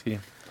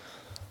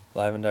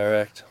Live and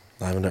direct.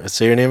 Live and direct.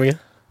 Say your name again.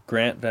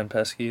 Grant Van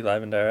Pesky,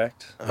 live and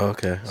direct. Oh,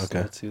 okay. Just a Okay.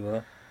 little too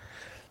low.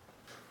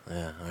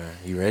 Yeah. All right.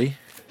 You ready?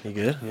 You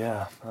good?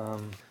 Yeah.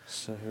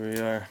 So here we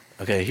are.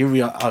 Okay. Here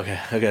we are. Okay.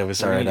 Okay. We're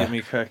sorry. Get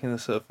me cracking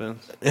this open.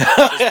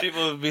 Those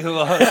people would be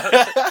long.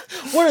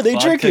 What are they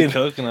drinking?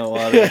 Coconut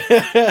water.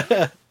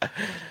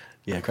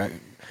 Yeah.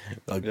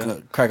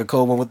 Crack a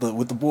cold one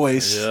with the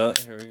boys. Yeah.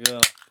 Here we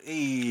go.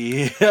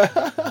 Hey.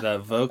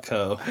 That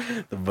Voco.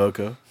 The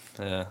Voco.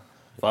 Yeah.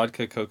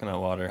 Vodka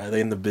coconut water. Are they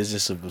in the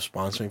business of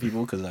sponsoring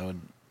people? Because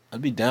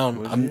I'd be down.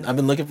 Would you? I've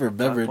been looking for a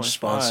beverage 5.5.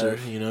 sponsor.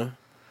 You know,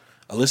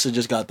 Alyssa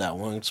just got that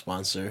one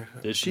sponsor.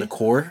 Did she? The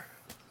Core.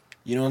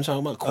 You know what I'm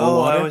talking about? Core Oh,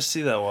 water. I always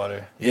see that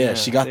water. Yeah,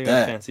 she got they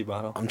that. a fancy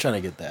bottle. I'm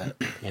trying to get that.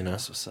 You know.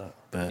 That's what's up.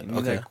 But You need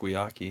okay. that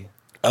Guayaki.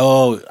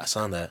 Oh, I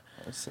saw that.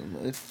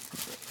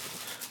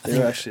 They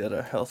were actually at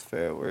our health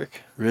fair at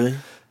work. Really?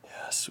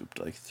 Yeah, I swooped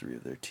like 3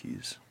 of their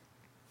teas.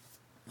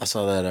 I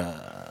saw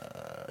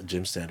that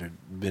Gym Standard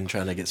been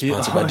trying to get He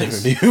sponsored by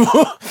always- different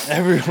people.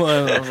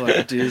 Everyone, I was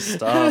like, dude,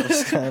 stop.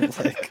 It's kind of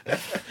like...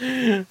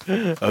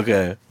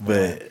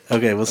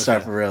 Okay, we'll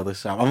start for real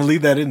this time. I'm gonna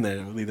leave that in there.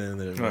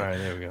 All right,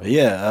 there we go. But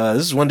yeah,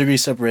 this is 1 degree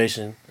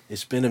separation.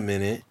 It's been a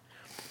minute.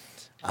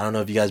 I don't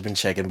know if you guys been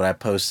checking, but I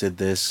posted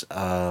this.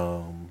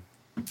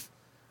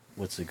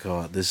 What's it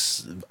called?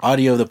 This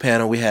audio of the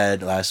panel we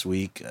had last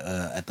week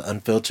at the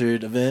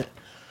Unfiltered event.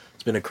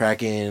 It's been a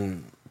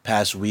cracking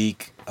past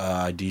week.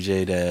 I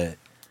DJ'd at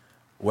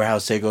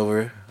Warehouse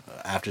Takeover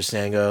after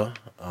Sango.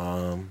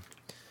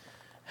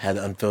 Had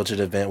the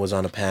Unfiltered event, was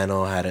on a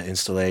panel, had an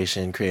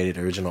installation, created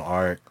original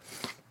art.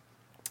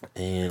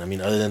 And I mean,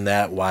 other than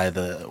that, why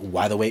the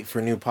wait for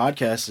a new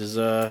podcast is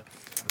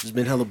just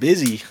been hella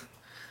busy.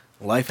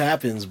 Life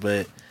happens,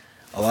 but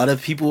a lot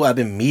of people I've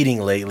been meeting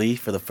lately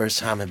for the first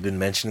time have been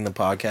mentioning the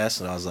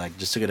podcast, and I was like,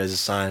 just took it as a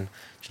sign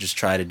to just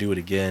try to do it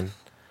again.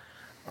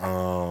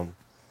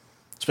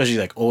 Especially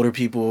like older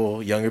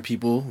people, younger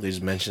people, they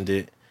just mentioned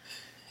it.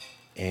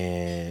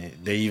 And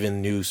they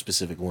even knew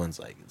specific ones,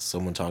 like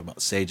someone talked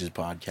about Sage's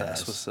podcast.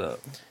 That's what's up.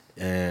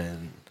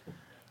 And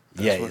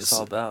That's what it's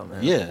all about,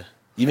 man. Yeah.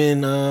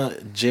 Even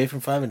Jay from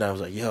Five and Dime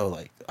was like, yo,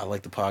 like, I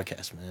like the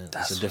podcast, man.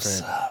 That's it's a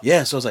different. what's up.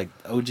 Yeah, so I was like,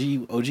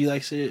 OG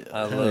likes it.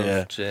 I Hell love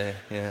yeah. Jay,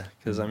 yeah.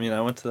 Because, I mean,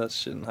 I went to that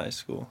shit in high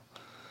school.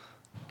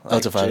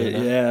 To Five and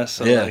Dime? Yeah,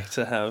 so, Yeah.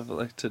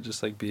 like, to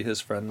just, like, be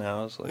his friend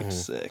now is, like,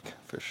 sick,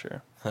 for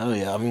sure. Hell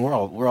yeah. I mean, we're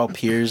all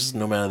peers,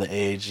 no matter the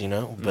age, you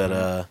know?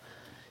 But,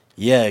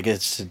 yeah, I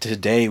guess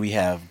today we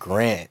have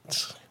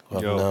Grant, who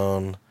I've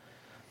known,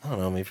 I don't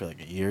know, maybe for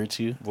like a year or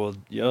two. Well,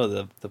 yo,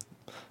 the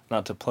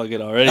not to plug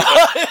it already,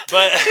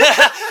 but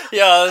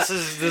yo, this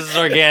is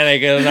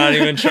organic. I'm not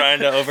even trying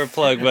to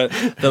overplug, but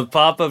the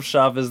pop-up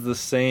shop is the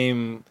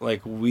same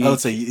like week. Oh,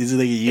 is it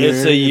like a year?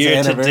 It's a year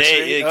an to anniversary?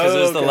 date because it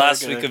was the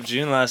last okay. week of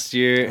June last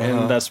year,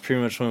 and that's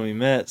pretty much when we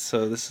met.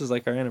 So this is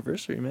like our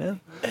anniversary, man.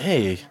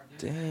 Hey,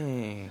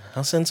 Dang,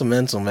 how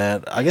sentimental,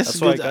 man. I guess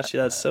that's why I got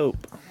you that soap.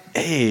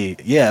 Hey,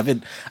 yeah,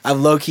 I've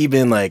low key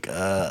been like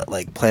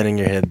planning in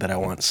your head that I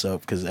want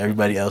soap because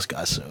everybody else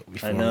got soap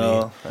before I me.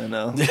 know.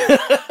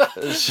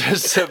 It's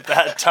just a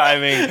bad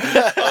timing.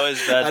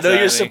 Always bad. I know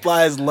your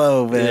supply is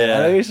low, man. Yeah,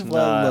 I know your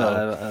supply is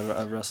low.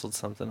 I wrestled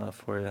something up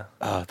for you.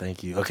 Oh,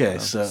 thank you. Okay,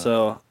 so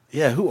So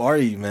yeah, who are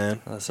you, man?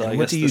 So and I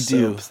what guess do the you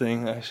do? soap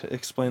thing. I should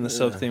explain the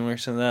soap thing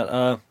works in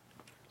that.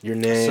 Your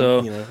name.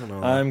 So you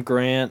know, I'm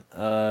Grant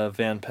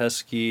Van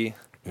Pesky.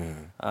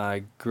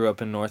 I grew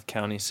up in North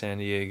County, San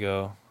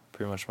Diego,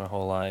 pretty much my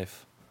whole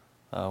life.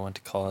 Went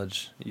to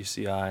college,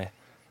 UCI,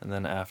 and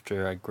then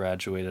after I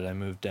graduated, I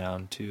moved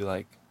down to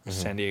like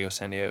San Diego,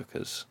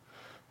 because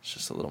it's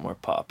just a little more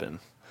poppin'.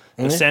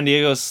 But San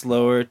Diego's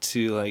slower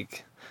to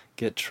like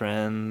get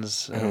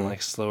trends and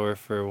like slower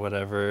for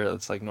whatever.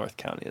 It's like North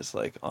County is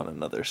like on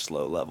another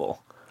slow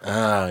level.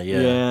 Ah,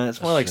 yeah. Yeah,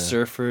 it's more like true.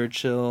 surfer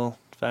chill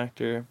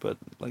factor, but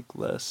like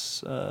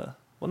less, not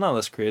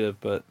less creative,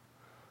 but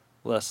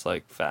less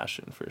like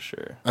fashion for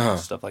sure.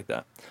 Stuff like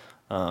that.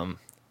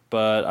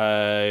 But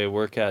I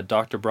work at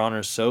Dr.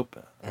 Bronner's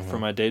Soap for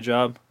my day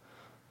job.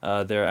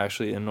 They're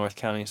actually in North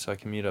County, so I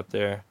can meet up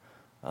there.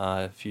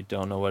 If you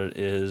don't know what it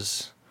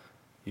is,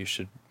 you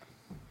should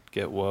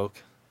get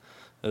woke.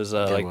 It was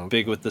woke.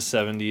 big with the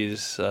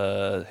 70s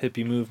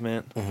hippie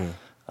movement.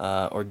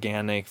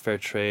 Organic, fair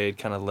trade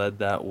kind of led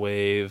that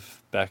wave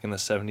back in the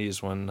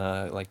 70s when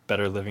like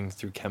better living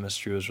through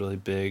chemistry was really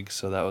big.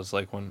 So that was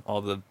like when all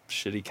the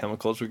shitty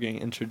chemicals were getting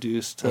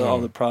introduced to all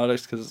the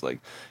products because like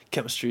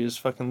chemistry is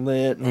fucking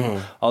lit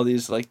and all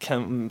these like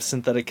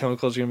synthetic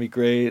chemicals are gonna be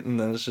great. And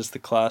then it's just the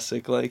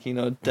classic like, you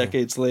know,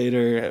 decades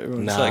later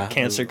everyone's like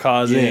cancer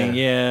causing,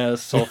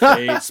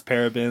 sulfates,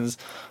 parabens,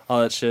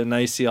 all that shit. Now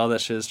you see all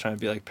that shit is trying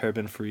to be like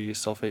paraben free,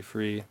 sulfate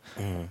free,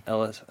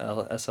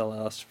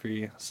 SLS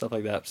free, stuff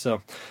like that.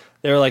 So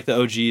they were like the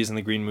OGs in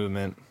the green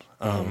movement.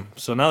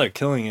 So now they're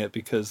killing it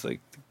because like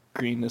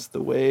green is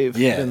the wave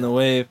in the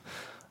wave.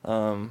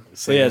 So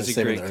yeah, it's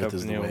a great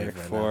company I work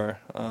for.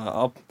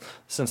 I'll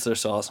since they're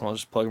so awesome, I'll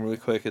just plug them really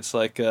quick. It's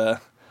like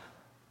like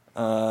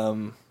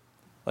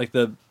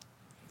the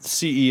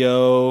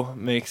CEO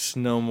makes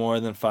no more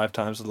than 5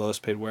 times the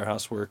lowest paid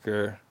warehouse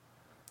worker.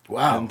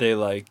 Wow. And they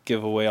like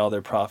give away all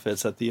their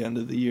profits at the end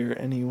of the year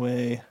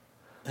anyway.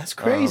 That's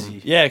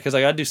crazy. Yeah, because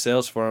like I do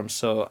sales for them,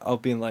 so I'll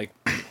be in like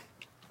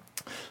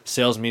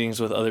sales meetings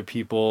with other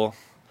people,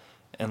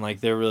 and like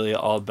they're really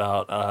all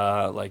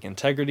about like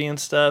integrity and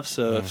stuff.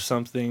 So if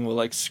something will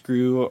like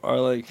screw our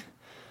like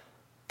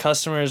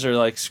customers or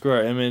like screw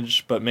our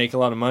image but make a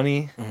lot of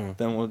money,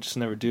 then we'll just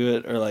never do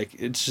it, or like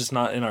it's just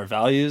not in our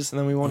values, and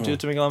then we won't do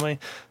it to make a lot of money.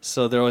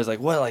 So they're always like,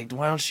 what, like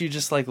why don't you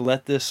just like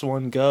let this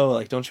one go,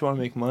 like don't you want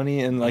to make money?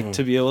 And like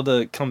to be able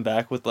to come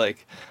back with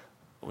like,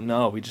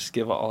 no, we just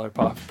give all our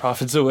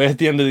profits away at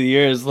the end of the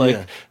year is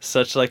like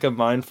such like a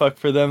mind fuck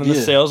for them in the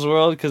sales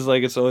world, because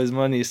like it's always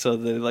money, so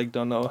they like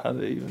don't know how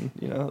to even,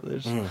 you know,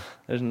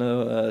 there's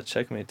no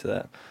checkmate to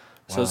that.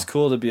 So it's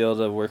cool to be able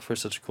to work for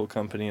such a cool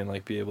company and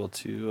like be able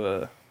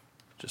to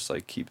just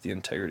like keep the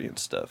integrity and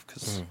stuff,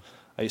 because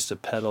I used to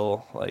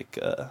peddle like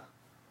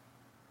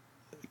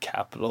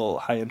capital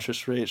high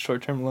interest rate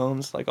short-term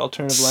loans, like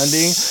alternative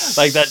lending,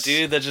 like that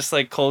dude that just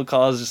like cold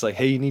calls just like,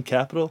 hey, you need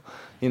capital,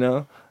 you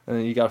know, and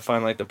then you gotta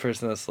find like the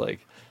person that's like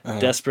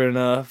desperate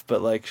enough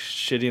but like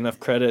shitty enough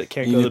credit,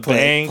 can't go to the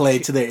bank, play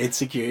to their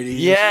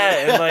insecurities,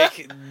 and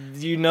like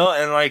you know,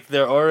 and like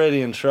they're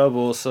already in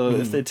trouble, so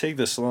if they take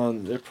this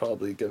loan they're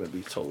probably gonna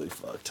be totally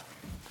fucked.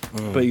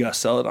 But you gotta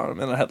sell it on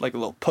them, and I had like a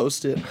little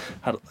post-it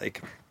how to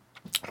like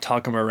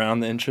talk them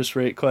around the interest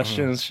rate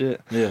question and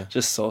shit.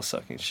 Just soul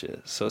sucking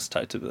shit. So it's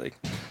tight to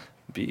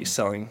be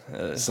selling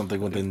something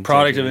with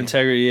product of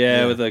integrity,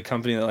 with a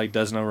company that like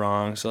does no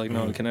wrong, so like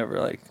no one can ever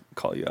like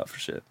call you out for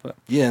shit. But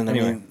and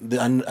anyway,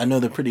 I mean, I know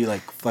they're pretty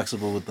like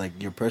flexible with like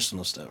your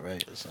personal stuff,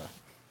 right? So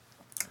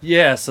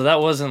so that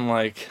wasn't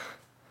like,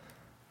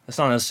 it's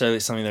not necessarily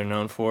something they're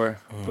known for,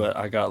 but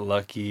I got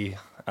lucky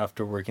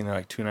after working there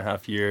like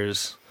 2.5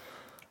 years.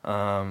 It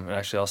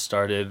actually all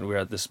started, we were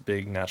at this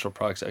big natural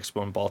products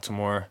expo in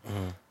Baltimore.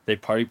 They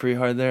party pretty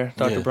hard there,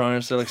 Dr.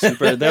 Bronner's. They're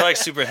like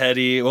super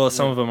heady. Well,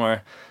 some of them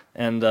are.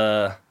 And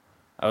I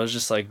was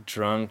just like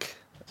drunk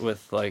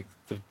with like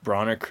the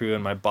Bronner crew,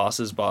 and my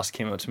boss's boss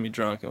came up to me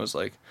drunk and was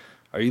like,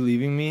 are you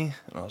leaving me?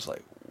 And I was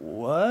like,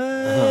 what?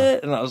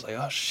 And I was like,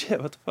 oh shit,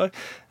 what the fuck?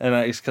 And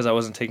it's because I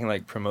wasn't taking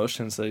like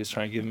promotions that he was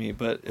trying to give me,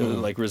 but it would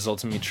like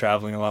result in me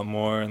traveling a lot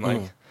more and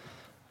like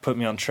put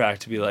me on track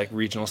to be like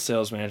regional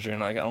sales manager,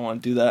 and like I don't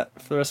want to do that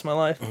for the rest of my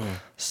life.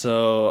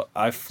 So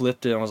I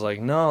flipped it and was like,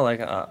 no,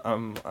 like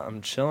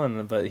I'm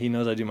chilling, but he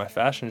knows I do my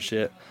fashion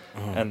shit.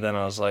 And then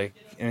I was like,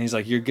 and he's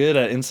like, you're good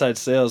at inside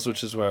sales,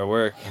 which is where I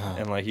work,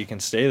 and like you can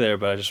stay there,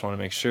 but I just want to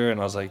make sure. And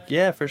I was like,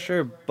 yeah, for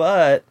sure,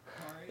 but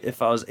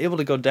if I was able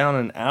to go down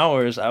in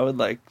hours, I would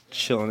like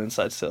chill in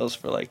inside sales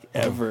for like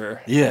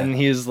ever. And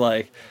he's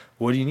like,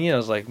 what do you need? I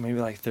was like, maybe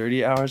like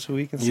 30 hours a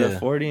week instead of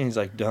 40. And he's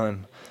like,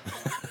 done.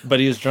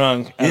 But he was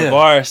drunk at a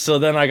bar. So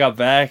then I got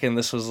back, and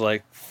this was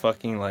like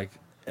fucking like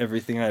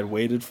everything I had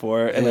waited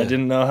for, and I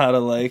didn't know how to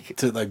like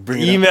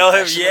bring email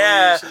him.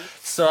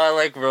 So I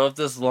like wrote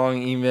this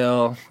long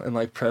email and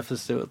like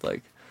prefaced it with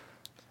like,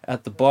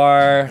 at the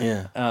bar.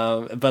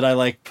 But I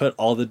like put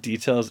all the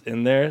details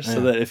in there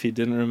so that if he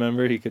didn't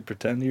remember, he could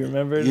pretend he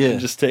remembered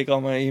and just take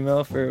all my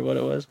email for what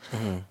it was.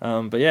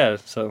 But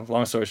so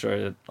long story short,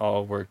 it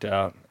all worked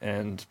out,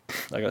 and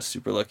I got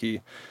super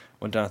lucky.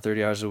 Went down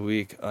 30 hours a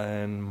week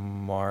in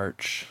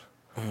March,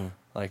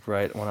 like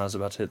right when I was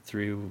about to hit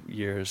 3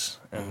 years,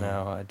 and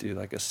now I do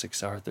like a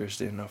 6-hour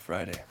Thursday and no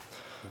Friday.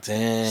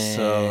 Dang.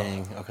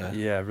 So okay.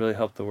 Yeah, it really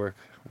helped the work.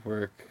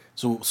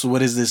 So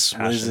what is this?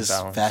 Passion What is this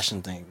balance.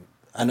 Fashion thing?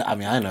 I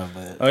know,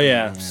 but oh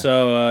yeah.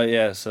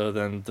 So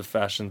then the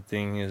fashion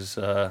thing is,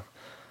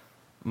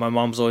 my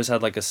mom's always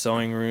had like a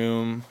sewing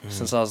room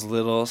since I was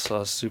little, so I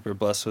was super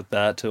blessed with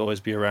that to always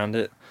be around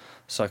it.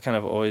 So I kind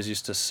of always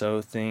used to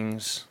sew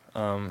things.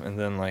 And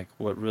then like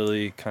what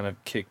really kind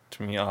of kicked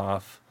me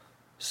off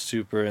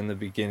super in the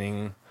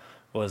beginning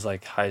was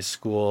like high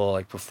school,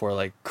 like before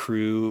like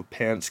crew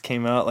pants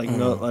came out, like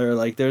no, or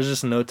like there's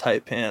just no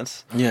tight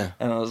pants. And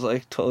I was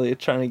like totally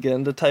trying to get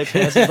into tight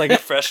pants as like a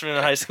freshman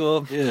in high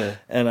school.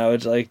 And I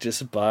would like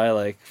just buy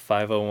like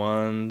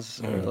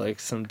 501s or like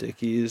some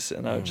Dickies,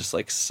 and I would just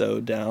like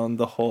sew down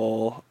the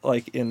whole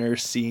like inner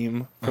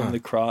seam from the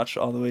crotch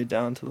all the way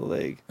down to the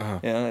leg.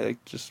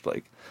 Like just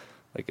like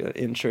an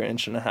inch or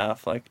inch and a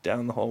half like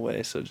down the whole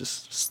way, so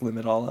just slim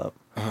it all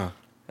up.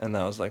 And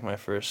that was like my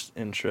first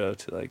intro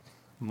to like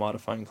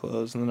modifying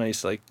clothes. And then I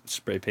used to like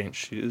spray paint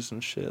shoes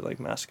and shit, like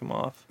mask them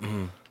off.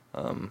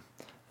 And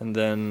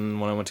then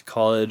when I went to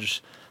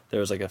college, there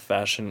was like a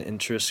fashion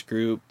interest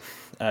group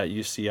at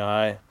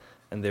UCI,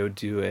 and they would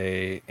do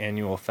a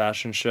annual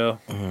fashion show.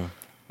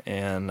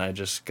 And I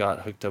just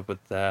got hooked up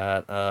with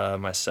that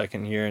my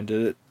second year, and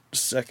did it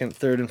second,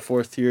 third, and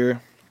fourth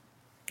year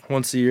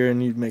once a year,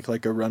 and you'd make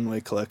like a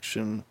runway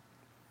collection.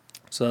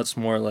 So that's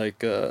more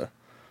like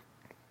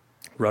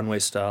runway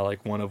style,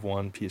 like one of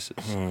one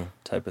pieces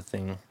type of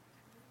thing.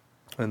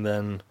 And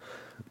then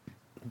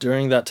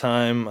during that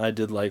time I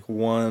did like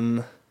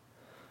one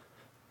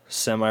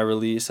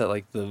semi-release at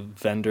like the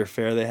vendor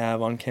fair they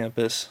have on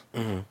campus.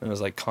 Mm-hmm. And it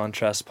was like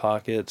contrast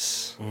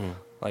pockets,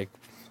 like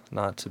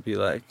not to be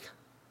like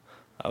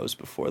I was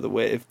before the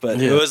wave,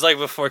 but it was like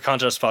before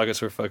contrast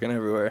pockets were fucking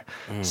everywhere.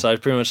 So I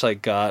pretty much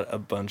like got a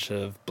bunch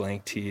of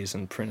blank tees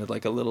and printed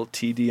like a little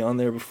TD on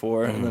there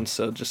before, and then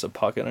sewed just a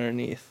pocket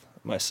underneath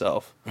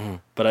myself.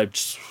 But I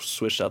just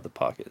switched out the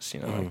pockets, you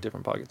know, like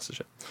different pockets and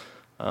shit.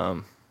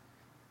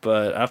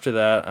 But after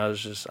that, I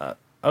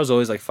was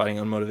always like fighting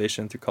on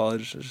motivation through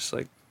college. I was just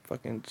like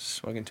fucking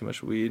smoking too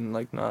much weed and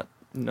like not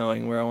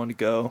knowing where I wanted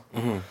to go.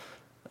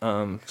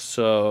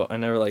 So I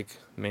never like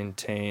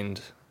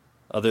maintained,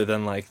 other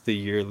than like the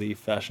yearly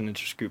fashion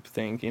interest group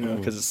thing, you know,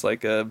 because it's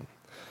like a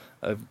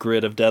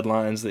grid of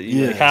deadlines that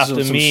you like have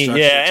to meet.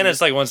 Yeah, and it's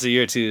like once a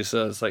year too,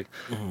 so it's like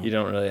you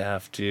don't really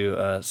have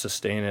to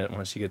sustain it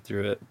once you get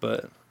through it.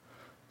 But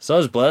so I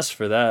was blessed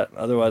for that.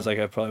 Otherwise, like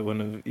I probably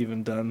wouldn't have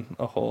even done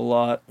a whole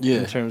lot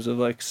in terms of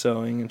like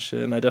sewing and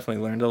shit. And I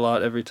definitely learned a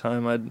lot every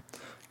time I'd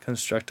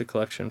construct a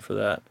collection for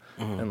that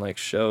and like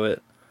show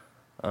it.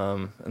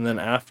 And then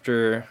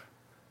after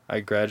I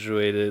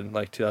graduated,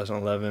 like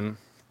 2011.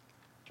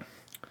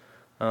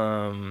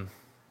 I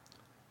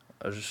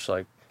was just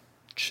like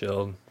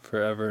chilled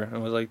forever. I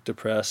was like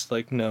depressed,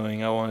 like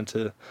knowing I wanted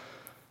to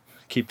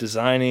keep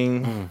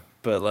designing,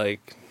 but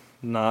like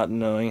not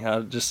knowing how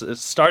to just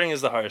starting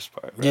is the hardest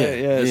part,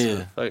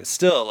 right? Like,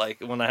 still,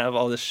 like when I have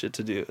all this shit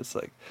to do, it's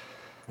like,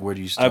 where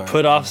do you start? I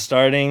put off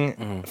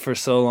starting for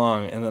so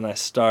long, and then I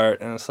start,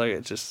 and it's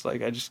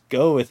like, I just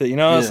go with it, you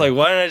know? It's like,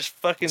 why didn't I just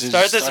fucking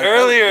start this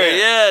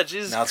earlier?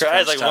 Jesus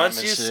Christ. Like,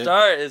 once you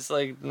start, it's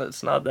like,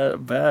 it's not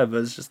that bad,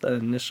 but it's just that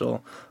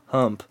initial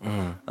hump.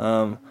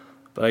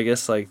 But I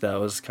guess, like, that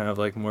was kind of,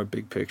 like, more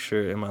big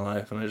picture in my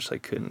life, and I just,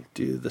 like, couldn't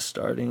do the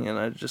starting, and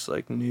I just,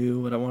 like, knew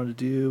what I wanted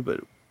to do,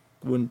 but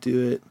wouldn't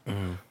do it.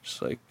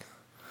 Just, like,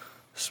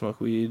 smoke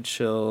weed,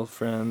 chill,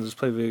 friends,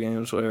 play video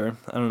games, whatever.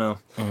 I don't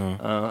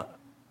know.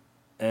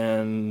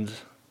 And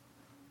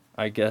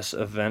I guess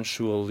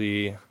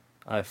eventually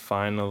I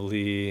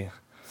finally,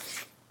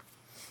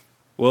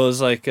 well, it was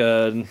like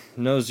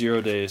No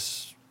Zero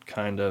Days,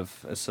 kind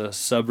of. It's a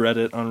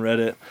subreddit on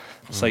Reddit.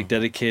 It's like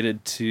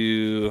dedicated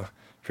to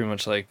pretty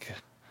much like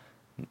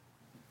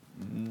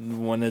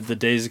when the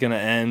day's gonna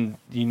end,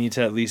 you need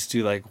to at least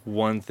do like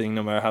one thing,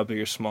 no matter how big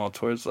or small,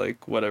 towards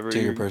like whatever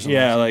to your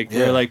personal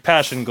or like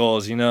passion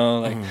goals, you know,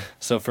 like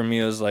so for me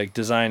it was like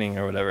designing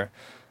or whatever.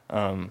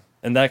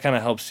 And that kind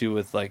of helps you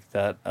with like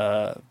that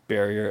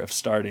barrier of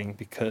starting,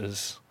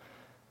 because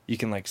you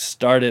can like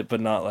start it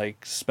but not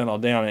like spend all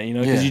day on it, you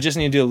know, because you just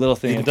need to do a little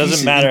thing. It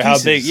doesn't matter how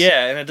big,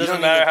 and it doesn't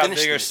matter how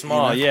big or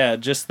small,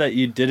 just that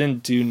you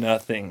didn't do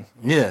nothing,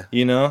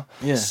 you know.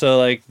 So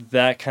like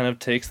that kind of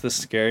takes the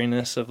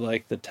scariness of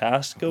like the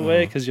task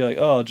away, because you're like,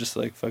 oh, I'll just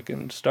like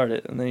fucking start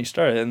it, and then you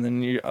start it, and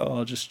then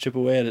I'll just chip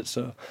away at it.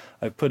 So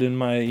I put in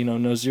my, you know,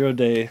 no 0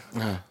 day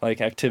like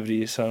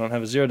activity, so I don't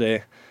have a 0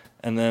 day.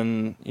 And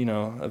then, you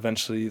know,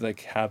 eventually,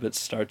 like, habits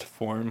start to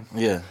form.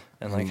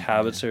 And, like,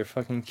 habits are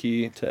fucking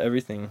key to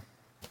everything.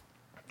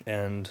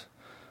 And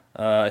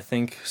I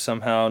think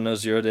somehow No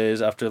 0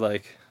 Days after,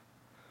 like...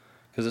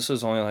 Because this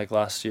was only, like,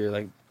 last year,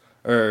 like...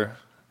 Or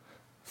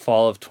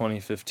fall of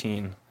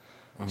 2015.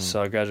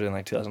 So I graduated in,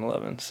 like,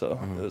 2011. So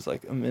it was,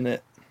 like, a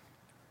minute.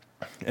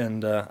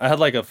 And I had,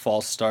 like, a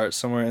false start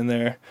somewhere in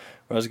there,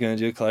 where I was going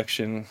to do a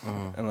collection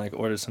and, like,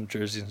 order some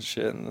jerseys and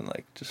shit, and then,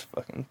 like, just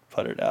fucking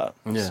puttered out.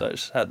 So I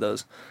just had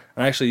those.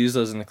 And I actually used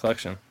those in the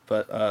collection,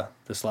 but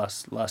this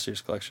last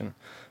year's collection.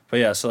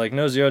 But, yeah, so, like,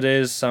 No 0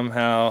 Days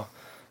somehow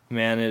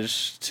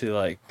managed to,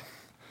 like,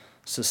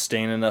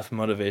 sustain enough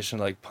motivation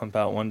to, like, pump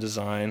out one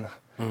design.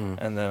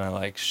 And then I,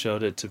 like,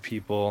 showed it to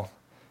people,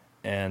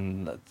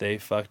 and they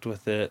fucked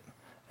with it.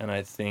 And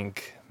I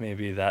think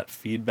maybe that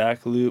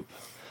feedback loop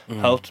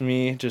helped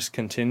me just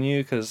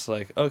continue, because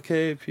like,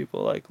 okay,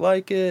 people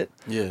like it,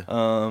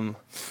 and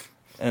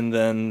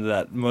then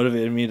that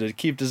motivated me to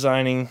keep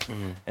designing.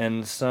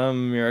 And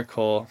some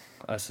miracle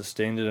I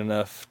sustained it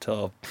enough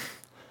till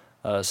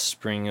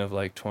spring of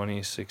like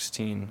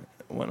 2016,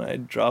 when I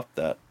dropped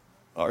that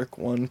Arc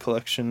 1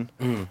 collection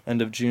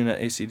end of June at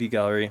ACD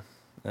Gallery,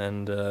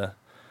 and that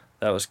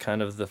was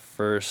kind of the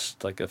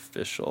first like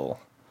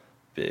official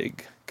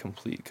big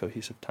complete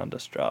cohesive Town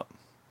Dust drop.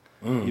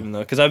 Even though,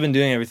 because I've been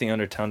doing everything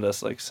under Town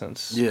Dust like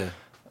since like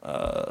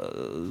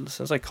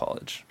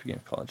college,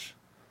 beginning of college.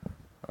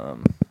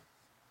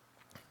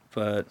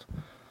 But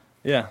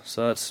yeah,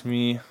 so that's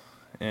me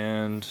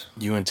and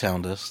you and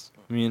Town Dust.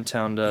 Me and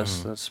Town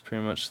Dust. That's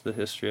pretty much the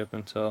history up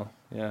until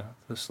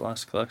this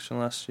last collection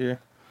last year.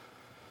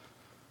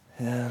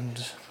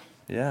 And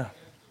yeah.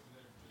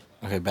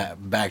 Okay,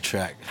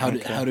 backtrack.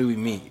 How do we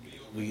meet?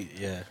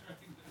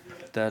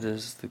 That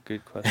is the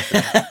good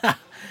question.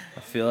 I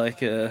feel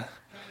like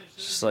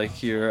just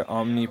like you're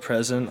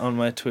omnipresent on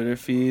my Twitter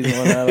feed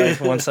when I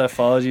like once I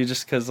followed you,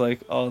 just because like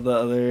all the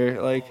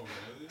other like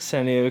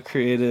San Diego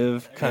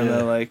creative kind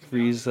of like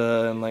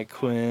Riza and like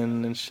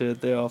Quinn and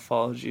shit, they all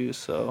followed you,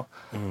 so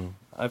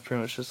I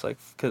pretty much just like,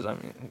 because I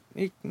mean,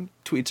 he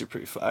tweets are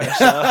pretty fire.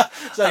 So,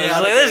 So I was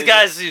like, this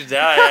guy seems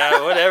down.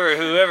 Yeah, whatever,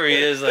 whoever he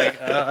is,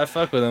 like I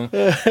fuck with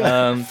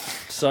him.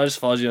 So I just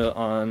followed you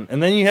on,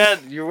 and then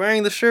you're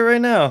wearing the shirt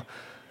right now.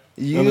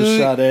 You the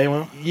Sade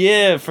one?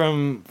 Yeah,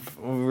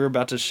 we were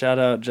about to shout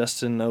out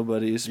Justin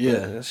Nobody's.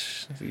 Yeah,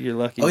 you're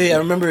lucky. Oh yeah, I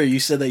remember you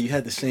said that you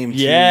had the same.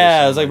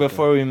 Yeah, it was like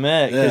before we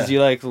met, because Yeah.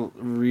 you like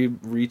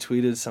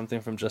retweeted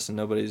something from Justin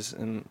Nobody's,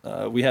 and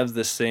we have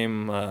the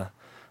same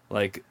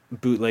like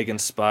bootleg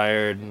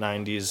inspired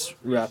 '90s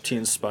rap tee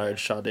inspired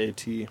Sade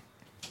tee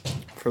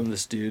from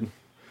this dude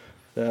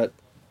that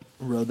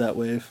rode that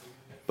wave.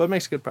 But it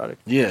makes a good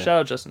product. Yeah. Shout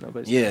out Justin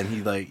Nobody's. Yeah,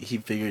 and he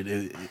figured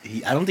it,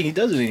 I don't think he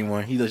does it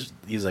anymore. He's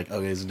like,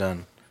 okay, it's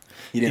done.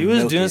 He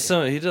was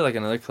doing he did like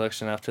another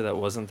collection after that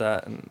wasn't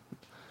that, and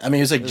I mean,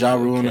 it was like Ja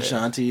Rule and okay.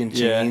 Ashanti and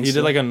Chains. Yeah, he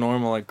did like a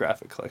normal like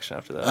graphic collection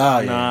after that. Oh,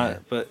 yeah.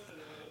 But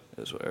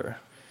it was whatever.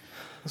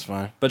 That's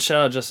fine. But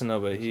shout out Justin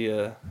Nobody.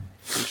 He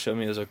showed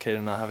me it was okay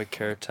to not have a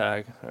carrot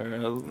tag or a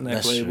neck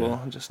That's label true.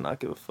 and just not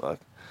give a fuck.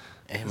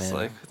 Hey, It's man.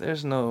 like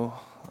there's no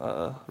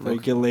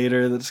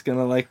regulator that's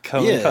gonna like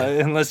come Yeah.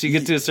 unless you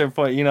get to a certain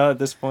point. You know, at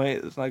this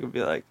point, it's not gonna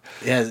be like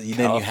Yeah, then you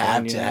have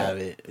California. to have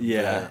it.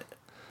 Yeah. But,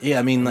 yeah,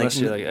 I mean, unless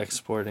like you're like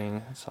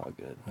exporting, it's all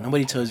good.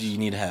 nobody tells you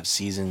need to have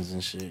seasons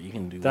and shit. You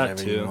can do That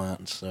whatever too. you want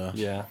and stuff.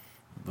 Yeah.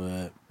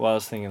 But Well, I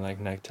was thinking like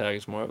neck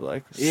tags more of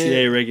like Yeah.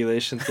 CA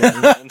regulation thing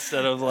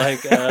instead of like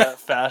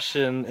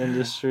fashion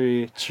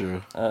industry.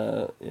 true.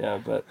 Yeah,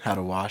 but How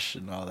to wash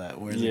and all that.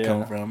 Where does it Yeah.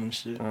 come from and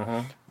shit.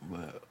 uh-huh.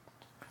 But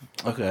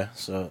okay,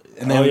 so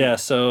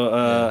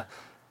So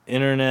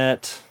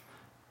internet,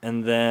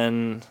 and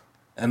then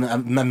and I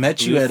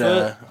met you at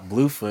Bluefoot?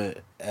 Bluefoot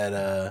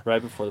at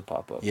right before the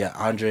pop up. yeah,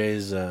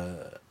 Andre's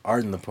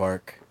Art in the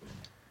Park.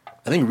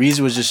 I think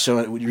Reza was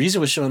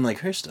showing like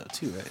her stuff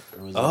too, right?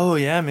 Or was Oh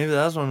yeah, maybe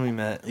that was when we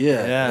met.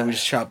 yeah. yeah. And we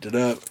just chopped it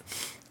up,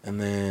 and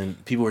then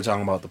people were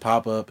talking about the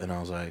pop up, and I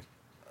was like,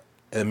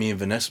 and me and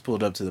Vanessa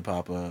pulled up to the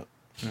pop up.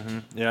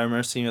 Yeah, I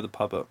remember seeing you at the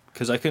pop up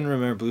because I couldn't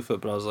remember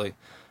Bluefoot, but I was like,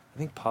 I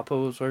think pop up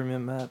was where we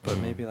met, but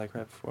maybe like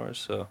right before.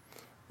 So,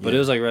 but Yeah. it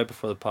was like right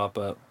before the pop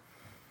up,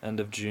 end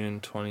of June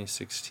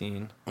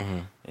 2016,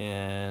 Mm-hmm.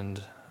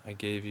 and I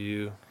gave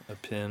you a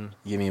pin.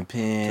 Give me a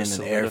pin,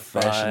 to an air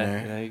solidify-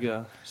 freshener. There you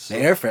go. The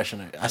air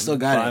freshener. I still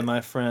got By it.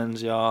 my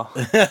friends, y'all.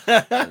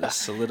 I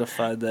just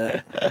solidified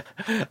that.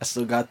 I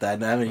still got that,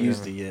 and I haven't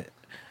used it yet.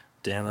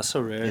 Damn, that's so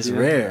rare. It's dude.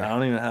 rare. I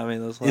don't even have any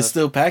of those left. It's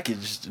still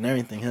packaged and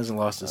everything. Hasn't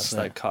lost its That's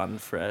scent. like cotton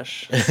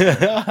fresh. They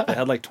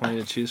had like 20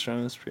 to choose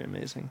from. It was pretty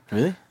amazing.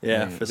 Really?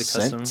 Yeah, Like for the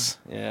scents? customs.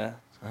 Yeah,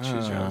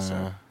 choose your own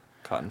scent. Ah.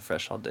 Cotton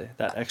fresh all day.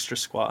 That extra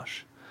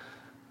squash,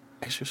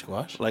 Extra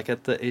squash? like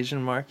at the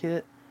Asian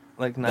market,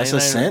 like 99. That's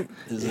a scent?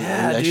 Is it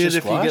Yeah, extra dude.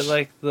 If squash? you get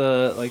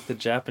like the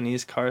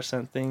Japanese car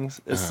scent things,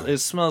 it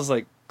smells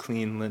like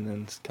clean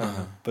linens, kind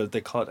of, but they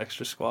call it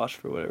extra squash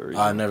for whatever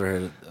reason. I've never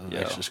heard of Yo.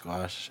 extra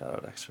squash. Shout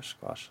out extra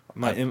squash.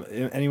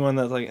 Anyone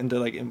that's like into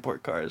like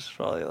import cars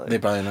probably like. They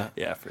probably not.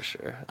 Yeah, for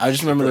sure. I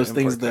just remember Super those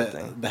things import car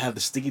that thing. that have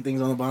the sticky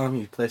things on the bottom.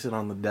 You place it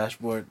on the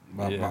dashboard.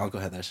 My Yeah. uncle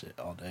had that shit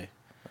all day.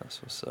 That's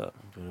what's up.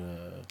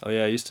 But, Oh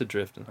yeah, I used to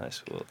drift in high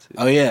school too.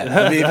 oh yeah,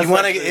 I mean, if That's you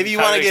want to, like if you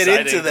kinda want to get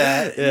into exciting.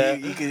 that, Yeah.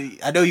 you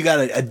could. I know you got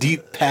a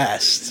deep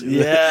past.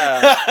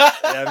 Yeah.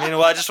 Yeah, I mean,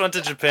 well, I just went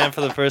to Japan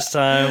for the first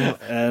time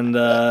and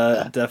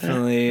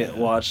definitely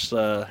watched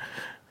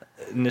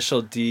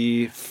Initial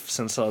D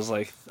since I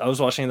was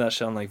watching that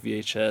show on like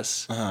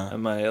VHS Uh-huh. at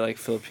my like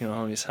Filipino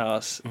homie's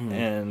house,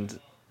 and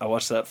I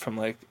watched that from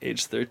like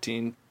age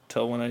 13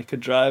 till when I could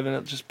drive, and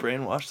it just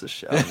brainwashed the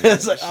shit out of me.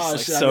 It's like, I was oh,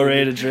 just, shit, I so know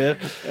ready to you.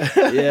 drift.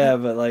 Yeah,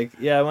 but like,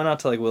 yeah, I went out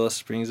to like Willow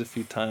Springs a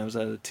few times. I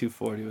had a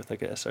 240 with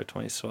like a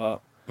SR20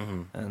 swap,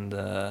 Mhm. and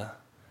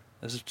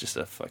this is just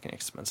a fucking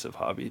expensive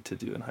hobby to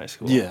do in high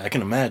school. Yeah, I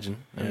can imagine.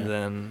 And Yeah.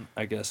 then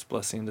I guess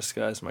blessing in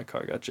disguise, my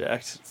car got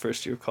jacked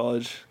first year of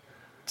college.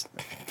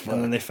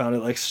 And then they found it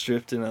like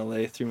stripped in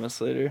LA 3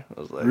 months later. I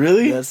was like,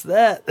 Really? That's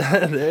that.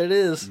 There it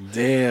is.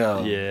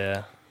 Damn. Yeah.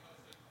 They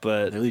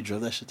But really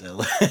drove that shit to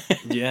LA.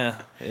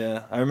 yeah.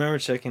 I remember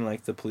checking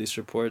like the police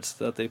reports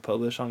that they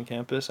publish on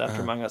campus after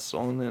Uh-huh. mine got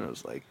stolen, and it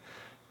was like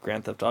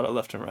Grand Theft Auto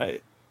left and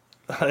right.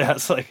 I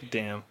was like,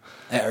 damn.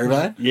 At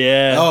Irvine?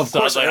 Yeah. Oh, of so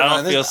course, I was like, I Irvine.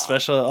 don't feel There's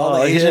special. All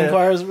the Asian yeah.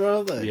 cars,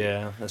 bro. Like,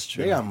 Yeah, that's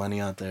true. They got money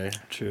out there.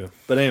 True.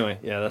 But anyway,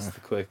 yeah, that's the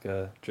quick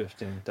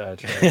drifting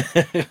diatribe.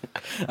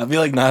 I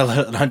feel like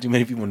not too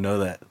many people know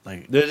that.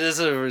 Like, It is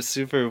a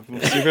super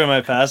in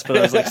my past, but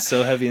I was like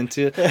so heavy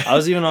into it. I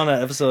was even on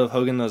that episode of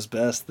Hogan Knows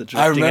Best, the I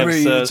drifting remember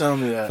you episode,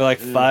 telling me that for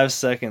like Yeah. 5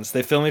 seconds.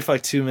 They filmed me for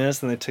like 2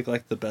 minutes, and they took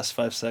like the best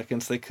 5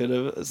 seconds they could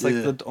have. It's like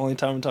Yeah. the only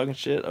time I'm talking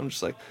shit. I'm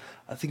just like,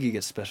 I think you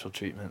get special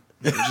treatment.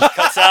 It just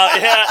cuts out.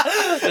 Yeah,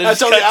 It That's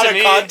just totally cut out to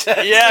of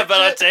context. Yeah, but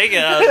I'll take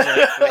it. I was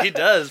like, well, he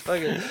does. Fuck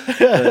it.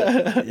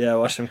 But, yeah, I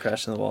watched him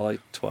crash in the wall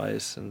like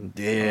twice, and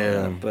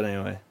Damn. but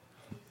anyway,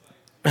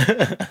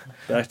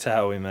 back to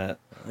how we met.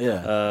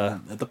 Yeah,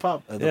 at the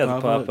pop, the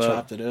pop-up.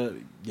 chopped it up,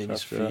 gave me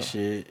Chopped some it free up.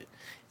 shit,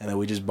 and then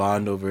we just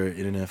bond over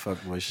internet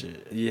fuckboy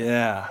shit.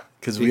 Yeah.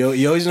 Cause you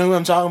always know who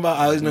I'm talking about.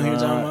 I always know who you're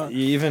talking about.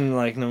 Even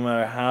like no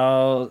matter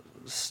how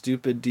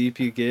stupid deep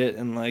you get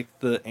in like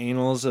the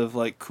annals of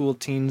like cool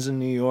teens in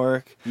New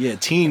York. Yeah,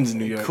 teens in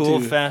New York. Cool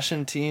too.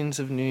 fashion teens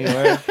of New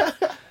York.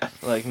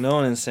 Like no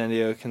one in San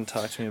Diego can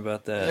talk to me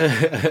about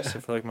that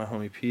except for like my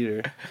homie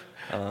Peter.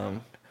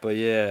 But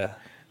yeah,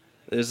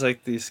 there's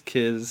like these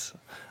kids.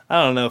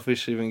 I don't know if we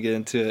should even get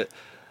into it.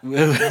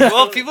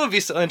 Well, people would be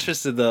so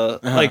interested though.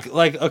 Like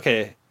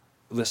okay,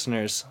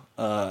 listeners,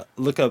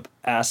 look up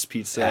Ass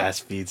Pizza.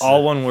 Ass Pizza.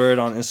 All one word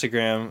on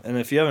Instagram. And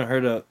if you haven't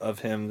heard of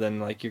him, then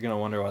like you're gonna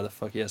wonder why the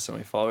fuck he has so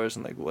many followers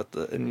and like what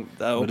the, and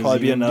that will probably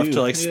be enough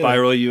to like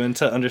spiral you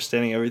into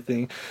understanding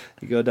everything.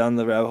 You go down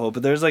the rabbit hole.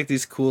 But there's like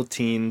these cool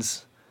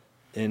teens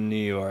in New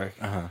York.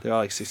 They're all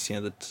like 16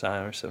 at the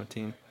time or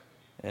 17.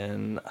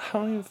 And I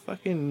don't even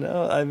fucking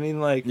know. I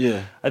mean, like,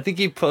 I think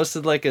he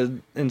posted like a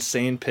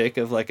insane pic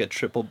of like a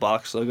triple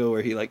box logo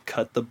where he like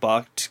cut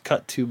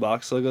two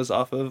box logos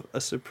off of a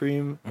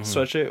Supreme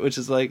sweatshirt, which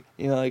is like,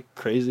 you know, like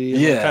crazy,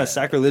 and kind of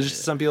sacrilegious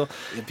to some people.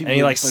 And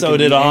he like sewed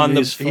it on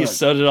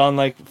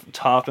like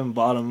top and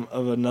bottom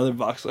of another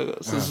box logo.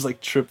 So this is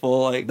like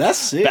triple, like that's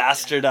sick.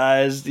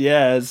 Bastardized.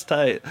 Yeah, it's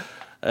tight.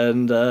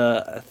 And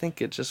I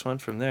think it just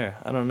went from there.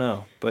 I don't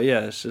know, but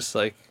yeah, it's just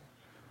like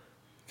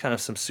kind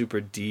of some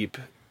super deep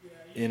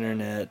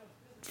internet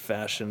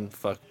fashion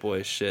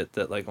fuckboy shit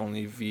that like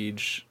only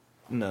Vij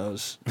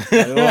knows. Like,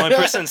 the only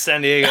person in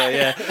San Diego,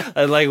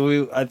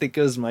 I think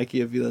it was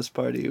Mikey Avila's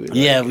party. We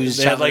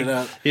just had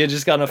like he had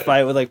just gotten a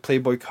fight with like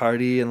Playboy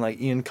Cardi, and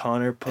like Ian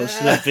Connor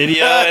posted a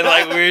video, and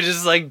like we were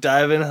just like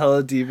diving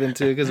hella deep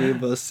into it because we had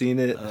both seen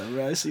it.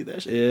 I see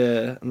that shit.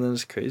 Yeah, and then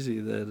it's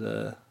crazy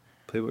that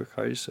Playboy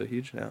Cardi's so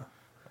huge now.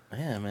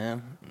 Yeah,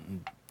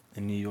 man.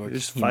 In New York, he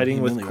was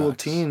fighting with cool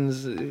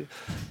teens.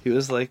 He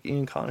was like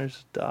Ian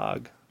Connor's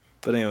dog.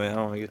 But anyway, I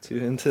don't want to get too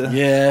into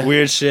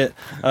weird shit.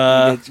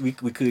 We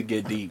could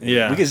get deep.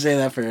 Yeah, we could say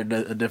that for a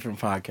different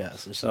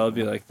podcast or something. That would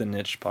be like the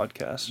niche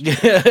podcast.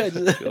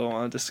 You'll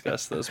want to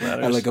discuss those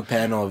matters. I like a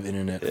panel of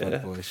internet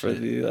fuckboy shit for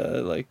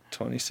the like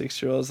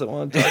 26-year-olds that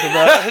want to talk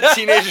about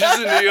teenagers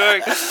in New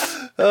York.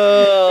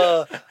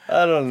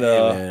 I don't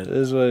know. Hey, it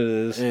is what it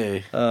is.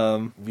 Hey,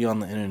 be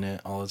on the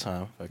internet all the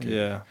time.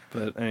 Yeah,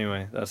 but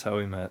anyway, that's how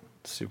we met.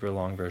 Super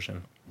long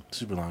version.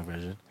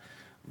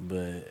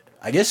 But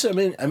I guess I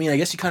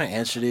guess you kind of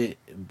answered it.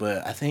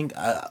 But I think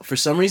for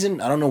some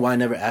reason I don't know why I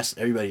never asked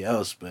everybody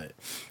else, but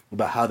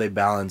about how they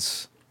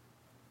balance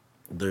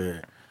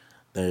their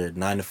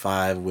 9 to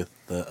 5 with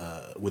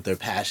their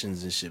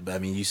passions and shit. But I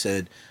mean, you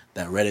said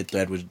that Reddit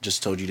thread was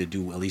just told you to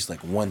do at least like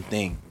one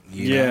thing.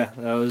 You know?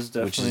 That was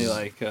definitely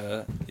like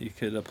you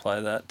could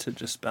apply that to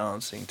just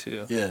balancing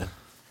too.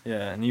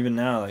 Yeah, and even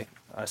now, like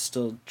I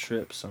still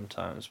trip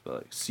sometimes, but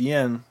like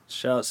Cien,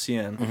 shout out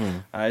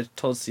Cien. I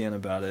told Cien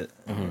about it,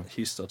 and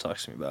he still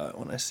talks to me about it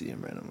when I see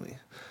him randomly,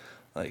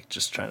 like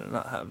just trying to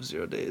not have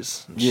 0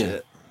 days and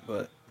shit.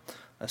 But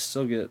I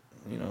still get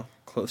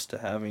close to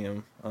having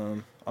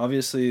him.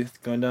 Obviously,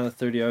 going down to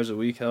 30 hours a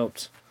week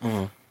helped,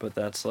 but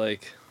that's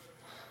like.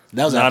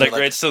 That was not a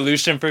great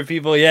solution for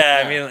people.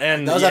 Yeah, I mean,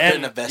 and that was after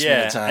an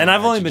investment of time. And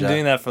I've only been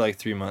doing that for like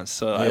 3 months,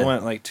 so I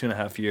went like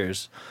 2.5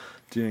 years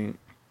doing.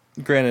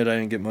 Granted, I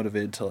didn't get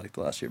motivated till like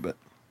the last year, but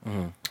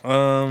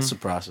it's a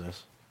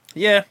process.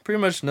 Yeah,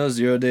 pretty much no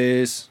 0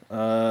 days,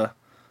 and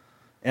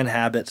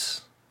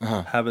habits.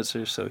 Habits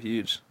are so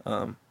huge.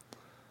 I'm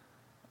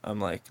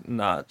like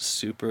not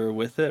super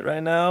with it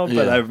right now,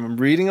 but I'm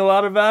reading a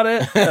lot about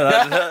it.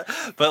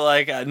 But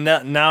like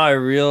now I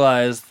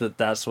realize that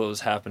that's what was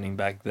happening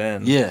back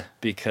then. Yeah,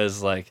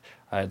 because like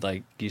I'd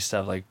like used to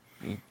have like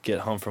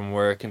get home from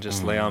work and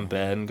just lay on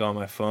bed and go on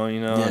my phone,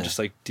 and just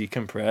like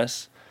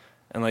decompress.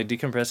 And like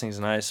decompressing is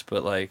nice,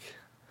 but like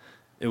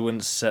it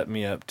wouldn't set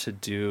me up to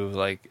do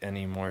like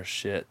any more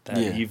shit that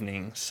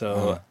evening.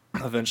 So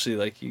eventually,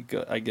 like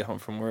I get home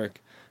from work,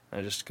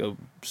 and I just go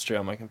straight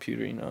on my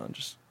computer, and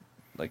just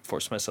like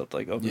force myself to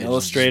like open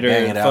Illustrator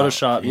and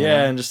Photoshop,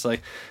 and just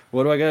like,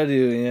 what do I gotta do?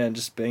 Yeah, and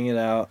just bang it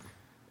out.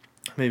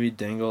 Maybe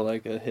dangle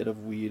like a hit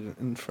of weed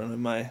in front of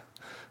my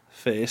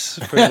face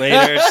for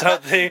later or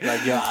something.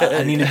 Like, yo,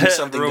 I need to do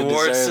something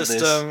reward to deserve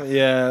system. This.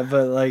 Yeah,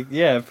 but like,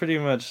 pretty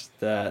much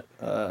that.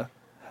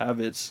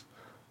 Habits.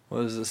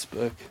 What is this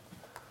book?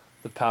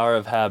 The Power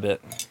of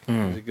Habit.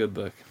 It's a good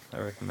book. I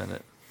recommend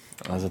it.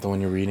 Is that the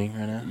one you're reading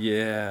right now?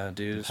 Yeah,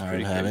 dude, it's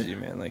pretty crazy,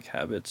 man. Like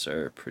habits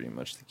are pretty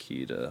much the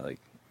key to like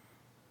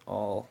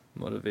all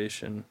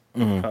motivation,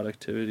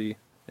 productivity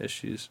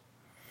issues.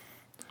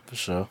 For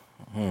sure.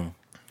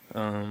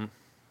 So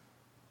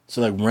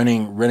like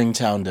running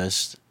Town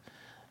Dust,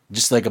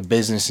 just like a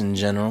business in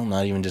general,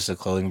 not even just a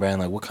clothing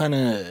brand. Like, what kind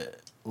of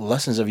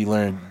lessons have you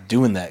learned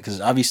doing that? Because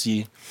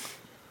obviously,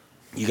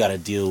 you got to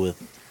deal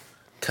with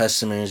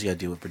customers, you got to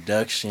deal with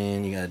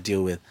production, you got to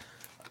deal with,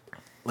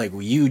 like,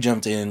 you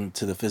jumped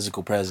into the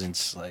physical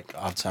presence, like,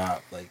 off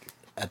top, like,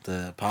 at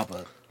the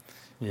pop-up.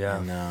 Yeah.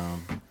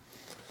 And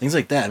things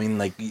like that. I mean,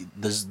 like,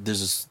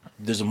 there's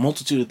a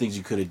multitude of things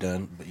you could have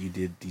done, but you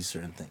did these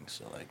certain things,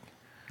 so, like.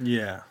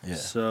 Yeah.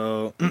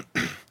 So,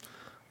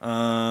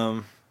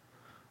 I'll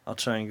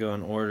try and go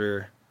in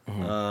order.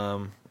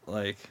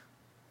 Like,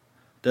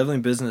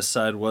 definitely business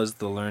side was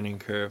the learning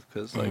curve,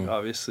 because like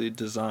obviously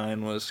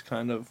design was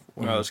kind of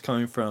where I was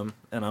coming from,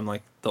 and I'm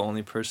like the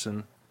only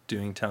person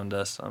doing Town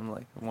Dust. I'm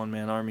like one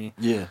man army.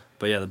 Yeah.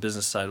 But yeah, the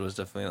business side was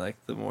definitely like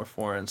the more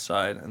foreign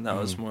side, and that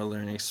was more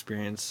learning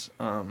experience.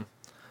 I'm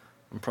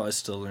probably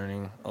still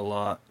learning a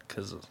lot,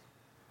 because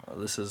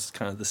this is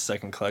kind of the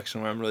second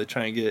collection where I'm really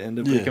trying to get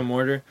into brick and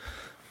mortar.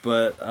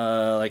 But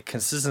like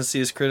consistency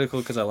is critical,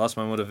 because I lost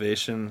my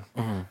motivation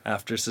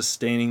after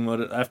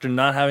after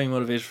not having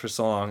motivation for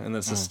so long, and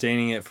then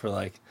sustaining it for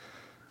like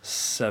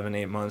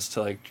 7-8 months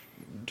to like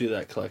do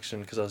that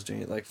collection, because I was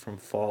doing it like from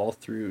fall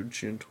through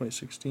June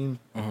 2016.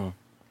 And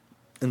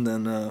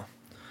then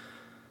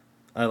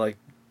I like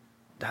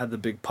had the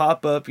big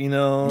pop up, you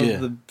know,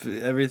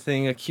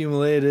 everything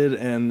accumulated,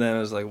 and then I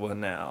was like, what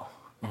now?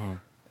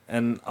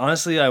 And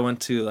honestly, I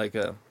went to like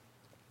a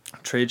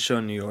trade show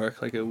in New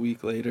York like a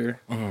week later,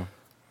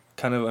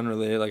 kind of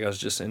unrelated. Like I was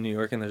just in New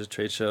York and there's a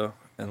trade show,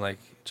 and like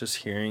just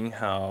hearing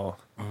how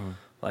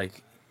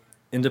like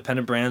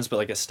independent brands, but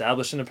like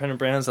established independent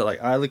brands that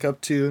like I look up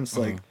to, and it's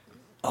like,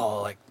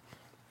 oh, like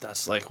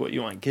that's like what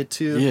you want to get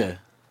to. Yeah.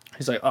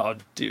 He's like, oh,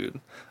 dude,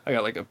 I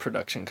got like a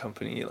production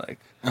company, like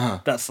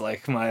that's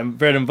like my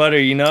bread and butter,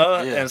 you know.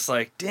 And it's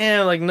like,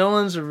 damn, like no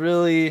one's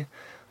really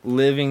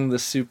living the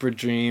super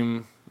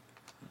dream.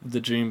 The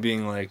dream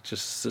being like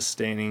just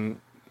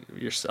sustaining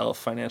yourself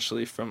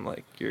financially from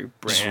like your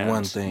brand. Just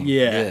one thing.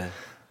 Yeah.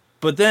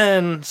 But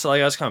then, so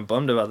like I was kind of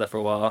bummed about that for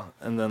a while,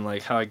 and then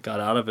like how I got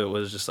out of it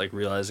was just like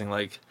realizing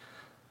like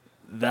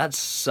that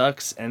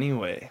sucks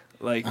anyway.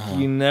 Like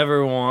you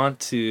never want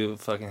to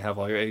fucking have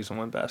all your eggs in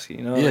one basket,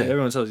 you know? Like,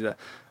 everyone tells you that.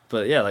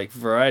 But yeah, like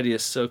variety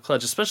is so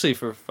clutch, especially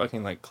for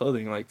fucking like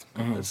clothing. Like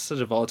it's such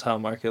a volatile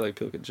market. Like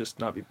people could just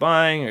not be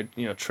buying, or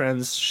you know,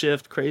 trends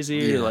shift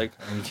crazy. Or, like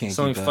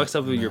something fucks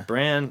up with your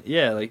brand.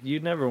 Yeah, like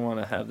you never want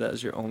to have that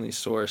as your only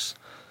source.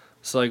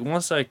 So like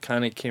once I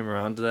kind of came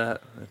around to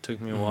that, it took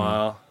me a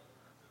while.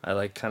 I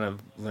like kind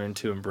of learned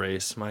to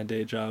embrace my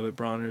day job at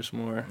Bronner's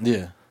more.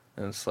 Yeah,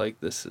 and it's like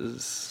this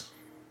is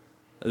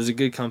a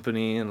good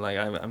company, and like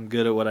I'm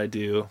good at what I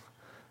do.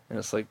 And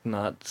it's like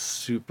not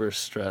super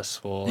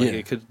stressful. Like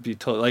it could be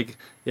like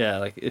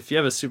like if you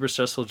have a super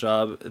stressful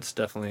job, it's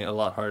definitely a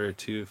lot harder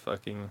to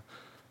fucking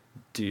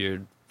do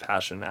your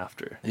passion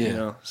after. You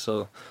know?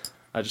 So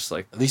I just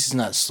like, at least it's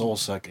not soul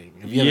sucking.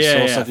 If you have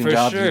a soul sucking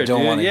job, you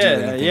don't want to do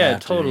anything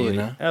after, totally. You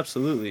know?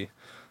 Absolutely.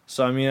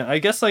 So I mean, I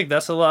guess like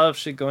that's a lot of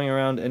shit going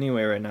around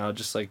anyway right now,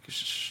 just like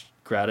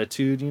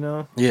gratitude, you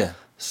know? Yeah.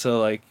 So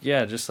like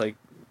just like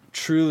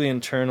truly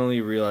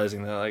internally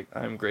realizing that like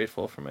I'm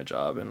grateful for my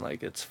job, and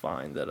like it's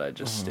fine that I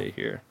just stay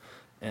here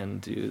and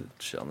do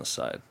shit on the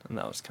side, and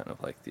that was kind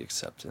of like the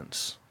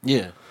acceptance.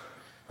 But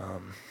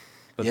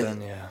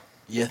then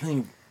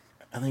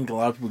I think a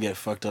lot of people get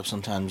fucked up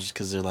sometimes just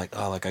because they're like,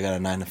 oh, like I got a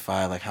 9 to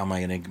 5, like how am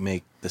I gonna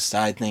make the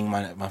side thing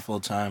my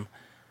full time?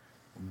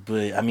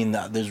 But I mean,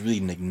 there's really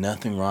like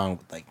nothing wrong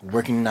with like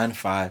working 9 to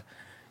 5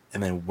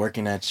 and then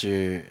working at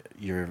your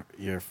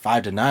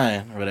 5 to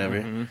 9 or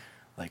whatever,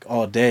 like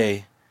all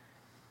day.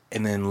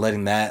 And then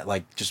letting that,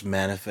 like, just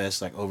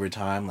manifest, like, over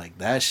time. Like,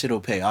 that shit will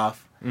pay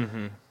off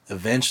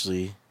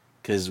eventually.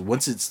 Because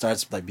once it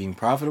starts, like, being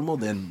profitable,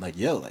 then, like,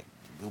 like,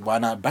 why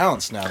not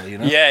bounce now, you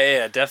know?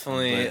 Yeah,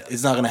 definitely. But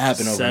it's not going to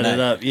happen overnight. Set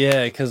it up.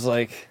 Yeah, because,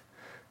 like,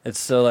 it's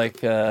so,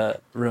 like,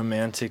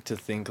 romantic to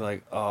think,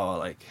 like, oh,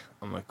 like,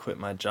 I'm going to quit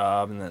my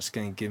job, and that's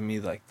going to give me,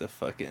 like, the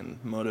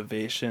fucking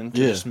motivation to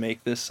just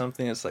make this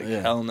something. It's like,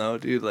 hell no,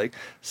 dude. Like,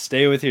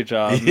 stay with your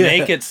job,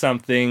 make it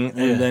something,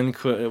 and then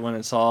quit it when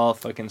it's all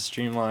fucking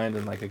streamlined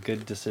and, like, a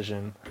good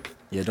decision.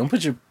 Yeah, don't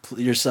put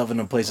yourself in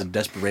a place of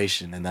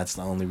desperation, and that's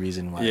the only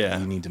reason why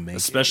you need to make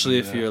Especially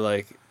if you're,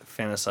 like,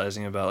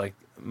 fantasizing about, like,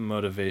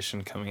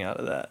 motivation coming out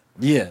of that.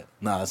 Yeah.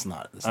 No, that's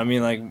not. I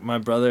mean, like, my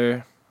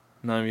brother,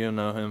 none of you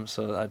know him,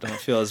 so I don't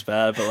feel as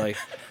bad, but, like,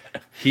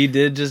 he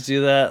did just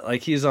do that.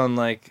 Like, he's on,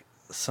 like,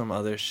 some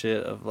other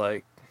shit of,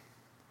 like,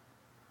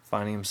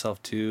 finding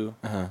himself too.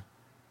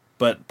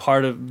 But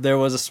there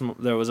was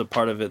a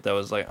part of it that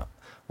was, like,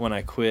 when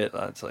I quit,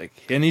 it's like,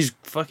 and he's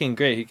fucking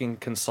great. He can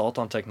consult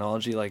on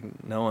technology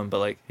like no one, but,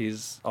 like,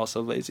 he's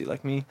also lazy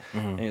like me.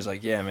 And he's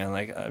like, yeah, man,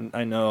 like,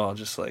 I know I'll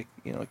just, like,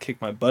 you know, kick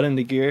my butt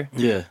into gear.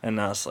 Yeah. And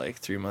now it's, like,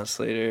 3 months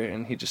later,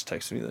 and he just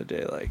texted me the other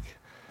day, like,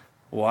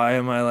 why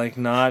am I, like,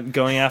 not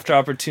going after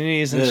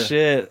opportunities and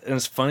shit? And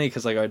it's funny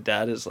because, like, our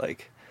dad is,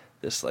 like,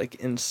 this, like,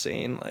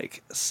 insane,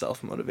 like,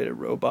 self-motivated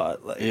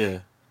robot, like,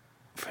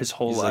 for his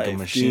whole life. Like a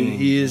machine. Dude,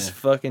 he is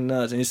fucking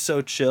nuts. And he's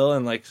so chill,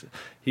 and, like,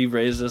 he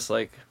raised us,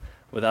 like,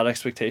 without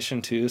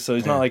expectation, too. So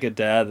he's not, like, a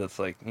dad that's,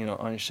 like, you know,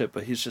 on your shit,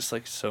 but he's just,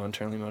 like, so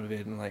internally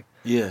motivated. And, like,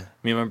 me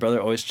and my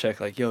brother always check,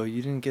 like, yo,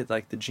 you didn't get,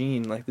 like, the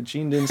gene. Like, the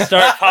gene didn't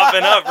start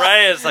popping up,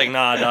 right? It's like,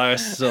 nah, dog, I'm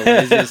so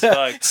lazy as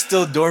fuck.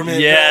 Still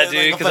dormant. Yeah, man,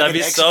 dude, because like I'd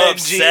be so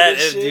upset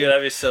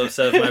I'd be so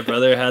upset if my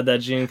brother had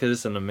that gene, because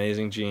it's an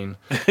amazing gene.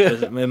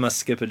 It must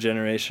skip a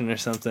generation or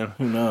something.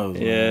 Who knows?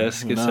 Yeah, it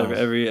skips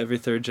every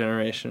third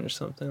generation or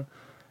something.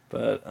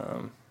 But,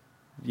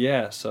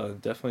 so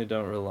definitely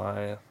don't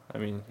rely. I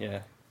mean,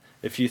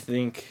 if you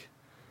think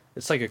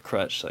it's like a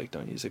crutch. Like,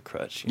 don't use a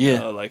crutch. Yeah. You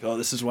know? Like, oh,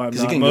 this is why I'm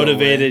 'Cause it not can go away.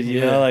 motivated. You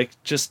Yeah. know, like,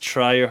 just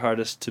try your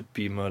hardest to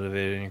be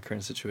motivated in your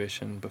current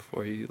situation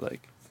before you,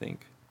 like,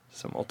 think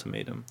some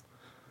ultimatum.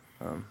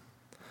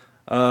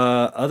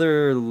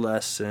 Other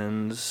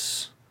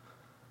lessons,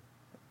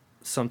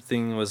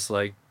 something was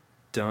like,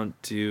 don't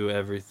do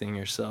everything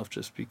yourself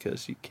just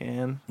because you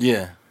can.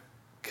 Yeah.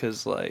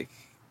 Because, like,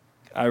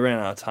 I ran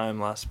out of time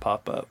last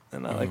pop-up,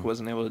 and I, like,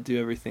 wasn't able to do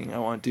everything I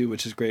want to do,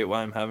 which is great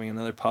why I'm having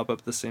another pop-up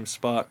at the same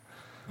spot.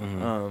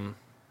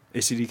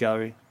 ACD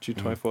Gallery, June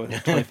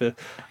 24th,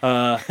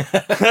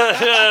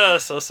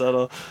 25th. So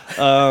subtle.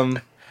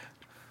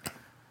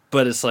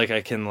 But it's like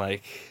I can,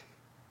 like,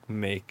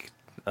 make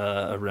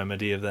a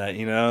remedy of that,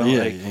 you know?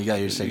 Yeah, like, you got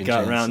your second you got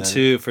chance round at it.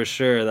 2 for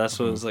sure. That's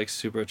what was, like,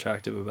 super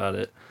attractive about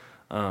it.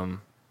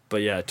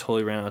 But yeah, I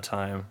totally ran out of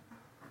time.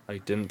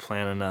 Like, didn't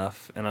plan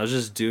enough, and I was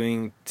just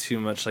doing too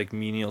much, like,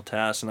 menial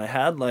tasks, and I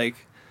had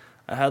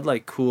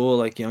cool,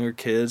 like, younger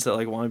kids that,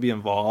 like, want to be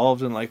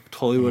involved and, like,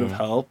 totally would have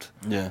helped.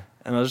 Yeah.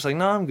 And I was just like,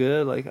 no, I'm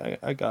good. Like,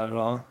 I got it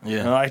all.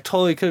 Yeah. And I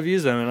totally could have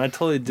used them, and I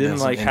totally didn't,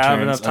 some like, have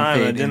interns, enough time. I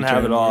unpaid didn't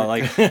have it intern all.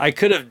 work. Like, I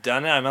could have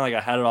done it. I meant, like, I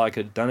had it all. I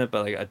could have done it,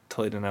 but, like, I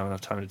totally didn't have enough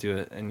time to do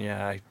it. And,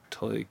 yeah, I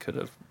totally could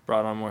have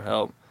brought on more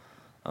help.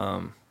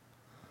 But,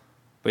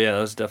 yeah,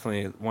 that was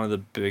definitely one of the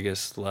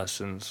biggest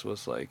lessons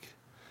was, like,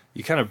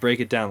 you kind of break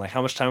it down. Like,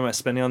 how much time am I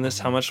spending on this?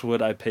 How much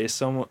would I pay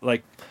someone?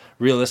 Like,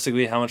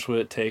 realistically, how much would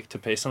it take to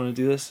pay someone to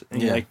do this? And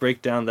you, like,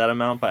 break down that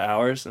amount by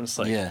hours, and it's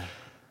like... Yeah.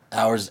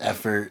 Hours,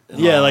 effort.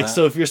 And yeah, all like, that.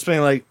 so if you're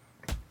spending, like,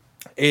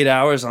 8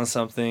 hours on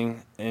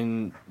something,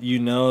 and you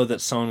know that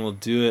someone will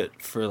do it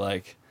for,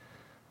 like,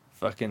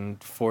 fucking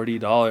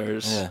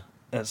 $40, Yeah.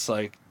 it's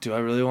like, do I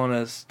really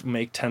want to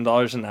make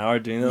 $10 an hour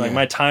doing that? Like, Yeah.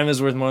 my time is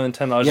worth more than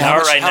 $10 an Yeah,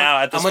 hour how now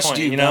at this how much point,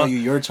 do you you know? value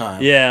your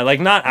time? Yeah, like,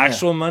 not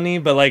actual money,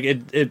 but, like,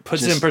 it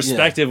puts it in Just-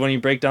 perspective when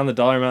you break down the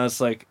dollar amount. It's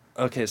like,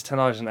 okay, it's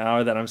 $10 an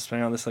hour that I'm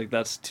spending on this. Like,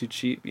 that's too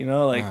cheap, you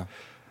know? Like,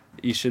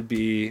 you should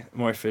be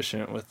more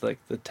efficient with, like,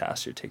 the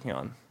tasks you're taking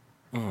on.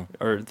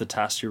 Or the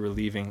tasks you're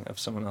relieving of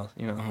someone else,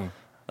 you know?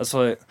 That's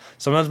why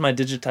sometimes my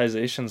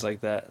digitization's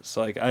like that.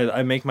 So, like,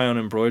 I make my own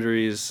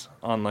embroideries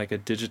on, like, a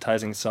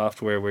digitizing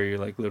software where you're,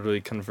 like,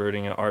 literally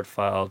converting an art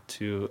file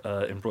to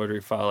an embroidery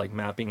file, like,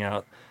 mapping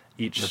out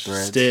each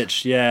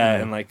stitch,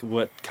 and, like,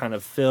 what kind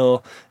of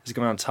fill is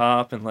going on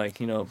top, and, like,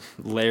 you know,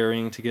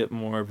 layering to get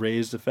more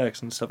raised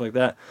effects and stuff like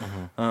that.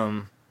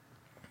 And,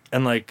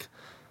 like,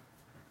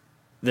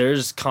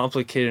 there's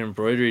complicated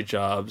embroidery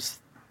jobs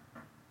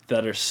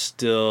that are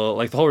still,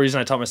 like, the whole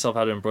reason I taught myself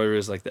how to embroider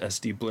is, like, the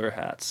SD blur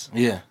hats.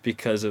 Yeah.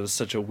 Because it was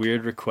such a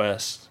weird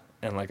request,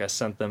 and, like, I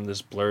sent them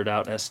this blurred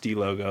out SD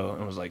logo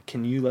and was like,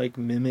 can you, like,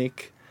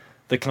 mimic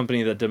the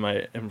company that did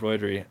my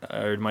embroidery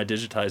or my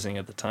digitizing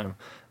at the time?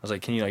 I was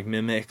like, can you, like,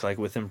 mimic, like,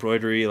 with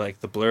embroidery,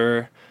 like, the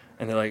blur?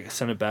 And they, like,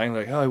 sent it back and,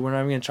 like, oh, we're not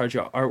even gonna charge you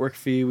an artwork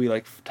fee, we,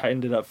 like,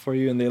 tightened it up for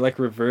you. And they, like,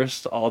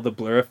 reversed all the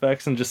blur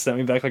effects and just sent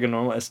me back, like, a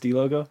normal SD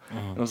logo.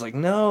 And I was like,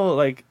 no,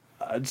 like,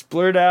 it's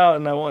blurred out,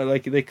 and I want,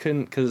 like, they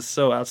couldn't, because it's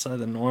so outside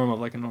the norm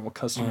of, like, a normal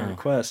customer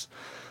request.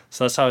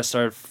 So that's how I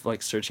started,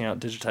 like, searching out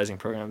digitizing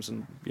programs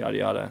and yada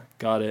yada.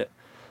 Got it.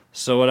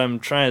 So what I'm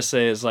trying to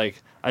say is,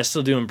 like, I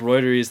still do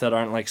embroideries that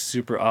aren't, like,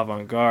 super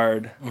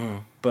avant-garde,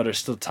 but are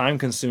still time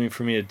consuming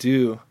for me to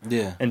do.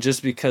 Yeah. And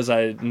just because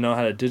I know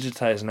how to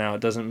digitize now,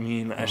 it doesn't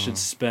mean I should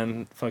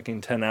spend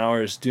fucking 10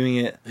 hours doing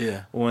it.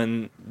 Yeah.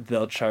 When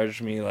they'll charge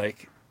me,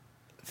 like,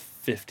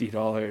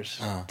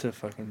 $50 to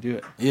fucking do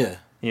it. Yeah.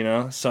 You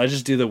know, so I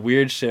just do the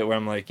weird shit where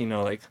I'm, like, you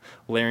know, like,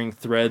 layering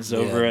threads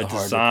over a the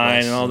hard design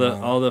requests and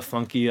and all the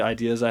funky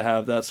ideas I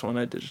have. That's when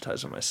I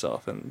digitize it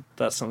myself, and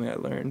that's something I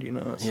learned. You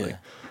know, it's like,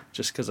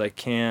 just because I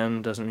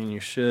can doesn't mean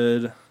you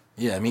should.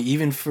 Yeah, I mean,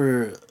 even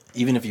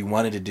if you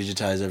wanted to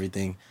digitize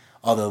everything,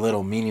 all the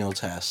little menial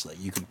tasks, like,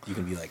 you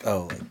can be like,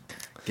 oh, like,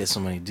 get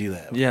somebody to do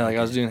that. Yeah, like,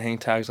 I was doing hang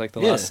tags, like,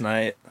 the last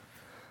night,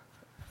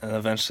 and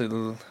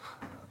eventually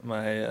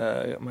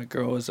my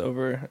girl was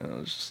over, and I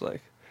was just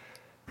like,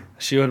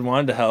 she had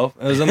wanted to help.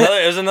 It was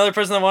another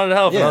person that wanted to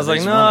help, and I was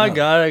like, no, I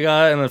got it.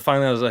 And then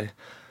finally I was like,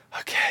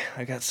 okay,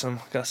 I got some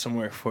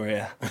work for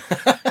you.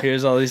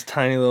 Here's all these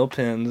tiny little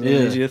pins. I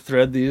need you to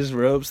thread these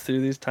ropes through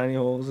these tiny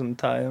holes and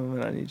tie them,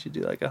 and I need you to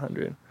do, like,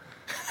 100.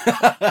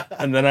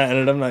 And then I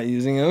ended up not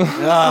using them because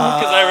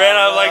I ran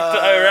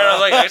out.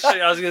 Like,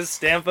 actually, I was gonna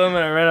stamp them,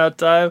 and I ran out of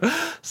time.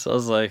 So I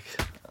was like,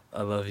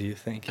 I love you,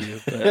 thank you,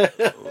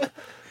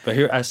 but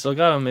here I still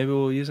got them. Maybe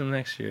we'll use them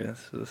next year.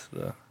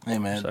 Hey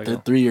man, the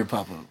 3-year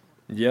pop up.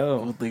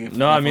 Yo,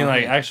 no, I mean,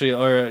 like, actually,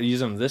 or use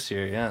them this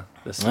year. Yeah,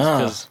 this is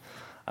because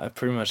I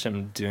pretty much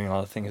am doing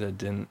all the things I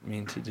didn't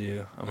mean to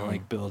do. I'm gonna,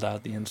 like, build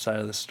out the inside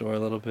of the store a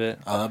little bit.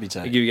 Oh, that'd be tight.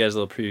 I'll give you guys a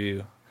little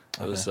preview.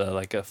 It was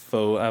like a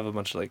faux. I have a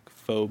bunch of, like,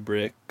 faux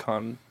brick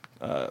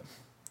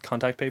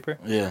contact paper.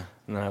 Yeah.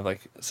 And then I have,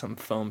 like, some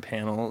foam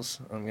panels.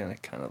 I'm gonna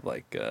kind of,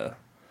 like,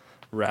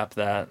 wrap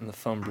that in the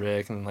foam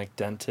brick and, like,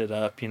 dent it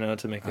up, you know,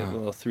 to make it a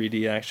little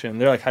 3D action.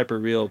 They're, like, hyper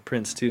real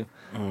prints too.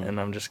 And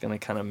I'm just gonna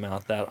kind of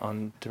mount that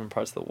on different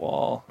parts of the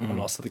wall, and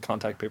also the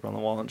contact paper on the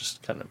wall, and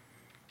just kind of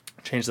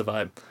change the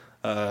vibe.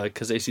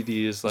 because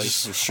ACD is like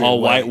Just straight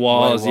all white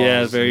walls,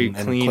 yeah, very and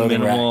clean,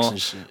 clothing racks minimal,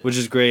 and shit. which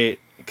is great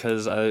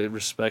because I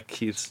respect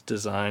Keith's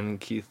design.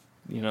 Keith,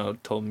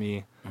 told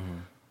me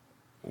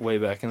way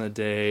back in the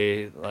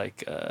day,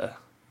 like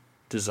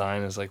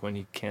design is like when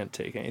you can't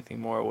take anything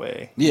more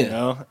away.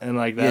 Yeah. And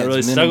like Yeah, that really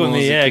it's stuck with minimal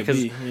me. as it Yeah, could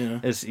because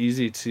be, it's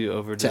easy to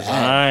over To add.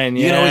 design.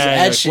 You can always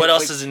add like, shit, what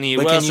else but- does it need?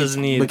 but What can else you- does it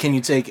need? But can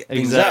you take things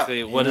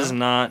Exactly. out, What you is know?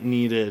 not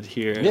needed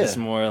here? Yeah. It's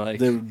more like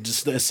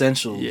Just the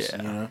essentials. Yeah.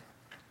 You know.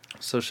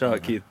 so. Shout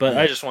out Keith, but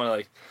I just want to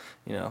like,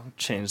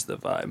 change the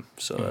vibe.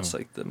 So that's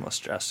like the most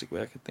drastic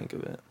way I could think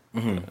of it.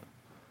 Mm-hmm. But,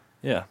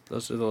 yeah,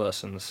 those are the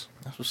lessons.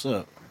 That's what's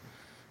up.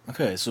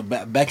 Okay, so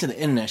back to the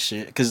internet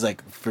shit, because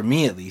like for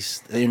me at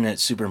least, the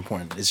internet's super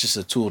important. It's just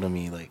a tool to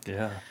me. Like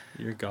Yeah,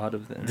 you're god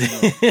of the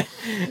internet.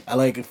 I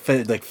like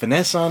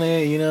finesse on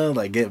it,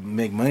 like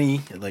make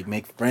money, like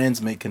make friends,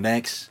 make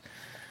connects.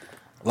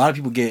 A lot of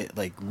people get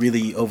like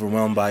really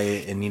overwhelmed by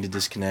it and need to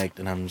disconnect,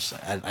 and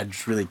I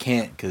just really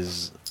can't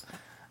because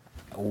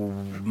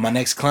my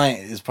next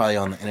client is probably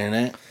on the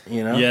internet,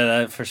 Yeah,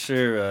 that for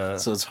sure.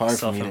 So it's hard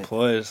for me to-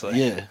 self-employed. It's like,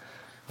 Yeah,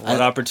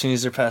 what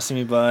opportunities are passing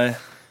me by?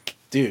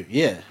 dude.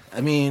 Yeah, I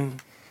mean,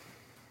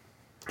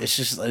 it's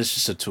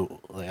just a tool.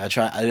 Like I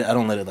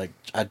don't let it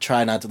I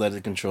try not to let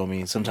it control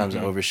me. Sometimes I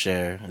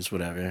overshare. It's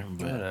whatever.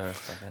 But Whatever.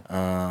 Fuck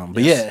it.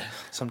 but yeah.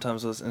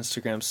 Sometimes those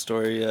Instagram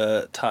story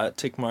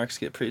tick marks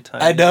get pretty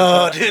tight. I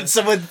know, dude.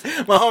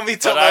 My homie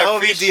told my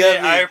homie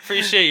DM me. I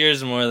appreciate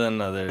yours more than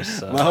others.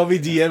 So. My homie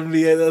DM'd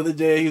me the other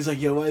day. He was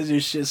like, "Yo, why is your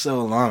shit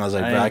so long?" I was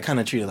like, "Bro, I kind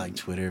of treat it like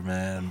Twitter,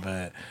 man."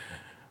 But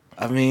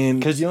I mean,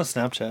 Because you don't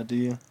Snapchat, do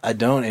you? I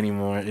don't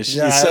anymore. It's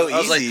Yeah, so I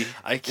was easy. like,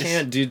 I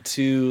can't do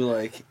two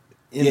like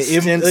Yeah,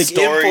 instant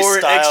story import,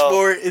 style.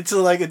 export into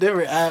like a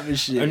different app and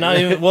shit. Or not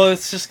even. Well,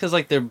 it's just because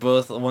like they're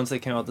both. Once they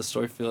came out with the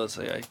story field, it's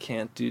like I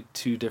can't do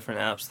two different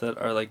apps that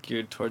are like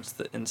geared towards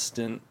the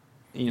instant.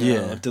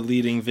 Yeah.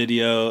 Deleting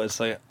video. It's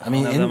like I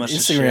mean, don't have that much to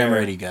Instagram share.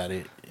 already got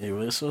it. It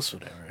was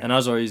whatever. And I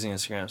was already using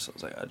Instagram, so I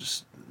was like, I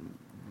just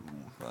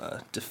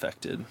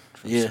defected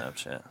from Yeah.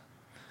 Snapchat.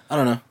 I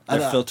don't know.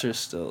 Their filter's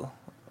still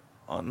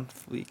on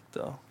fleek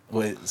though.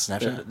 Wait,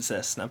 Snapchat? It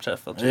says Snapchat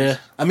filters. Yeah,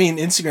 I mean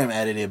Instagram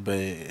added it, but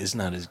it's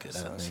not as good. I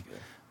don't Sounds think. good.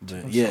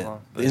 But Took yeah, so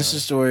long, but the Insta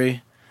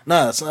story.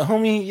 Nah, it's a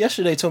homie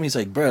yesterday told me, he's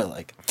like, bro,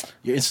 like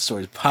your Insta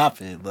story's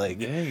popping. Like,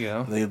 There you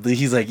go.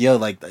 he's like, yo,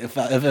 like if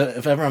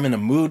ever I'm in a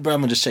mood, bro, I'm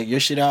gonna just check your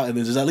shit out, and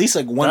there's at least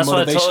like one That's motivational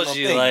what I told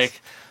you. thing.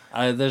 Like,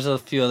 there's a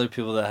few other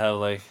people that have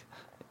like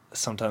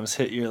sometimes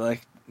hit your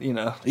like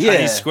Yeah.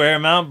 tiny square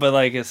amount, but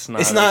like it's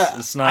not.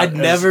 It's not. I'd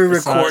never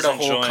it's not record as a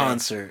whole enjoying.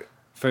 concert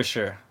For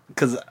sure.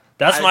 because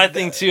That's my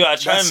thing too. I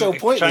try that's and so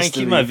pointless try and to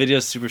keep me. my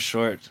videos super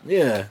short.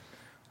 Yeah.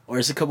 Or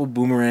it's a couple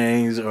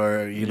boomerangs,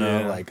 or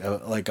Yeah.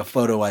 like a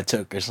photo I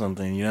took or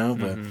something,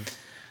 But Mhm.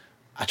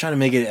 I try to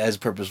make it as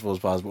purposeful as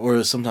possible.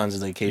 Or sometimes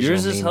it's the occasional.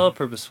 Yours is meme. hella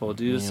purposeful,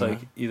 dude. It's Yeah. like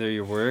either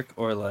your work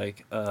or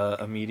like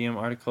a Medium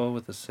article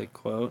with a sick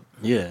quote.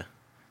 Yeah.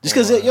 Just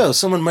because, Or-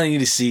 someone might need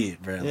to see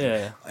it, bro. Like,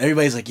 Yeah.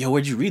 everybody's like, yo,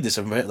 where'd you read this?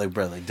 I'm like,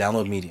 bro, like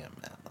download Medium,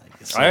 man. Like,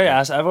 it's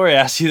I've already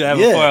asked you that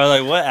Yeah. before. I was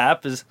like, what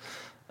app is?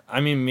 I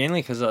mean,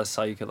 mainly because I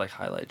saw you could like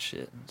highlight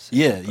shit. And stuff,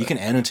 Yeah, you but- can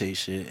annotate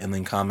shit and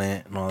then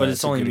comment and all that. But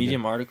it's only pretty good.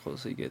 Medium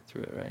articles, so you get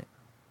through it, right?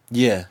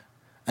 Yeah.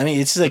 I mean,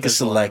 it's like a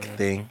There's a lot select of it.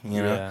 thing,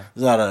 Yeah.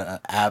 There's a lot of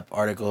app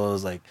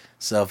articles, like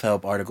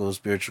self-help articles,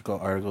 spiritual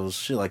articles,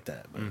 shit like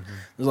that. But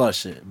there's a lot of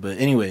shit. But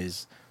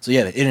anyways, so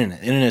yeah, the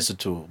internet. Internet's a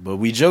tool. But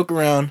we joke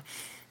around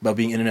about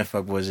being internet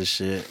fuckboys and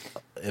shit.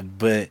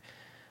 But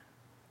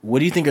what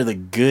do you think are the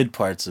good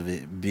parts of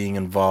it, being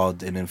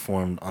involved and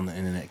informed on the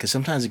internet? Because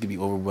sometimes it can be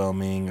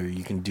overwhelming, or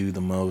you can do the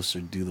most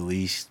or do the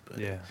least. But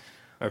Yeah.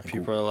 Or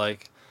people are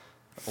like,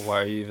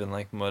 why are you even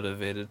like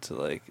motivated to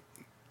like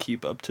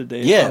keep up to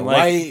date? Yeah, on, like,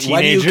 why do you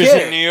teenagers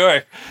care? in New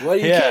York? Why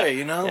do you Yeah. care,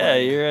 Yeah,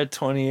 you're a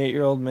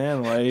 28-year-old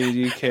man. Why do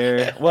you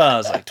care? Well, I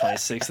was like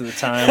 26 at the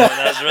time when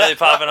that was really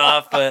popping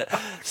off, but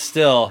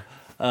still,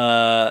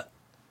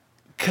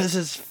 because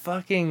it's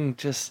fucking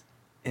just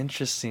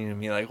interesting to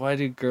me. Like, why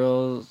do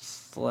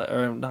girls,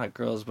 or not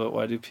girls, but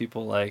why do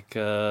people like,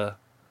 well,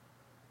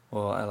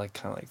 I like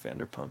kind of like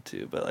Vanderpump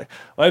too, but like,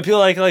 why do people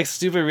like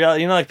stupid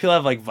reality? Like people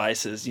have like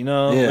vices,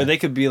 Yeah. where they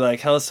could be like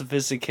hella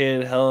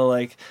sophisticated, hella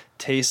like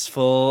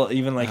tasteful,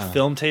 even like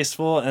film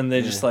tasteful, and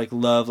they just like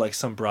love like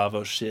some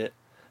Bravo shit,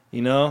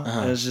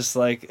 And it's just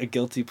like a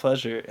guilty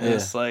pleasure, and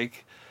it's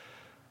like,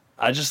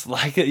 I just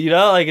like it,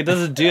 like it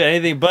doesn't do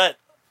anything, but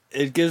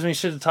it gives me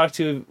shit to talk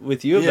to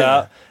with you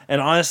about, and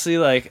honestly,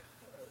 like,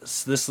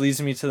 this leads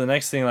me to the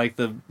next thing, like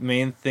the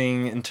main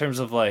thing in terms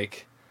of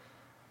like,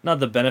 not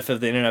the benefit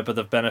of the internet, but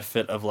the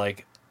benefit of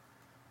like,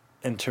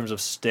 in terms of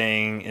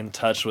staying in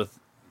touch with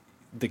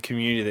the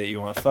community that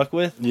you want to fuck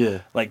with.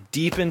 Yeah. Like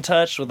deep in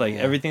touch with like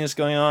everything that's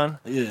going on.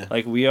 Yeah.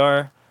 Like we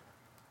are.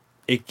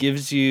 It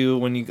gives you,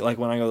 when I go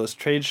to those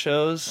trade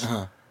shows,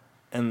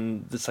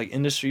 and it's like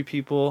industry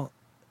people,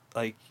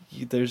 like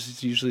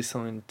there's usually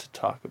something to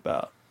talk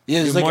about. Yeah,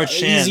 it's You're like more an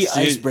chance, easy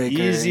dude.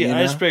 icebreaker. Easy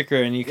icebreaker,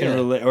 and you can Yeah.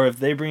 relate. Or if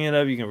they bring it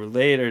up, you can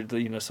relate,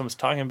 or someone's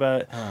talking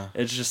about it.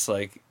 It's just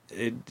like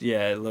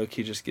it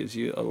low-key just gives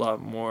you a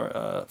lot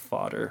more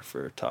fodder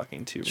for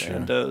talking to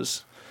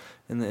randos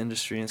in the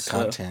industry and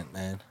stuff. Content,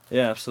 man.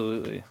 Yeah,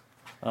 absolutely.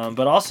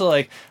 But also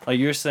like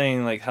you were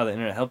saying, like how the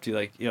internet helped you,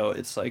 like,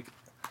 it's like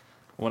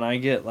when I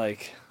get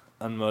like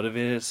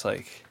unmotivated, it's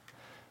like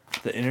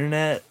the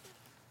internet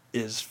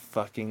is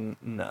fucking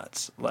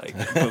nuts. Like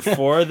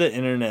before the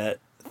internet,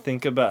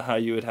 think about how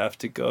you would have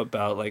to go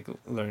about like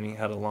learning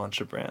how to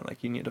launch a brand.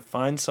 Like you need to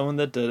find someone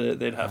that did it.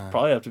 They'd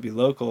probably have to be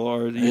local,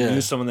 or you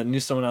knew someone that knew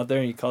someone out there,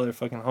 and you call their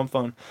fucking home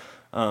phone.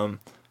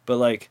 But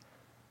like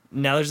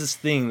now there's this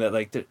thing that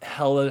like the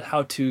hella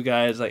how-to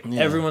guys, like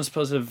everyone's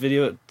posted a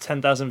video,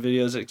 10,000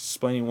 videos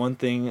explaining one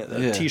thing.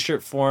 A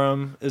t-shirt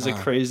forum is a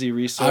crazy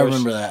resource. I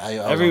remember that.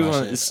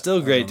 Everyone, it's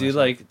still great, dude.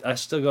 Like I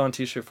still go on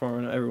t-shirt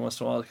forum every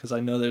once in a while because I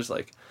know there's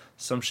like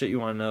some shit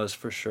you want to know is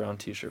for sure on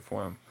t-shirt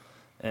forum,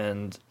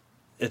 and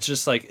it's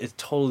just like it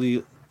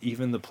totally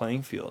even the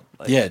playing field.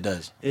 Like, yeah, it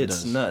does.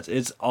 It's nuts.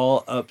 It's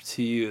all up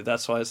to you.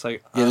 That's why it's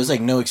like there's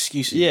like no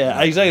excuses.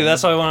 Yeah, exactly.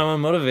 That's why when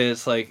I'm motivated,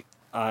 it's like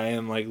I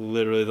am like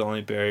literally the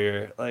only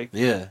barrier like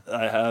I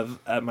have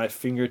at my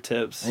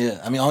fingertips.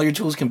 Yeah, I mean all your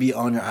tools can be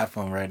on your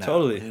iPhone right now.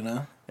 Totally, you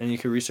know. And you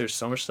can research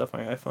so much stuff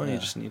on your iPhone. You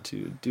just need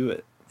to do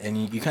it.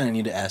 And you kind of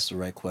need to ask the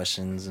right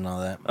questions and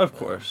all that. Of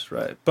course,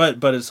 right.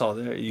 But it's all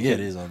there. It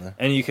is on there.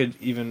 And you could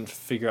even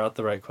figure out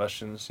the right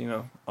questions,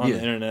 on the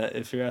internet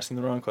if you're asking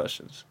the wrong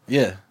questions.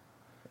 Yeah.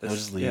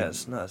 It's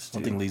nuts, dude.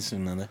 One thing leads to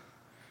another.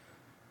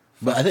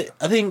 But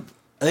I think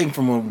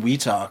from when we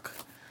talk,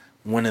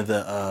 one of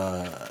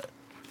the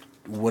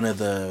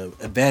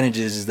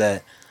advantages is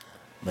that,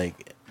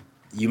 like,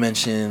 you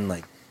mentioned,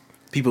 like,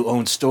 people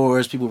own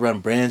stores, people run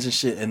brands and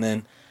shit, and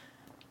then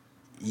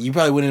you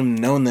probably wouldn't have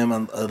known them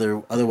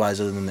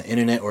otherwise other than the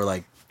internet, or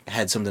like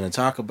had something to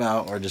talk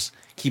about, or just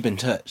keep in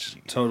touch.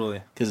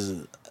 Totally.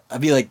 Because I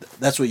feel like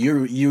that's what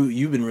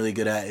you've been really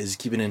good at, is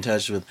keeping in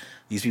touch with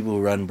these people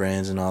who run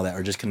brands and all that,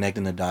 or just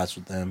connecting the dots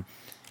with them.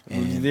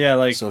 And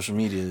like social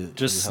media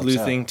just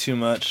sleuthing too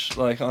much,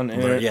 like on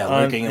internet.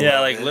 Lurking.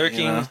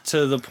 Lurking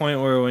to the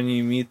point where when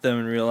you meet them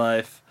in real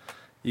life,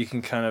 you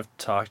can kind of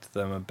talk to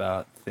them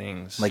about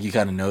things. Like you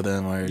kind of know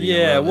them already.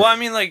 Yeah, well, I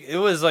mean, like it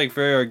was like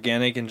very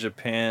organic in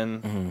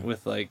Japan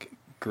with like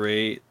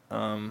great,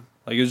 like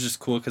it was just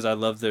cool because I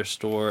loved their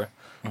store,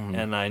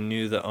 and I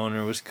knew the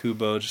owner was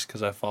Kubo just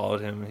because I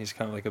followed him. He's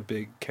kind of like a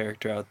big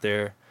character out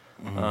there,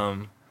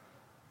 but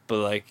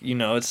like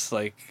it's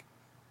like,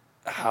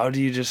 how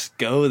do you just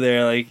go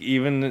there? Like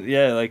even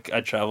like I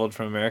traveled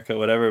from America,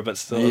 whatever, but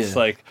still it's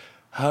like,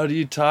 how do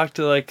you talk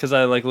to because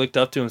I like looked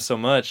up to him so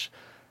much.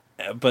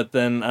 But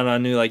then, and I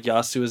knew like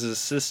Yasu was his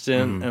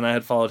assistant, and I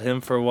had followed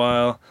him for a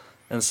while,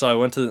 and so I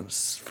went to.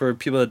 For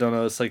people that don't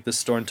know, it's like this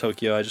store in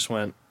Tokyo. I just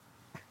went,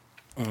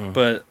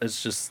 but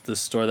it's just the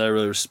store that I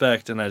really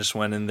respect, and I just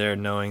went in there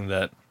knowing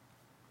that,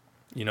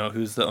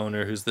 who's the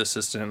owner, who's the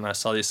assistant, and I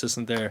saw the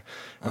assistant there,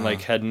 and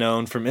like had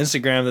known from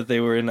Instagram that they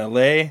were in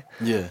LA.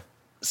 Yeah.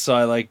 So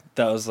I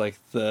that was like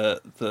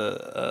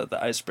the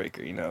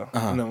icebreaker,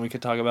 and then we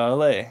could talk about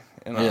LA.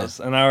 And I was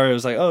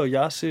like, oh,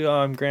 Yasu,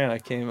 I'm Grant. I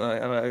came,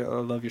 I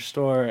love your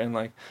store, and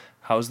like,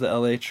 how's the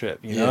LA trip,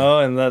 you know?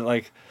 And that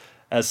like,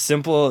 as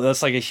simple,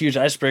 that's like a huge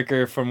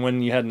icebreaker from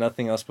when you had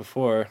nothing else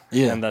before.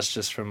 Yeah. And that's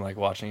just from like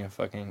watching a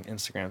fucking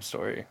Instagram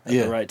story at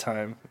the right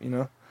time,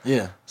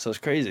 Yeah. So it's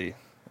crazy,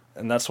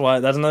 and that's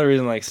another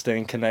reason like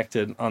staying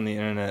connected on the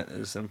internet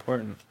is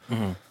important.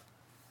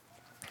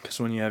 Because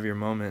when you have your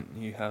moment,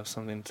 you have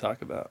something to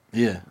talk about.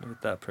 Yeah.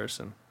 With that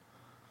person.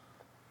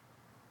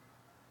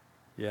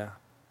 Yeah.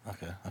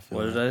 Okay, I feel.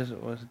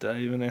 What did I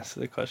even answer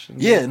the question?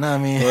 Yeah, no, I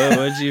mean, what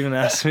did you even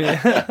ask me?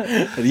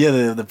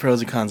 The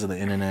pros and cons of the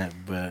internet,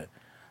 but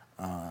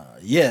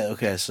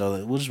okay,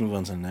 so we'll just move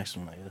on to the next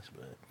one, I guess.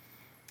 But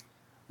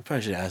we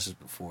probably should have asked this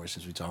before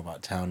since we talk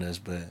about Town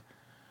Desk, but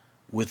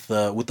with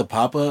the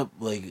pop up,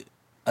 like,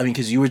 I mean,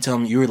 because you were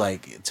telling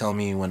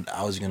me when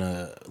I was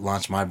gonna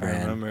launch my brand.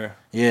 I remember.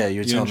 Yeah, you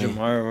were telling me. And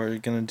Jamar were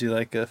gonna do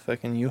like a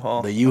fucking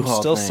U-Haul. The U-Haul.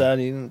 I'm still thing.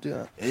 sad you didn't do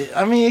that.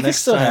 I mean, it could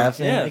still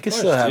happen. Yeah, it could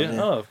still happen. Dude.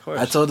 Oh, of course.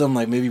 I told them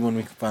like maybe when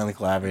we finally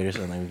collaborate or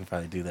something, we can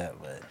probably do that.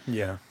 But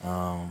yeah.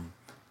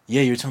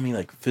 You were telling me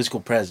like physical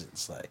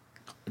presence, like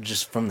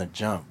just from the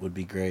jump would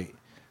be great.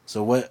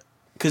 So what?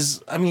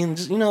 Because I mean,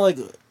 just, like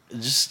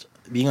just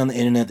being on the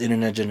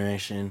internet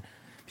generation,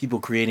 people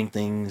creating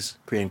things,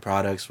 creating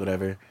products,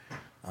 whatever.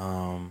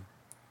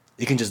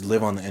 It can just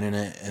live on the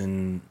internet,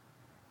 and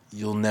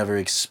you'll never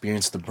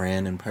experience the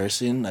brand in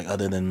person, like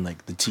other than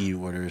like the tea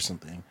you order or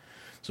something.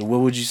 So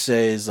what would you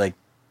say is like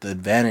the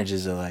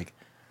advantages of like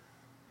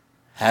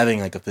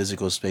having like a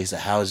physical space that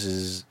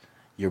houses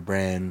your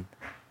brand,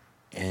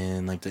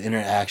 and like the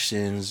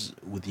interactions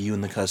with you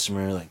and the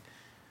customer, like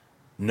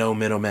no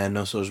middleman,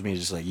 no social media,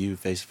 just like you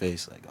face to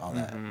face, like all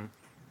that.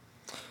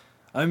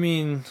 I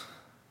mean,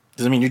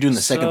 because you're doing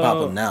the second pop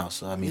up now,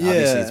 so obviously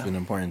it's been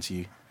important to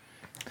you.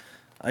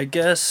 I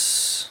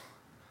guess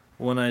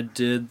when I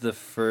did the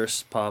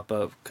first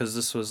pop-up, because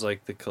this was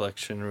like the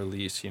collection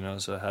release,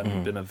 so it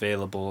hadn't been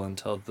available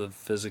until the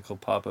physical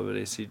pop-up at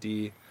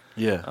ACD.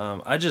 Yeah.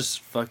 I just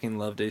fucking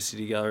loved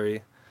ACD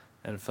Gallery.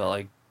 and felt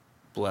like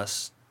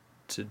blessed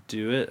to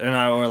do it, and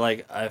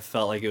I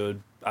felt like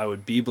I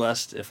would be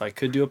blessed if I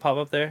could do a pop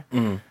up there.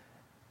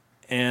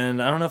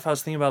 And I don't know if I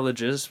was thinking about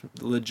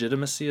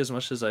legitimacy as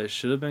much as I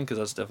should have been, because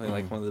that's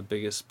definitely like one of the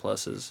biggest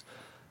pluses.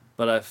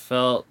 But I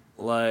felt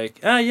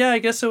like, yeah, I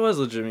guess it was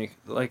legitimate.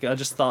 Like, I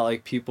just thought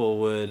like people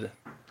would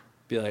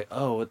be like,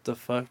 oh, what the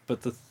fuck?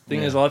 But the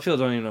thing is, a lot of people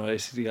don't even know what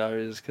ACDR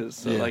is because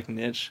it's so like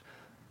niche.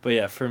 But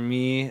yeah, for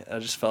me, I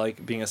just felt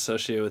like being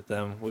associated with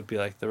them would be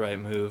like the right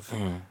move.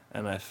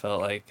 And I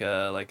felt like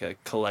a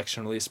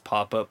collection release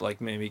pop up like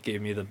maybe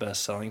gave me the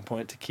best selling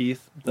point to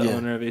Keith, the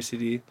owner of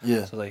ACD.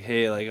 Yeah. So like,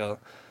 hey, like I'll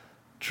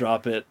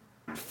drop it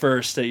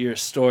first at your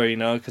store, you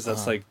know, because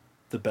that's like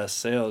the best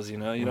sales, you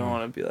know. You don't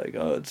want to be like,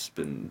 oh, it's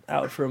been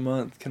out for a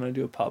month, can I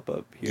do a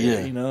pop-up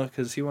here, you know,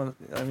 because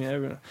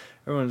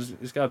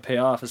everyone's got to pay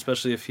off,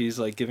 especially if he's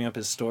like giving up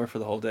his store for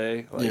the whole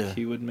day, like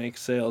he would make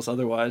sales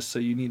otherwise, so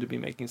you need to be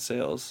making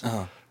sales,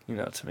 you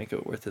know, to make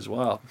it worth his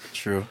while.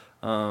 True.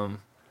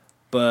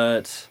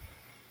 But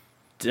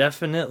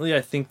definitely I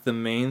think the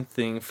main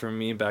thing for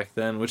me back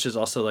then, which is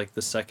also like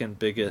the second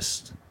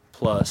biggest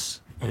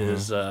plus,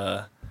 is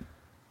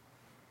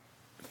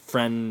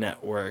friend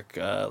network,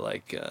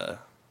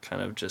 kind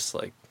of just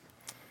like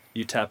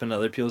you tap into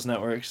other people's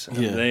networks and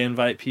they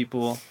invite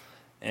people,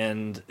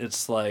 and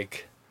it's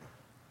like,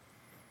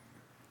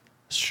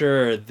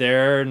 sure,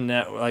 their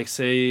like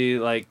say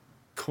like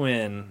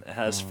Quinn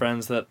has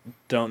friends that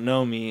don't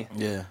know me,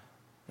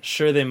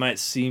 sure, they might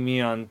see me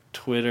on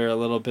Twitter a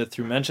little bit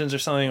through mentions or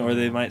something, or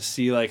they might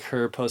see like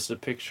her post a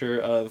picture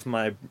of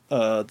my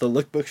the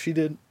lookbook she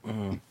did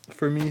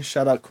for me,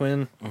 shout out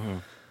Quinn.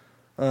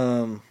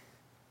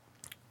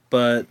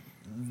 But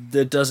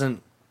it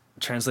doesn't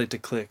translate to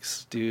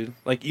clicks, dude.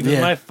 Like, even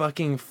my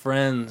fucking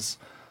friends,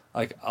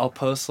 like, I'll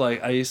post,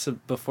 like, I used to,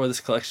 before this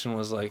collection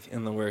was, like,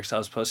 in the works, I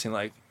was posting,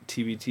 like,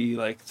 TBT,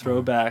 like,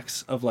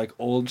 throwbacks of, like,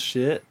 old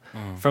shit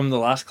from the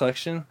last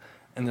collection,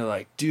 and they're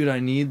like, dude, I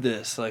need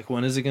this. Like,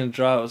 when is it gonna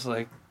drop? I was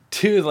like,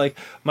 dude, like,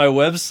 my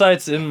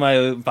website's in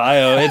my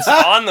bio. It's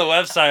on the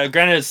website.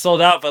 Granted, it's sold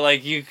out, but,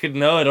 like, you could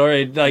know it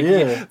already.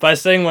 Like, by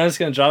saying when it's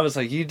going to drop, it's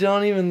like, you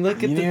don't even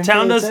look at the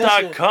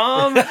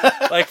towndoes.com.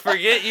 Like,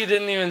 forget you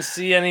didn't even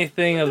see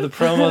anything of the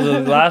promo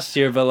the last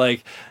year, but,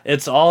 like,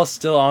 it's all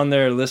still on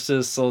there listed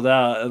as sold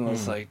out. And I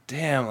was like,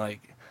 damn,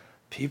 like,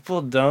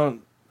 people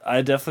don't...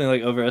 I definitely,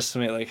 like,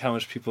 overestimate, like, how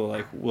much people,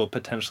 like, will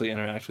potentially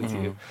interact with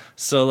you.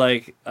 So,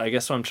 like, I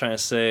guess what I'm trying to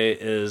say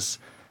is...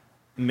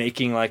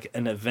 making like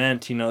an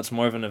event, you know, it's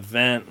more of an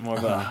event, more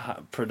of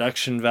a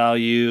production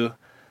value,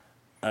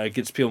 it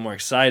gets people more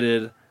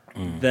excited.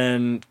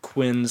 Then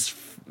Quinn's,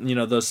 you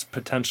know, those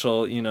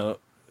potential, you know,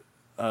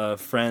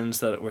 friends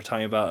that we're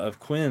talking about of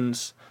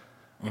Quinn's,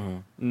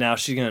 now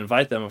she's gonna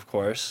invite them, of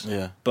course,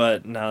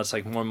 but now it's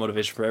like more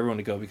motivation for everyone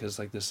to go because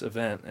like this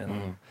event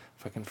and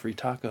fucking free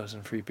tacos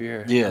and free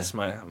beer. That's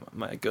my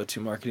go-to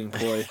marketing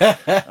ploy.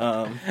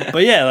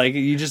 But yeah, like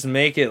you just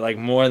make it like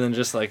more than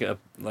just like a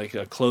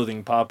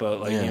clothing pop-up.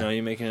 Like, you know,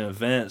 you make an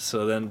event,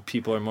 so then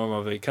people are more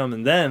motivated to come,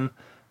 and then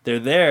they're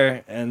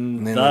there,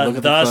 and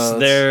thus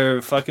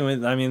they're fucking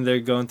with. I mean, they're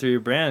going through your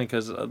brand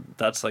because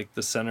that's like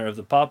the center of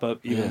the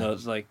pop-up, even though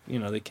it's like, you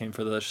know, they came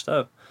for the other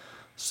stuff.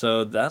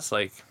 So that's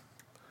like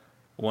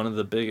one of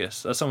the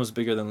biggest. That's almost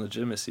bigger than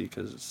legitimacy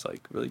because it's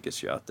like really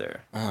gets you out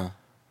there.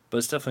 But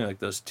it's definitely like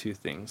those two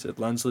things. It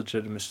lends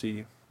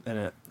legitimacy, and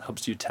it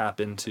helps you tap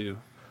into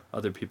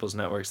other people's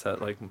networks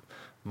that like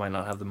might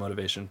not have the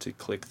motivation to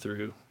click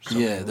through.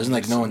 There's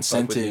like no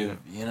incentive,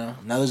 you know.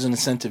 Now there's an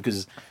incentive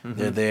because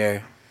they're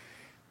there.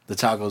 The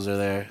tacos are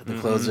there. The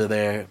clothes are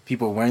there.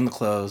 People are wearing the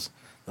clothes.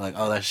 They're like,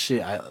 oh, that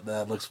shit,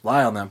 that looks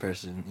fly on that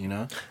person, you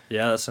know.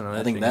 Yeah, that's another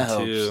thing. I think that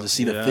helps to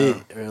see the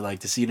fit, or like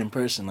to see it in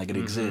person, like it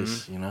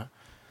exists, you know.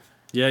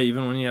 Yeah,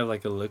 even when you have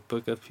like a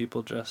lookbook of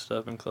people dressed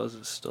up in clothes,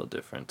 it's still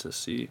different to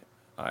see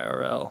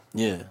IRL.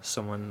 Yeah.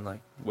 Someone like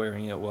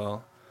wearing it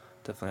well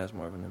definitely has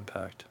more of an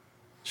impact.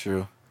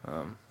 True.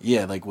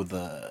 Yeah, like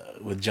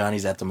with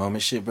Johnny's At the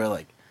Moment shit, bro,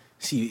 like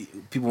see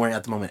people wearing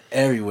At the Moment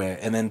everywhere,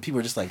 and then people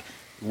are just like,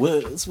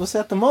 what's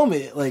At the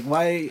Moment? Like,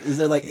 why is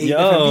there like 8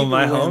 different people?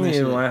 my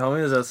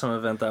homie was at some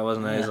event that I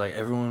wasn't at. He's like,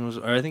 everyone was,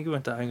 or I think he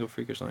went to Hang Go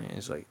Freak or something.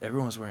 He's like,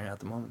 everyone was wearing At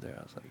the Moment there.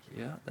 I was like,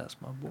 yeah, that's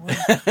my boy.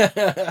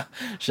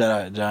 Shout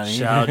out Johnny.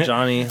 Shout out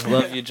Johnny.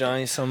 Love you,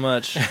 Johnny, so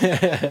much.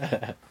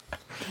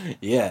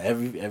 Yeah,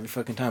 every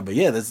fucking time. But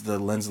yeah, that's the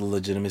lens of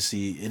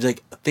legitimacy. It's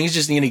like things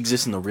just need to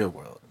exist in the real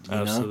world.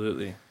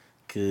 Absolutely.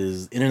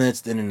 Because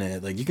internet's the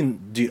internet. Like you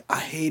can, dude. I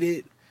hate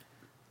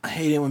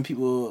it when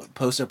people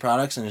post their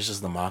products and it's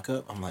just the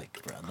mock-up. I'm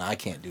like, bro, no, I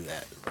can't do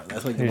that, bro.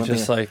 That's like you're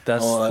just like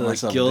that's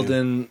the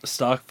Gildan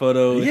stock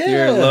photo with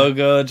your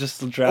logo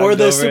just dragged or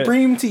the over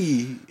Supreme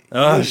tee.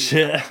 Oh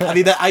shit! I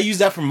mean, I use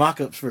that for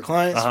mock-ups for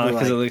clients because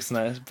like, it looks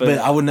nice. But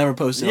I would never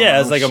post it.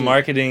 Yeah, it's like a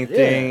marketing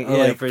thing. Yeah,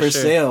 like for sure.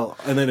 sale,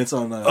 and then it's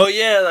on.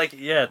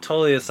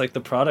 Totally. It's like the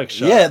product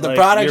shop. Yeah, the like,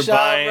 product shop,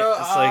 buying, bro.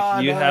 It's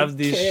like you have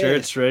these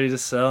shirts ready to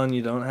sell, and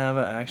you don't have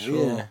an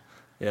actual.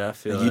 Yeah, I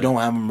feel like you don't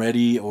have them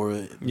ready,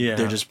 or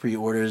they're just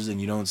pre-orders,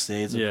 and you don't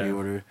say it's a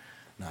pre-order.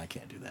 No, I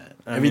can't do that.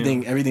 I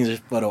Everything's a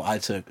photo I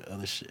took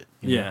of the shit.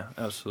 Yeah,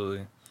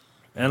 absolutely.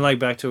 And like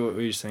back to what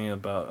we were saying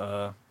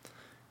about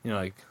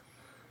like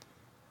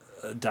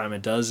a dime a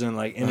dozen,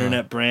 like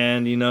internet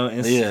brand,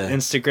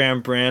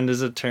 Instagram brand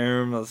is a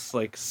term. It's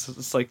like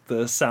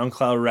the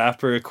SoundCloud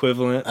rapper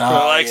equivalent for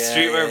like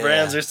streetwear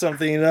brands or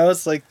something.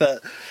 It's like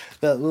that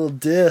little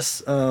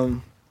diss.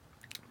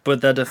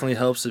 But that definitely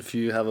helps if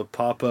you have a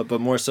pop up.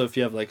 But more so if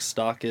you have like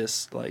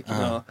stockists, like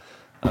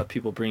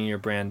people bringing your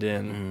brand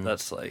in.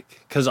 That's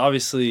like, because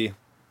obviously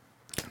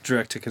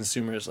direct to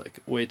consumer is like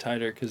way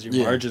tighter because your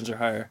margins are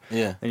higher.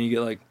 Yeah, and you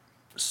get like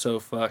so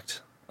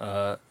fucked.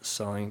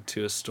 Selling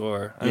to a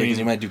store. I mean,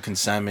 you might do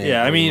consignment.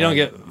 Yeah, I mean, you don't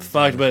get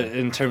fucked, but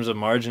in terms of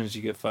margins,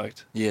 you get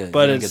fucked. Yeah,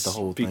 but you it's get the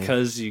whole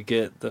because thing. You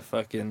get the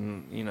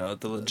fucking,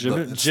 the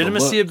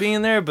legitimacy of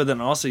being there, but then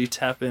also you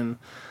tap in,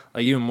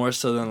 like even more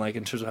so than like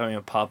in terms of having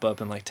a pop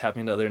up and like tapping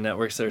into other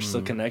networks that are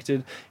still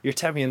connected. You're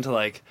tapping into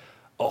like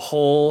a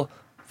whole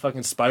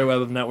fucking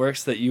spiderweb of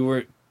networks that you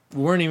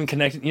weren't even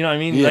connected. You know what I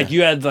mean? Yeah. Like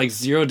you had like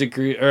 0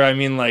 degree, or I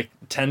mean like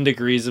 10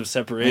 degrees of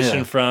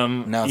separation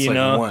from, now it's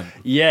like 1.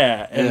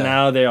 Yeah. And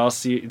now they all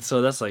see,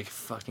 so that's like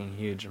fucking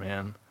huge,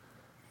 man.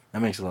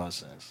 That makes a lot of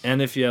sense.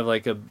 And if you have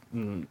like a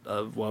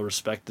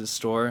well-respected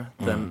store,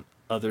 then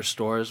other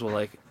stores will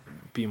like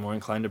be more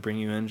inclined to bring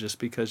you in just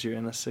because you're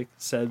in a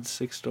said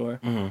sick store.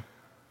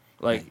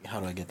 Like, how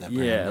do I get that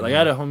brand? Yeah. Like I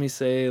had a homie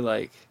say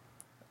like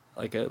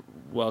a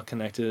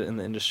well-connected in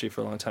the industry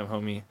for a long time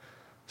homie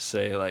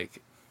say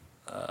like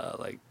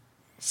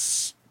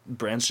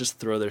brands just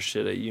throw their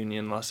shit at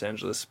Union Los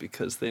Angeles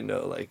because they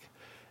know like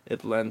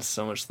it lends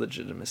so much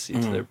legitimacy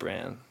to their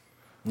brand.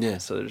 Yeah,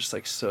 so they're just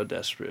like so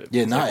desperate.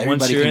 Yeah, not like, everybody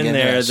once you're can in get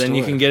there, then store.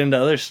 you can get into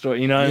other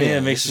stores. You know what I mean?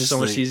 It makes it so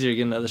much like easier to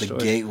get into other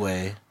stores. The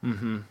gateway.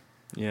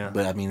 Yeah,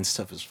 but I mean, it's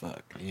tough as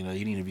fuck. You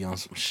need to be on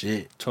some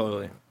shit.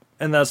 Totally,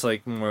 and that's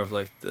like more of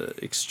like the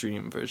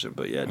extreme version.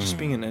 But yeah, just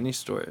being in any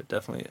store, it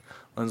definitely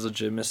lends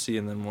legitimacy,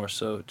 and then more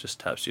so just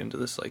taps you into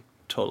this like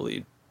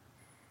totally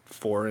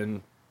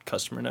foreign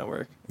customer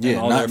network.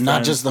 Yeah,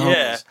 not just the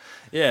homies.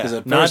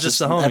 Yeah, not just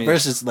the homies. At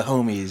first it's the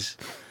homies,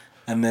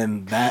 and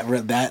then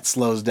that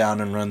slows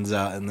down and runs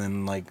out, and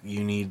then like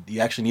you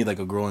actually need like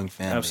a growing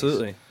fan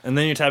Absolutely. base. And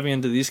then you're tapping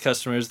into these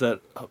customers that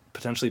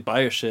potentially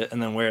buy your shit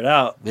and then wear it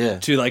out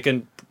to like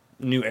a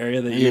new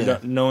area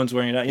that no one's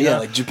wearing it out. You know?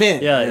 Like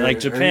Japan. Yeah, like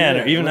Japan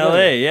or even whatever.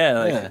 LA. Yeah,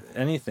 like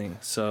anything.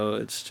 So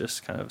it's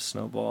just kind of a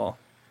snowball.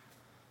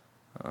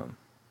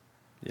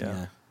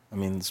 Yeah. I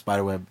mean, the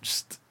spiderweb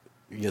just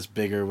gets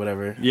bigger,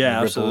 whatever. Yeah,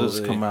 the absolutely.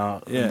 ripples come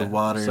out in the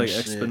water. It's like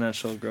and shit.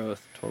 exponential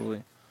growth,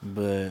 totally.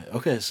 But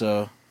okay,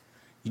 so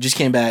you just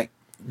came back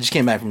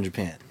from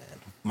Japan, man.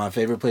 My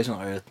favorite place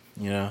on earth,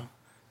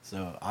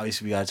 So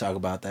obviously we gotta talk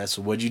about that.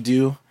 So what'd you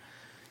do?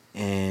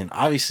 And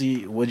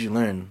obviously, what'd you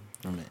learn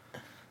from it?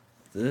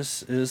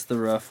 This is the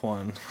rough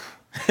one.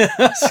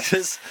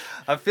 Because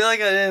I feel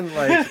like I didn't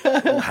like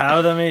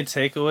have that many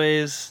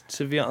takeaways,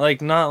 to be honest.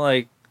 Like not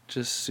like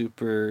just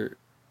super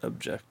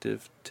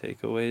objective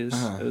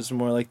takeaways. It was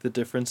more like the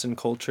difference in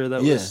culture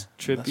that was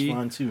trippy.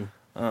 That's fine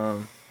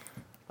too.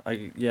 I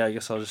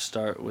guess I'll just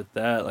start with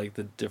that. Like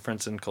the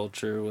difference in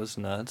culture was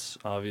nuts,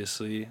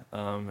 obviously,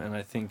 and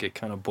I think it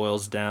kind of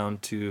boils down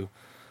to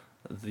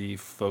the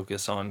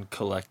focus on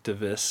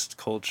collectivist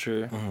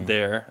culture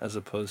there, as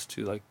opposed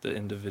to like the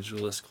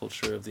individualist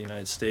culture of the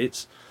United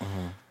States.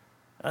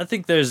 I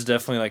think there's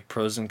definitely like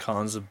pros and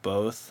cons of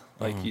both.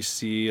 Like you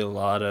see a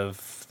lot of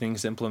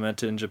things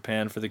implemented in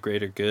Japan for the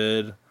greater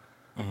good,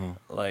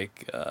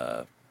 like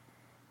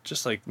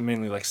just like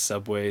mainly like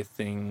subway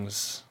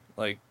things,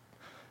 like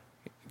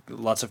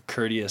lots of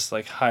courteous,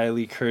 like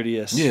highly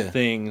courteous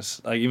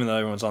things. Like even though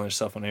everyone's on their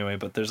cell phone anyway,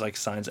 but there's like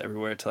signs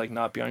everywhere to like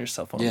not be on your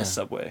cell phone in the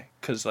subway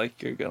because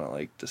like you're gonna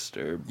like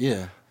disturb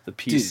the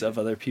peace of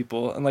other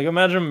people. And like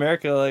imagine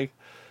America, like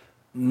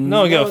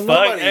no one give a fuck.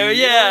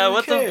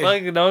 What the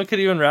fuck? No one could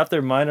even wrap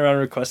their mind around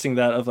requesting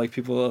that of like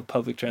people of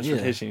public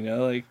transportation.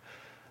 Like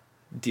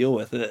deal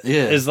with it.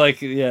 Is like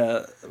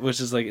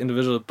which is like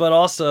individual, but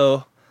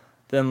also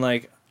then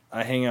like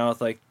I hang out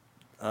with like.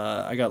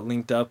 I got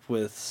linked up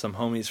with some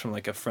homies from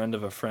like a friend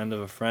of a friend of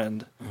a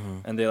friend,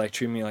 and they like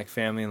treat me like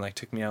family and like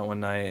took me out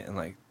one night and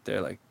like they're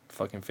like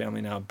fucking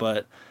family now.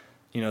 But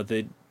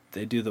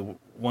they do the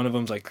one of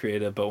them's like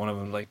creative, but one of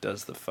them like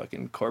does the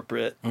fucking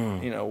corporate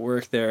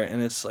work there,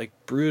 and it's like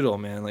brutal,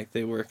 man. Like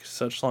they work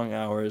such long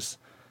hours,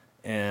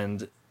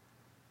 and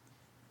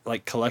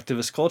like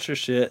collectivist culture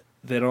shit.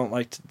 They don't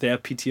like they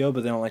have PTO,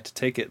 but they don't like to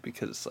take it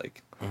because it's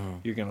like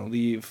you're gonna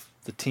leave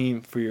the team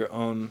for your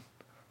own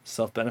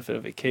self-benefit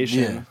of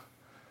vacation,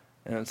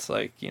 and it's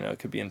like it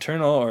could be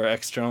internal or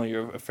external.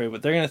 You're afraid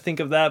what they're gonna think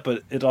of that,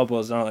 but it all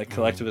boils down to like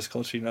collectivist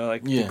culture,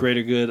 like the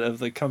greater good of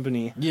the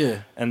company.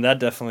 And that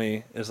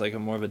definitely is like a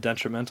more of a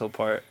detrimental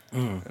part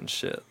and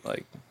shit.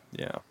 Like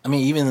I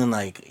mean, even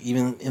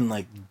in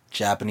like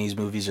Japanese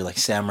movies or like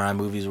samurai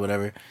movies or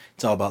whatever,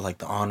 it's all about like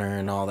the honor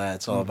and all that.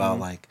 It's all about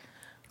like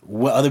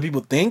what other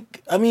people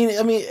think. I mean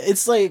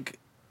it's like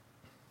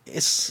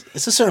it's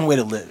a certain way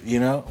to live,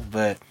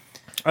 but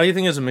I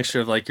think it's a mixture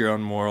of like your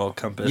own moral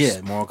compass.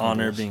 Yeah, moral compass.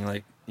 Honor being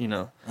like, you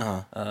know,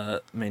 Uh-huh.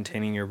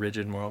 maintaining your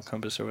rigid moral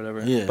compass or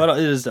whatever. Yeah. But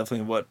it is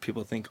definitely what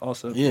people think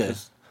also. Yeah.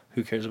 Because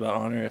who cares about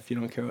honor if you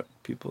don't care what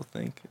people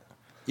think?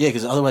 Yeah,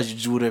 because otherwise you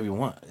do whatever you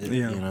want.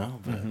 Yeah. You know?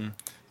 But Mm-hmm.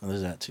 well,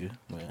 there's that too.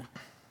 But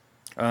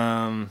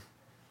yeah.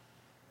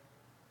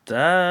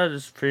 That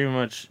is pretty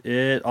much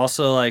it.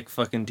 Also, like,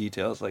 fucking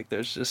details. Like,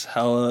 there's just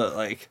hella,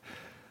 like...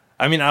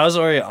 I mean, I was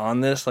already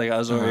on this. Like, I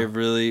was already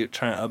really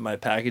trying to up my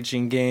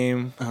packaging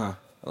game. Uh-huh.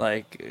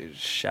 Like,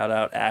 shout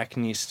out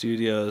Acne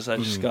Studios. I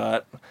just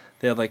got...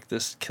 They had, like,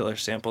 this killer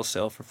sample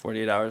sale for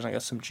 48 hours. And I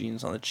got some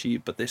jeans on the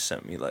cheap. But they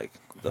sent me, like,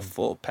 the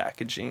full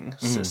packaging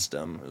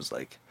system. It was,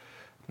 like,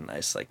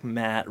 nice, like,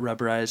 matte,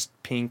 rubberized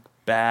pink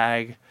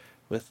bag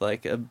with,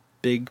 like, a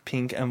big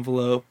pink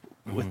envelope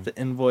with the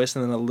invoice,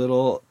 and then a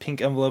little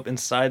pink envelope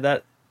inside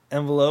that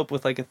envelope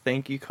with like a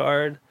thank you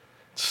card.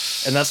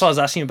 And that's why I was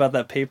asking about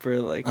that paper,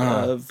 like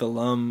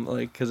vellum,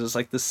 like, because it's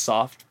like this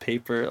soft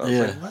paper. I was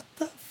like, what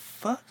the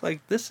fuck? Like,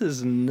 this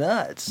is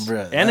nuts.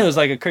 Bruh, and it was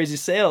like a crazy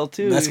sale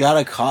too. That's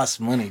gotta cost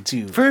money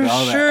too. For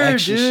all sure, that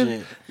extra dude.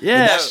 Shit.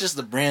 Yeah, but that's just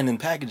the brand and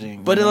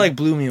packaging. But it like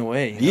blew me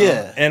away. You know?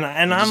 Yeah, and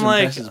I'm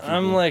like,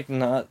 people.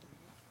 not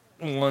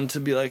one to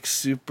be like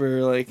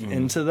super like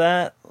into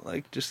that.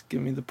 Like, just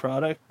give me the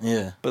product.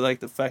 Yeah. But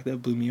like the fact that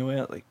it blew me away,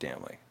 I was like,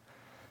 damn, like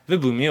if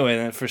it blew me away,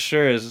 then it for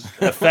sure is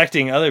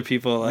affecting other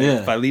people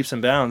like by leaps and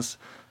bounds.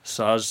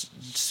 So I was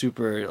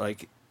super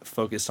like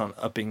focused on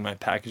upping my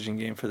packaging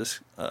game for this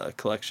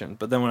collection.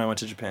 But then when I went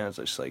to Japan, I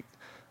just like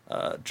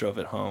drove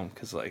it home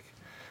because like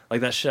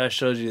that shit I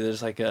showed you.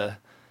 There's like the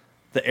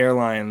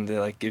airline, they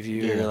like give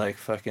you your like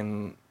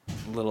fucking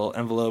little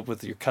envelope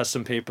with your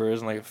custom papers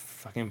and like a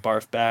fucking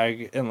barf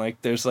bag, and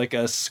like there's like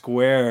a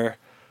square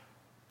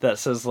that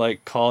says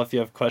like call if you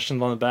have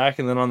questions on the back,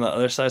 and then on the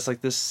other side it's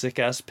like this sick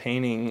ass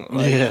painting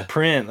like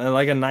print, and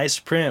like a nice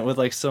print with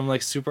like some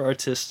like super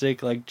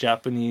artistic like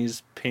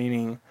Japanese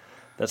painting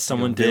that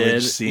someone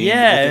did.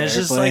 Yeah, and it's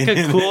just like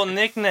a cool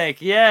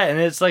knick-knack. Yeah, and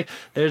it's like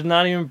there's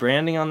not even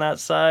branding on that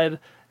side,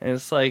 and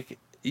it's like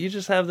you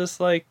just have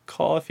this like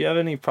call if you have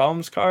any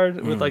problems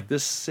card with like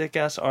this sick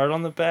ass art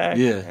on the back.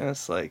 Yeah, and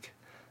it's like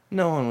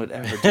no one would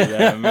ever do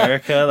that in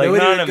America. Like,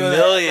 not in a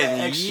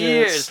million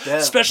years.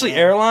 Especially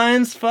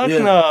airlines. Fuck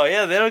no.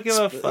 Yeah, they don't give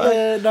a fuck.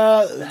 Yeah,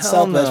 nah,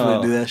 Southwest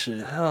wouldn't do that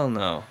shit. Hell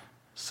no.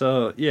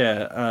 So,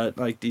 yeah,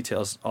 like,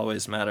 details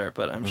always matter,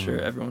 but I'm sure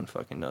everyone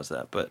fucking knows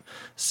that. But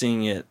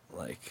seeing it,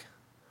 like,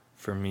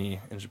 for me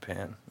in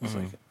Japan, it's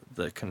like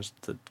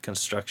the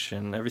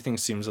construction, everything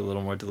seems a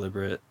little more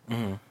deliberate.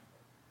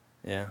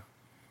 Yeah.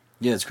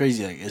 Yeah, it's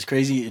crazy. Like, it's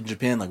crazy in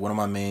Japan. Like, one of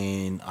my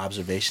main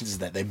observations is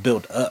that they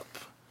build up.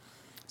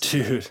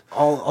 Dude,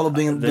 all the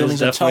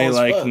buildings are tall as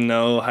fuck. There's definitely like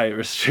no height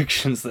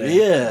restrictions there.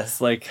 Yeah,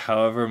 it's like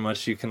however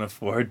much you can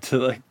afford to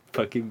like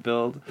fucking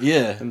build.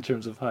 Yeah, in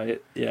terms of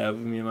height. Yeah,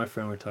 me and my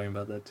friend were talking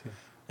about that too.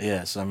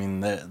 Yeah, so I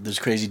mean, there's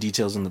crazy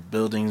details in the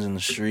buildings, in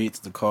the streets,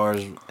 the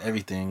cars,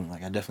 everything.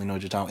 Like, I definitely know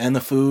what you're talking about. And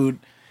the food,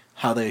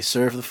 how they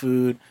serve the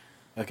food,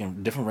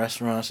 fucking different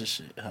restaurants and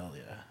shit. Hell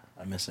yeah,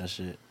 I miss that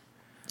shit.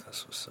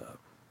 That's what's up.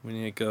 We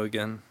need to go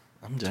again.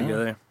 I'm down.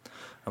 Together.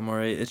 I'm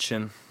already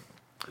itching.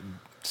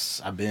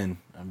 I've been.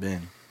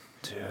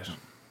 Dude,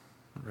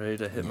 I'm ready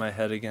to hit my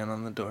head again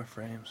on the door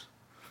frames.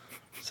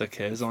 It's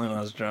okay. It was only when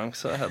I was drunk,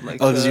 so I had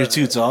like. Oh, because you're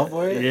too tall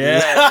for it?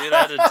 Yeah, dude,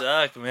 I had to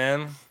duck,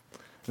 man. And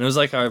it was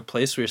like our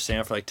place we were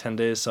staying for like 10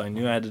 days, so I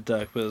knew I had to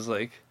duck. But it was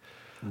like,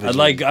 I'd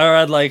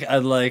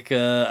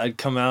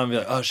come out and be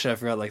like, oh shit, I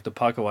forgot like the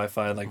pocket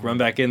Wi-Fi. I'd like run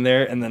back in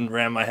there and then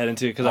ram my head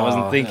into it because I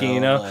wasn't thinking,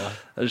 you know.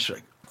 I was just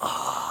like,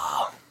 oh.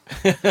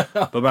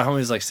 But my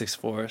homie's like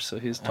 6'4", so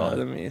he's taller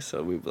than me,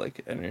 so we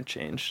like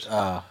interchanged,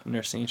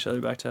 nursing each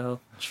other back to health.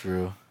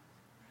 True.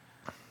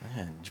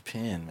 Man,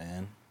 Japan,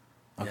 man.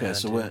 Okay, yeah,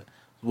 so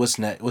what's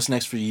next? What's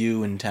next for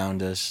you and Town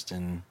Dust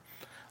and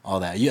all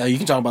that? You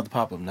can talk about the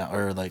pop up now,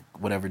 or like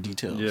whatever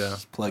details. Yeah,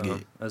 plug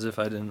it. As if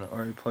I didn't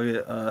already plug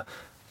it.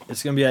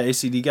 It's gonna be at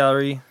ACD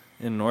Gallery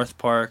in North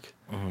Park,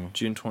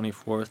 June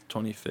 24th,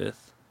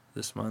 25th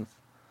this month.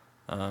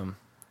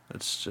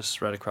 It's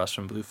just right across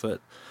from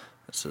Bluefoot.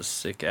 It's a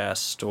sick ass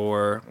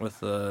store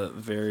with a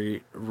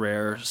very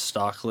rare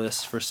stock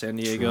list for San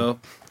Diego.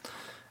 True.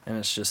 And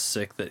it's just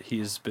sick that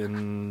he's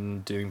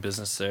been doing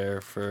business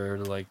there for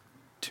like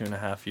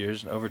 2.5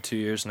 years, over 2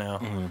 years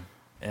now.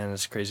 And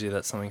it's crazy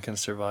that something can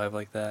survive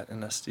like that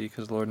in SD,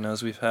 because Lord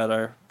knows we've had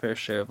our fair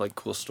share of like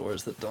cool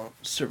stores that don't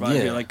survive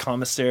here, like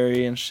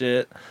Commissary and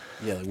shit.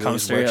 Yeah, like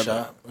Commissary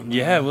Workshop.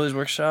 Willie's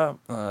Workshop.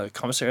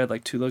 Commissary had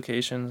like 2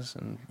 locations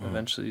and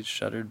eventually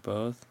shuttered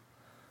both.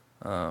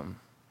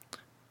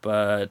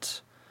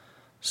 But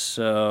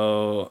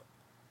so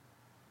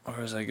where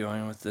was I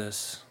going with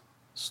this?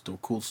 Still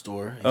cool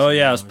store. Oh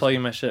yeah, I was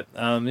plugging my shit.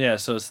 Yeah,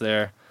 so it's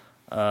there.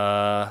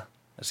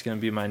 It's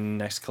gonna be my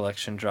next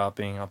collection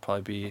dropping. I'll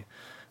probably be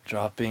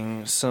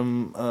dropping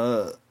some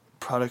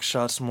product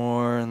shots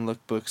more and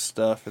lookbook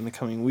stuff in the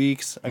coming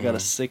weeks. I got a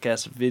sick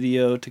ass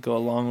video to go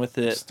along with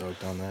it.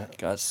 Stoked on that.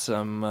 Got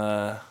some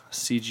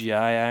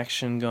CGI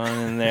action going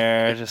in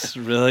there. Just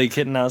really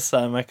getting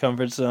outside my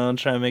comfort zone,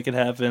 trying to make it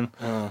happen.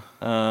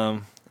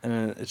 And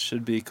it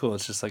should be cool.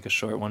 It's just like a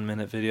short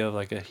 1-minute video of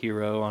like a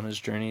hero on his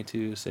journey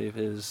to save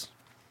his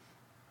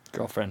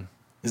girlfriend.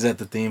 Is that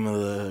the theme of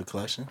the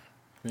collection?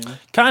 Really?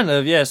 Kind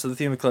of, yeah. So the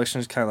theme of the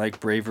collection is kind of like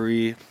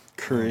bravery,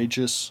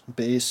 courageous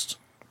based.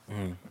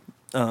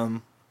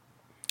 You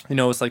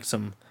know, it's like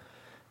some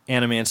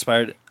anime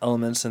inspired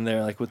elements in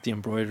there, like with the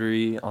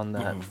embroidery on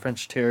that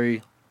French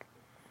terry,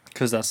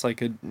 because that's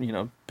like a, you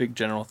know, big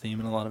general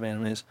theme in a lot of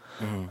animes.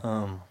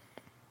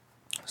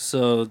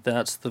 So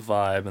that's the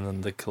vibe, and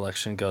then the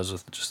collection goes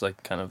with just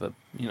like kind of a,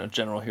 you know,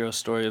 general hero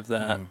story of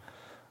that.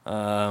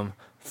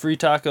 Free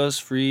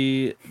tacos,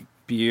 free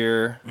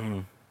beer,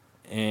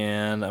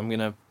 and I'm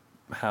gonna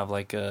have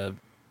like a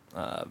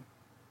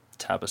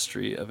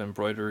tapestry of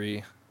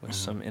embroidery with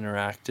some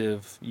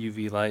interactive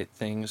UV light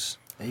things.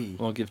 Hey.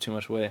 Won't give too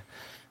much away,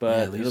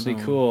 but it'll be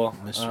cool.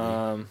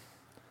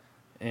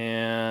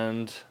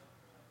 And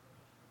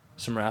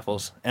some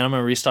raffles, and I'm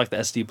gonna restock the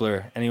SD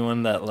Blur.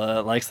 Anyone that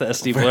likes the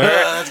SD Blur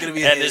That's gonna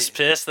be and is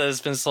pissed that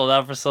it's been sold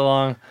out for so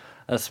long,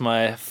 that's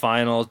my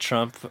final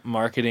Trump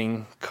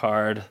marketing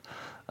card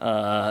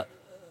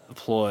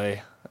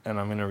ploy, and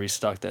I'm gonna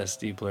restock the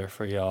SD Blur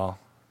for y'all.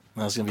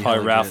 That's gonna be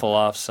probably raffle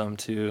off some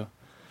too.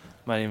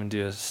 Might even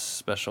do a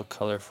special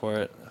color for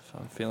it if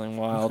I'm feeling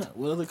wild.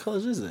 What other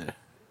colors is there?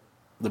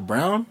 The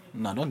brown?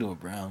 No, don't do a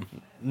brown.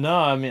 No,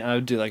 I mean I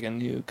would do like a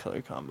new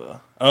color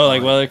combo. Oh,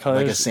 like what other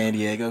colors? Like a San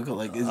Diego.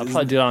 Like I'll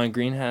probably do it on a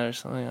green hat or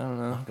something. I don't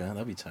know. Okay,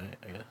 that'd be tight.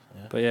 I guess.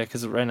 Yeah. But yeah,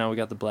 because right now we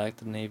got the black,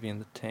 the navy, and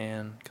the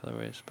tan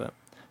colorways. But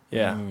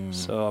yeah,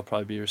 so I'll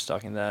probably be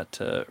restocking that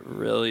to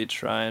really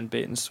try and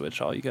bait and switch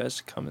all you guys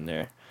to come in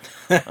there.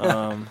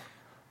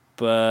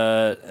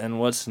 And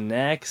what's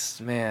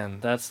next? Man,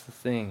 that's the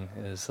thing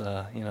is,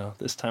 you know,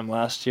 this time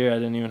last year I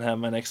didn't even have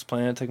my next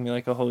plan. It took me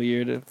like a whole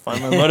year to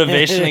find my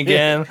motivation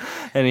again.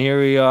 And here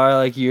we are,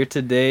 like year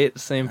to date,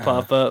 same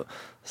pop-up.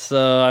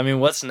 So, I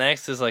mean, what's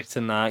next is like to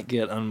not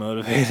get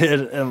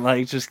unmotivated and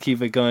like just keep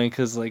it going,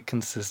 because like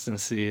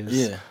consistency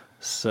is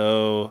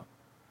so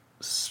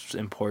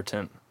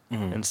important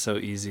and so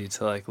easy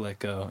to like let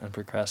go and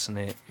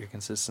procrastinate your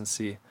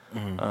consistency.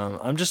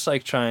 I'm just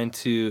like trying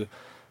to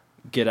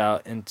get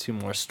out into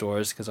more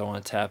stores because I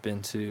want to tap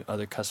into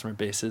other customer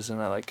bases,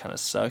 and I like kind of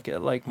suck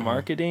at like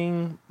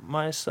marketing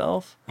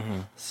myself.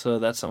 So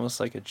that's almost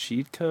like a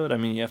cheat code. I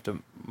mean, you have to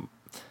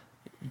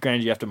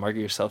market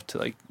yourself to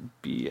like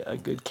be a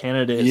good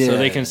candidate, so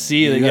they can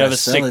see that you have a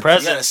sick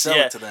presence. You gotta sell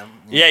it to them.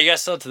 Yeah, you gotta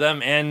sell it to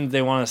them, and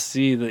they want to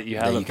see that you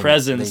have a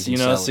presence. You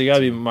know, so you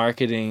gotta be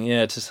marketing,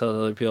 to sell to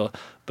other people.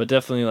 But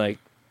definitely like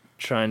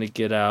trying to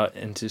get out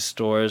into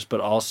stores, but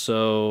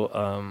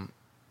also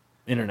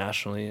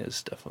internationally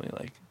is definitely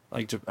like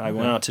I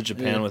went out to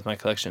Japan with my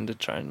collection to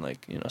try and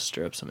like, you know,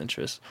 stir up some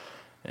interest,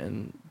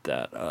 and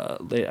that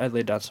I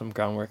laid down some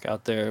groundwork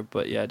out there.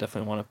 But yeah, I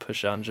definitely want to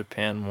push out in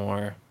Japan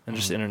more and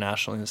just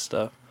internationally and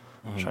stuff.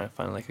 I'm trying to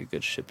find like a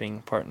good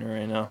shipping partner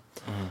right now.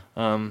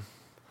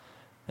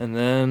 And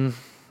then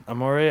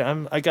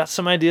I got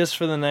some ideas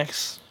for the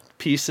next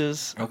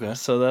pieces. Okay.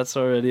 So that's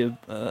already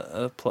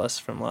a plus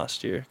from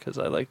last year, because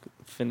I like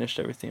finished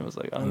everything. I was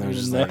like, I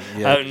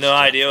have no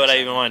idea what I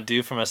even want to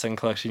do for my second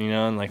collection, you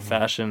know, and like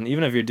fashion.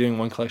 Even if you're doing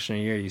one collection a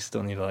year, you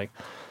still need to like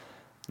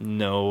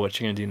know what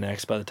you're gonna do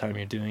next by the time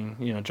you're doing,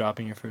 you know,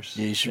 dropping your first.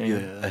 Yeah, you should be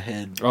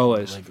ahead.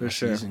 Always, like, for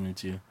sure. Season or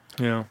two.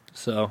 Yeah.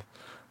 So,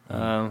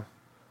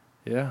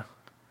 yeah.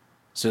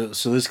 So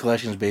this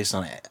collection is based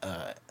on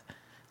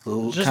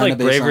just like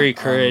bravery,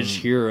 courage,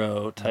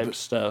 hero type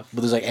stuff.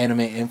 But there's like anime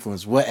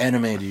influence. What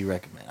anime do you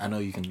recommend? I know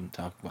you can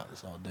talk about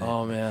this all day.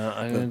 Oh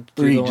man,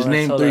 three. Just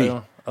name three.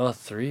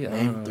 Three.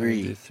 Name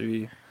three.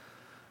 Three.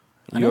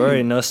 You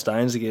already know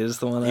Steins Gate is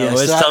the one I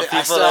always tell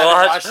people to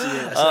watch.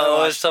 I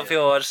always tell people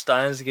to watch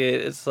Steins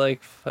Gate. It's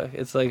like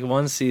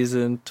one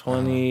season,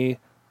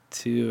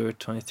 22 or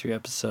 23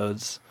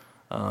 episodes.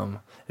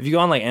 If you go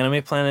on like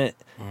Anime Planet,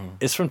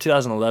 it's from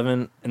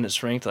 2011 and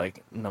it's ranked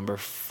like number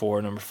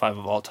 4, number 5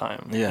 of all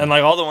time. Yeah. And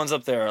like all the ones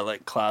up there are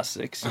like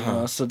classics, you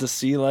know. So to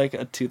see like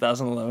a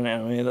 2011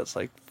 anime that's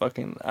like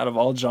fucking out of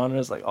all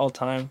genres, like all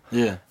time,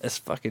 it's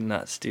fucking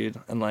nuts, dude.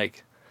 And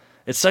like,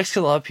 it sucks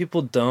because a lot of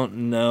people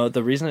don't know.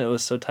 The reason it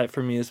was so tight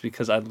for me is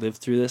because I lived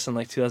through this in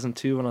like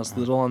 2002 when I was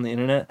little on the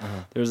internet.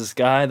 There was this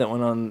guy that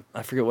went on,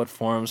 I forget what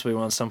forums, but he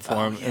went on some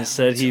forum and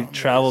said he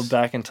traveled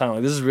back in time.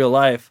 Like, this is real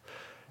life.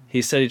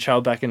 He said he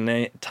traveled back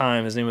in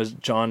time. His name was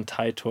John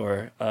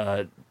Titor,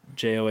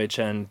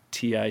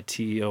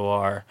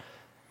 Johntitor.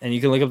 And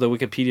you can look up the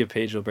Wikipedia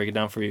page; it'll break it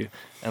down for you.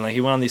 And like,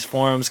 he went on these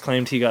forums,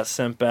 claimed he got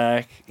sent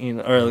back, you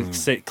know, or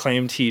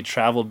claimed he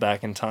traveled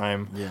back in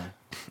time. Yeah.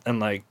 And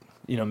like,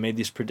 you know, made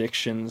these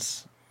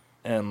predictions,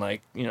 and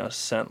like, you know,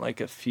 sent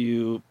like a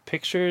few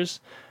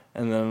pictures,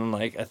 and then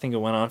like I think it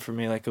went on for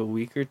me like a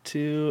week or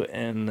two,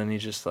 and then he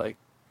just like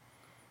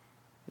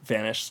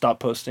vanished, stopped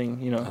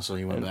posting, you know. So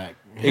he went back.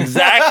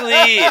 Exactly,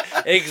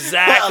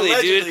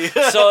 dude.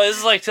 Allegedly. So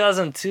it's like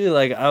 2002.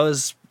 Like I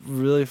was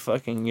really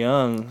fucking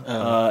young,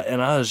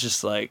 and I was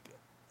just like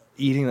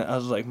eating that. I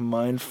was like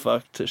mind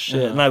fucked to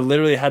shit, and I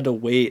literally had to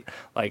wait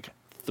like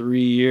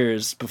 3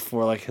 years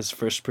before like his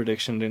first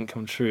prediction didn't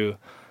come true.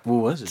 What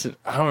was it?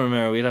 I don't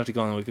remember. We'd have to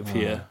go on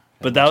Wikipedia.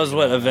 But that was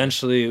what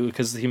eventually,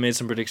 because he made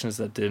some predictions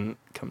that didn't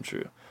come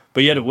true.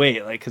 But you had to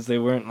wait, like, because they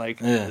weren't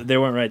they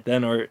weren't right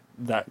then or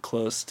that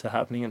close to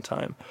happening in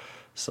time.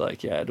 So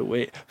like, yeah, I had to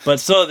wait. But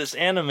so this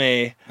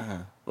anime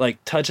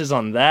like touches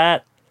on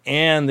that,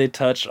 and they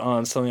touch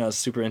on something I was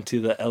super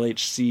into, the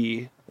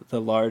LHC,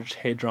 the Large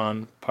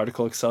Hadron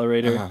Particle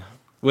Accelerator,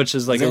 which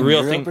is like a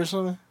real thing. Or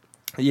something?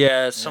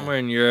 Yeah, somewhere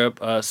in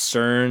Europe.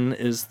 CERN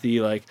is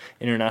the like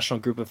international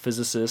group of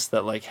physicists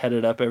that like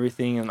headed up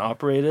everything and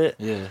operate it.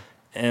 Yeah.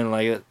 And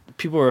like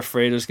people were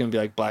afraid it was gonna be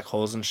like black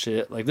holes and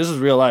shit. Like this is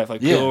real life.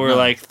 Like people were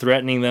like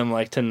threatening them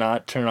like to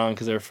not turn on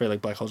because they're afraid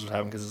like black holes would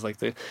happen because it's like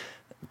the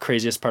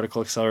craziest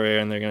particle accelerator,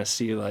 and they're gonna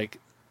see like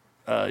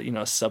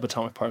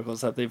subatomic particles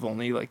that they've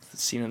only like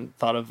seen and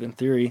thought of in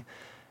theory.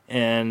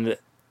 And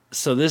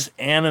so this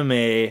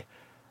anime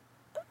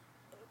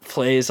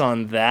plays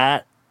on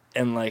that,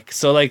 and like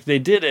so like they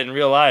did it in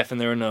real life and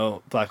there were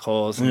no black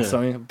holes and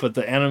something, but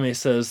the anime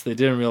says they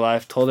did in real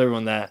life, told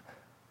everyone that,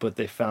 but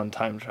they found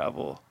time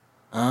travel.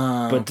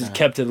 But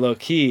kept it low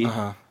key,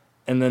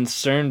 and then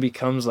CERN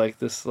becomes like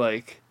this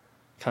like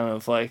kind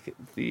of like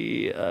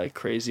the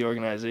crazy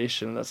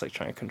organization that's like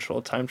trying to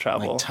control time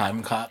travel, like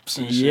time cops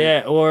and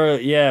shit.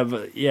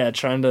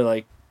 Trying to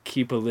like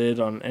keep a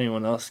lid on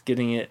anyone else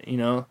getting it, you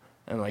know,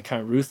 and like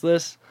kind of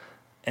ruthless.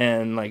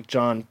 And like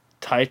John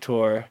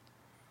Titor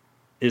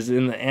is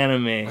in the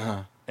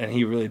anime, and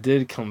he really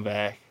did come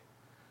back.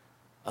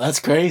 Oh,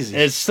 that's crazy.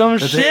 It's some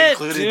shit,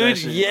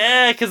 dude.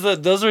 Yeah, because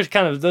those were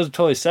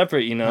totally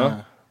separate, you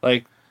know.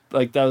 Like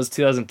that was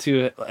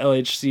 2002.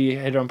 LHC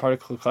Hadron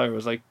Particle Accelerator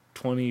was like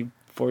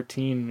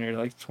 2014 or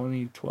like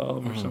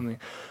 2012 or something.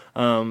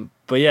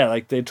 But yeah,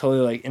 like they totally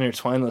like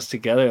intertwined those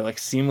together like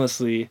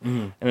seamlessly,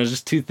 and it was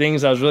just two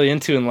things I was really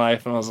into in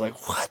life, and I was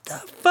like, what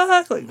the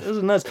fuck? Like this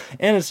is nuts.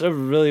 And it's a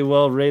really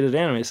well rated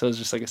anime, so it's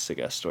just like a sick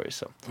ass story.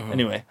 So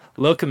anyway,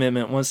 low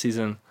commitment, 1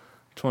 season,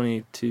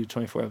 22,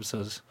 24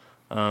 episodes.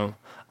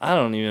 I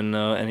don't even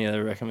know any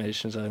other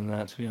recommendations other than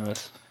that, to be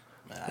honest.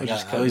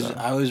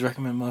 I always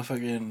recommend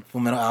motherfucking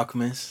Fullmetal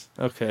Alchemist.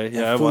 Okay,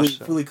 yeah, I watched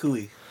that. Fooly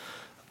Cooly.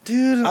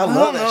 Dude, I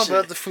love that shit.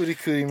 about the Fooly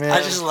Cooly, man.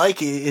 I just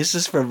like it. It's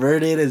just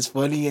perverted, it's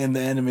funny, and the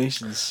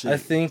animation's shit. I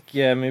think,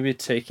 maybe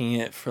taking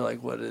it for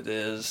like what it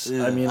is.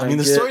 Yeah. I mean,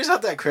 the story's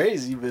not that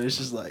crazy, but it's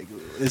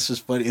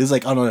just funny. It's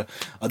like on an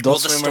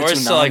Adult Swim. The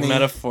story's still like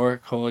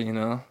metaphorical, you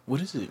know.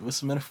 What is it? What's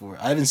the metaphor?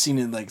 I haven't seen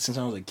it like since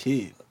I was a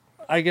kid.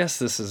 I guess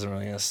this isn't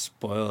really gonna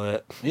spoil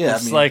it. Yeah,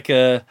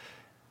 it's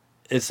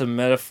it's a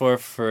metaphor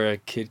for a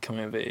kid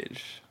coming of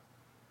age.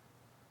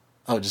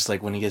 Oh, just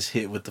like when he gets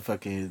hit with the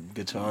fucking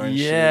guitar and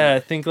shit. Yeah, I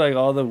think like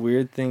all the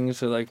weird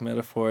things are like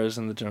metaphors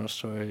in the general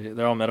story.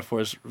 They're all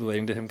metaphors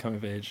relating to him coming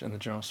of age, and the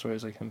general story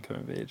is like him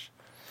coming of age.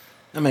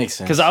 That makes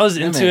sense. Because I was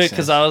into it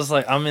because I was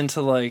like, I'm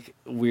into like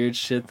weird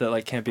shit that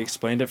like can't be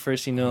explained at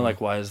first, you know, like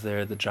why is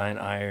there the giant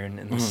iron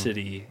in the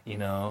city, you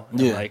know?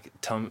 And, like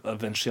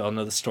eventually I'll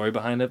know the story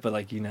behind it, but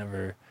like you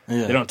never,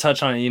 they don't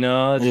touch on it, you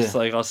know? It's just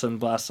like all of a sudden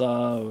blast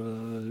off,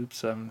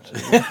 oops,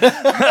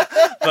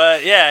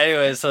 but yeah,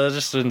 anyway, so it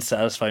just didn't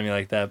satisfy me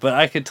like that. But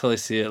I could totally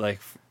see it like,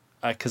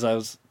 because I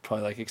was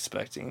probably like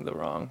expecting the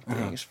wrong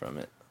things from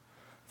it.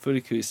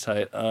 Furikui's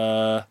tight.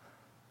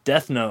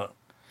 Death Note.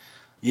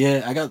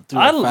 Yeah, I got through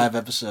 5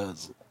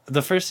 episodes.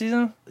 The first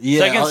season?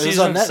 Yeah,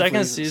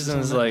 second season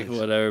is like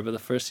whatever, but the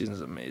first season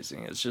is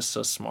amazing. It's just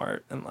so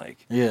smart and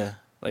like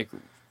like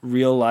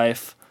real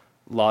life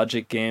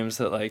logic games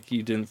that like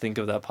you didn't think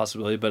of that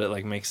possibility, but it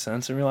like makes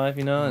sense in real life,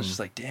 you know? It's just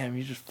like, damn,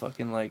 you're just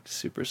fucking like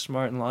super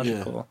smart and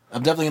logical. Yeah.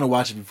 I'm definitely gonna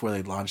watch it before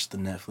they launch the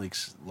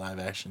Netflix live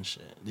action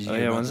shit.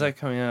 When's that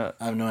coming out?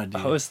 I have no idea.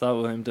 I always thought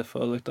William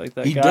Dafoe looked like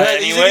that he guy.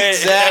 Does. He's the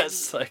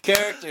exact like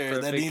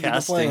character that needed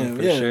to play him.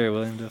 For sure,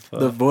 William Dafoe.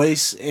 The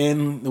voice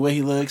and the way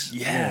he looks.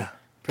 Yeah.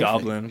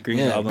 Goblin, Green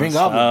Goblin. Green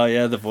Goblin. Oh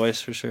yeah, the voice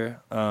for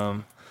sure.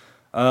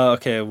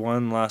 Okay,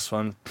 one last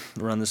one.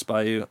 Run this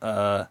by you.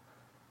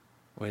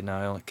 Wait,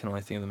 now I can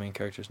only think of the main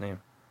character's name.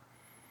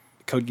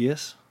 Code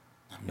Geass?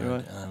 I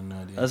have no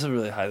idea. That's a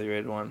really highly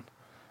rated one.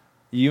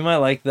 You might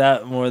like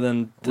that more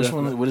than... Which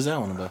one? What is that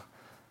one about?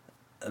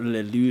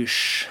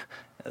 Lelouch.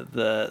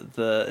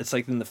 It's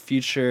like in the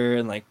future,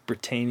 and like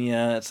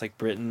Britannia, it's like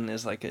Britain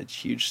is like a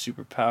huge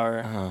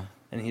superpower,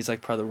 and he's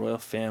like part of the royal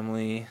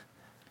family,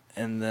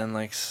 and then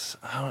like,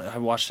 I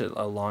watched it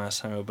a long ass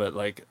time ago, but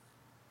like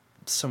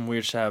some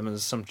weird shit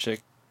happens, some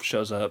chick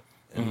shows up,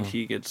 and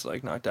he gets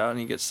like knocked out, and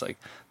he gets like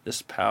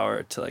this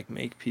power to like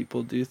make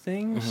people do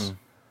things.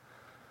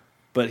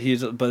 But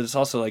it's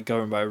also like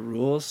governed by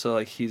rules, so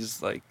like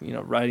he's like, you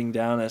know, writing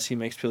down as he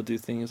makes people do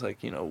things,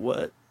 like, you know,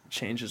 what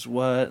changes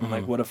what, and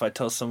like what if I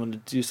tell someone to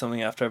do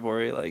something after I've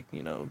already like,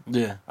 you know,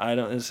 I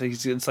don't.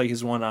 It's like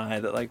his one eye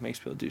that like makes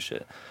people do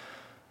shit,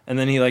 and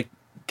then he like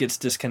gets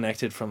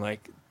disconnected from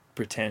like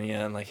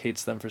Britannia and like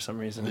hates them for some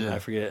reason. Yeah. I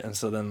forget. And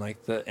so then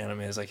like the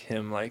anime is like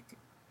him like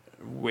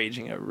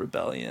waging a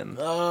rebellion.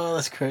 Oh,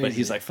 that's crazy. But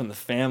he's like from the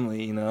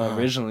family, you know,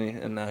 originally,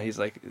 and now he's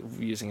like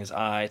using his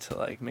eye to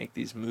like make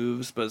these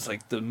moves. But it's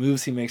like the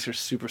moves he makes are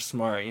super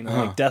smart, you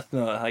know, like Death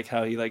Note, like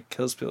how he like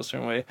kills people a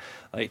certain way.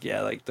 Like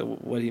yeah, like the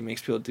what he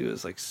makes people do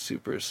is like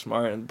super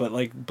smart, and but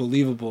like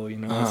believable, you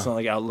know. It's not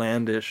like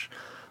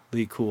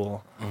outlandishly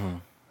cool.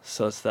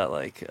 So it's that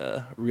like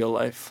real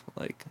life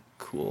like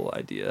cool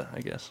idea, I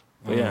guess.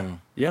 But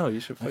yeah,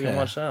 you should fucking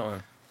watch that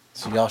one.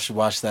 So y'all should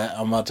watch that.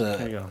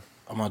 There you go.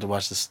 I'm about to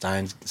watch the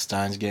Steins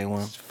Gate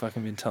one. I've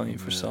fucking been telling you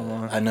for so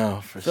long. I know.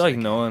 I feel like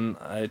no one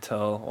I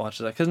tell watches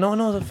that because no one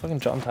knows what fucking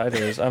John Titor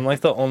is. I'm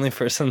like the only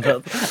person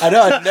that I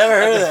know. I've never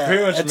heard of that.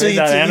 pretty much Until made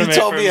that anime you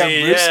told for me at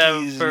me.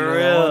 Brewski's, Yeah, for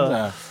real.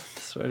 real.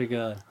 Swear to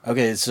God.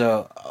 Okay,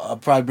 so I'll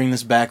probably bring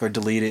this back or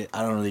delete it.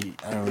 I don't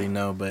really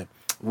know. But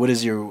what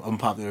is your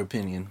unpopular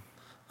opinion?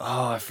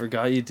 Oh, I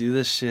forgot you do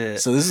this shit.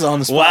 So this is on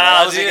the spot.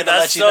 Wow, dude,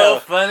 that's so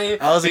funny.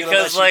 I was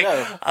because let like you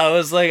know. I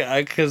was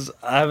like, because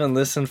I haven't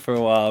listened for a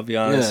while, I'll be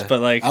honest. Yeah.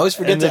 But like I always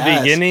forget in the to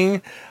ask.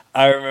 beginning,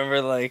 I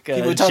remember like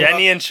People talk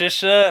Jenny and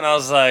Trisha, and I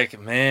was like,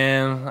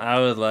 man,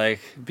 I would like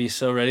be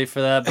so ready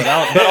for that, but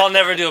I'll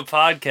never do a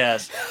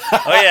podcast.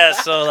 Oh yeah,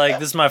 so like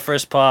this is my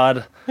first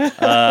pod.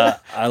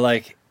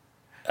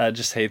 I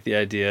just hate the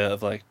idea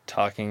of like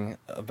talking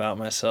about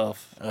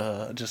myself,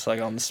 just like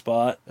on the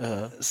spot.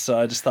 So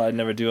I just thought I'd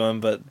never do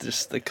them, but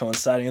just the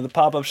coinciding of the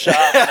pop-up shop,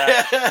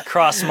 and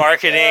cross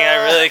marketing,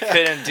 I really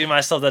couldn't do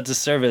myself that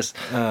disservice.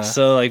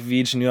 So like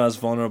Veej knew I was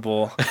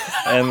vulnerable,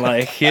 and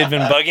like he had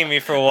been bugging me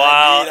for a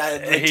while.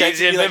 He had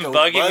been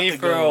bugging me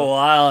for a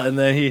while, and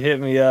then he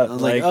hit me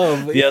up like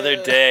the other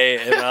day,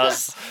 and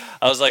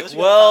I was like,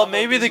 well,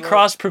 maybe the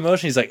cross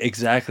promotion. He's like,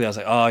 exactly. I was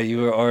like, oh,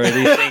 you were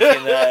already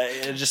thinking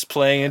that, you're just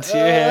playing into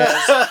your hands.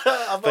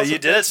 But you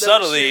did it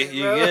subtly.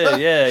 You did,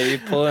 yeah. You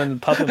pulling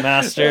Puppet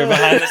Master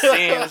behind the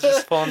scenes,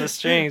 just pulling the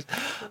strings.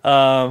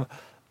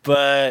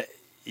 But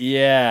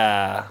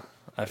yeah,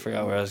 I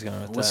forgot where I was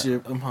going with What's that.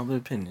 your unpopular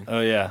opinion?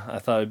 Oh yeah, I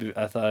thought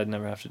I'd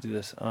never have to do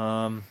this.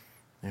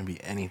 Maybe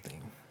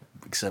anything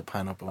except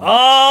pineapple.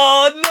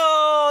 Oh no,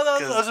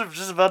 I was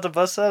just about to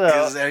bust that out.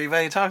 Because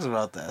everybody talks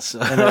about that.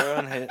 So. And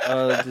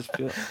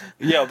everyone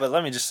Yo, but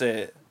let me just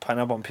say it.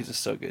 Pineapple on pizza is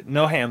so good.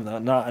 No ham though,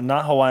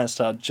 not Hawaiian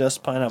style,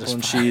 just pineapple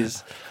and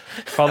cheese.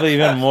 Probably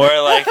even more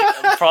like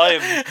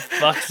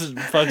fucks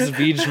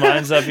Veej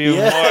minds up even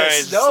more.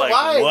 It's just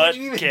like what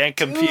can't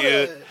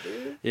compute.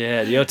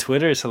 Yeah, yo,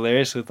 Twitter is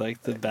hilarious with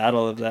like the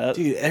battle of that.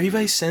 Dude,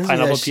 everybody sends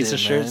pineapple me that pizza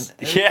shit, shirts.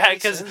 Man. Yeah,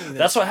 because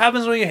that's what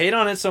happens when you hate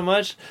on it so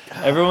much.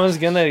 Everyone's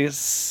gonna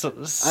send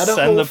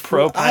the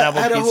pro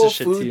pineapple pizza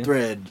shit to you. I had a whole food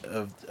thread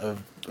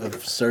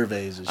of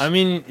surveys. And shit. I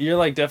mean, you're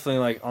like definitely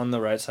like on the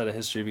right side of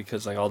history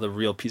because like all the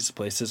real pizza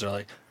places are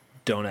like,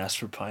 don't ask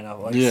for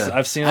pineapple. Like, yeah,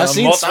 I've seen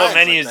multiple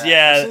menus. Like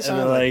and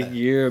they're like,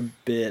 you're a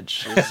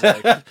bitch. It's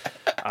like,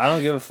 I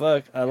don't give a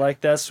fuck. I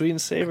like that sweet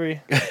and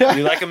savory.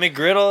 You like a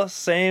McGriddle,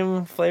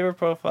 same flavor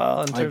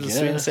profile in terms of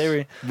sweet and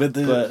savory. But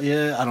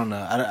yeah, I don't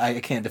know. I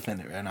can't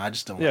defend it right now. I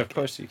just don't. Yeah, like of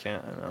course you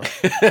can't. I know.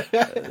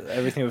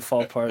 Everything would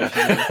fall apart.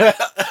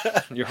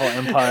 Your whole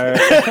empire.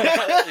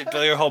 You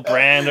build your whole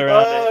brand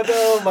around it.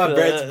 Oh no, my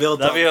brand's built.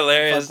 That'd be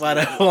hilarious.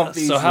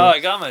 So how I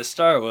got my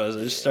start was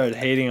I just started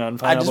hating on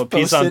pineapple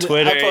pizza on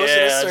Twitter. I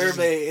posted a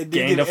survey and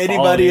didn't give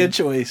anybody a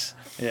choice.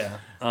 Yeah.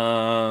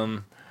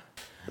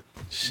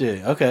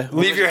 Shit. Okay.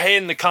 Leave your hate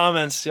in the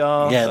comments,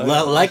 y'all. Yeah.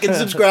 Like and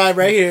subscribe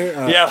right here.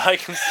 Yeah.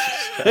 Like and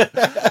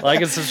subscribe.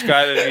 Like and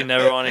subscribe if you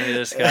never want to hear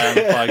this guy on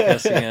the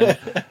podcast again.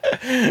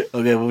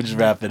 Okay, we'll just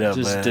wrap it up.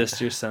 Just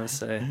diss your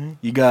sensei.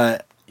 You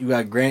got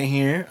Grant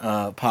here.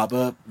 Pop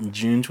up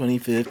June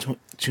 25th.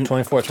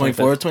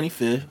 24th,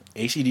 25th.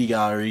 ACD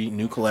Gallery.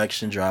 New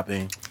collection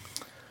dropping.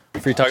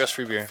 Free tacos,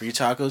 free beer. Free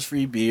tacos,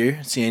 free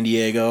beer. San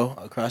Diego,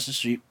 across the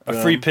street.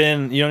 A free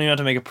pin. You don't even have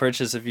to make a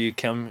purchase if you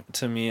come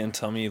to me and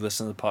tell me you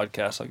listen to the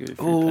podcast. I'll give you a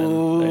free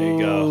pin. There you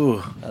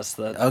go. That's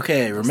that.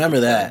 Okay, remember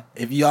that.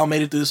 If y'all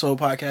made it through this whole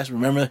podcast,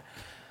 remember,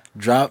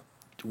 drop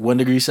 1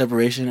 degree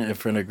separation in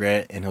front of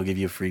Grant, and he'll give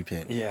you a free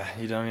pin. Yeah,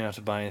 you don't even have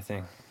to buy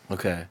anything.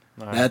 Okay,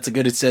 right. That's a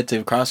good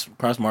incentive. Cross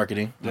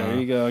marketing. There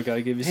you go. I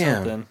gotta give you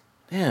something.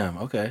 Damn.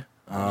 Okay.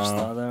 I just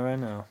thought of that right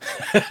now.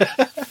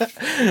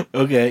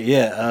 Okay,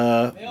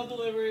 yeah.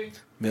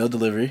 Mail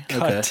delivery. Okay.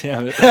 God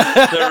damn it.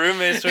 The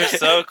roommates were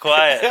so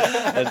quiet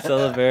until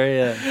the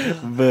very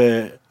end.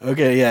 But,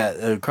 okay, yeah.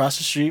 Across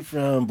the street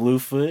from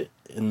Bluefoot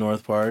in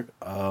North Park.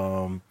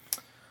 I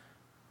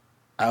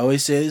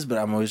always say this, but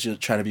I'm always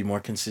just trying to be more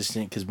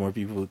consistent because more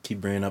people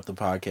keep bringing up the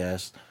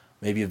podcast.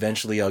 Maybe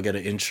eventually I'll get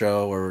an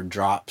intro or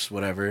drops,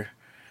 whatever.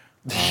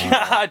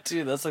 Yeah,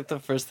 dude, that's like the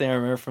first thing I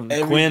remember from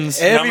the Quinn's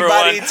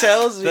everybody number one.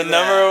 Tells me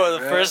The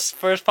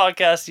first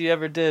podcast you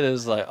ever did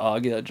is like, oh,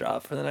 I'll get a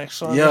drop for the next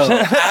one. Yo,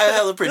 I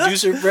have a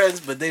producer friends,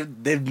 but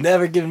they've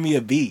never given me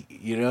a beat.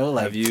 You know,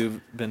 like have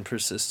you been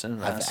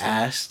persistent? I've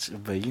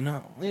asked, but you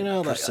know,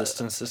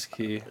 persistence is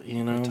key.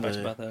 You know, we talked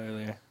about that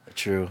earlier.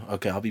 True.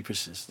 Okay, I'll be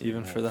persistent.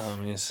 Even for the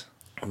homies.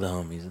 The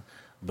homies.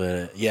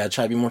 But yeah, I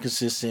try to be more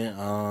consistent.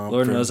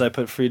 Lord knows I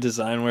put free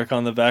design work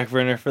on the back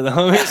burner for the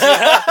homies.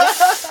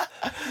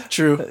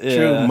 True.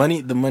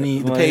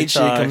 The paid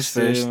shit comes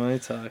dude, first. money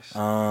talks.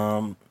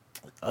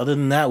 Other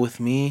than that, with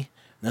me,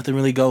 nothing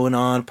really going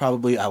on.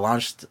 Probably I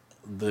launched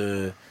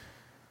the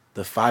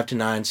 5 to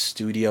 9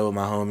 studio with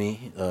my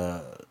homie.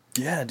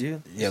 Yeah,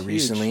 dude. Yeah,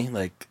 recently,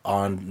 like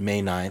on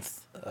May 9th.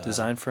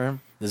 Design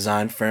firm.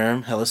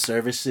 Hella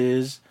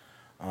services.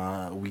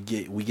 We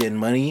getting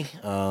money.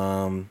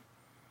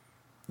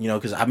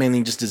 Because I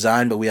mainly just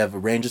design, but we have a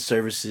range of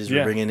services. Yeah.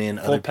 We're bringing in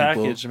Full other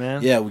people. package,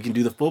 man. Yeah, we can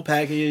do the full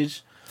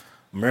package.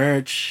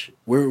 Merch.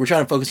 We're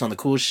trying to focus on the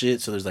cool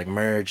shit. So there's like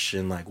merch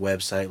and like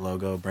website,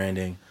 logo,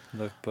 branding.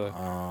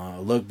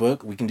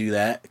 Lookbook. We can do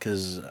that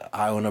because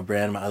I own a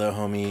brand. My other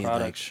homie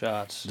Product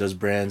shots does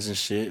brands and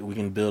shit. We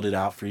can build it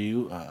out for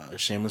you.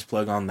 Shameless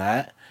plug on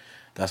that.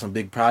 Got some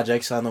big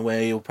projects on the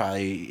way. You'll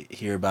probably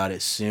hear about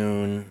it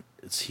soon.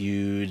 It's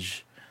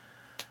huge.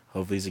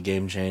 Hopefully it's a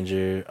game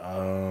changer.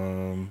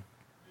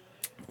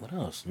 What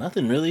else?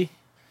 Nothing really.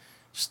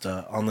 Just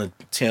on the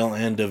tail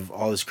end of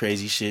all this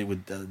crazy shit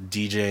with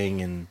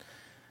DJing and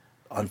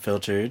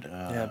Unfiltered.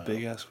 Yeah,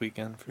 big ass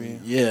weekend for you.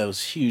 Yeah, it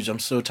was huge. I'm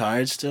so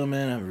tired still,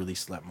 man. I haven't really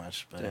slept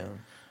much, but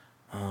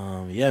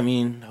yeah, I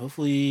mean,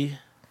 hopefully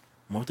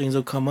more things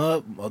will come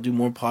up. I'll do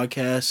more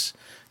podcasts.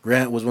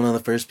 Grant was one of the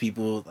first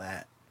people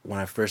that when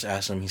I first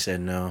asked him, he said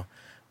no.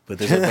 But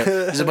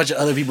there's a bunch of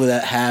other people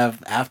that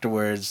have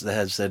afterwards that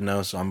have said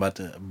no, so I'm about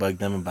to bug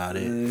them about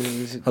it.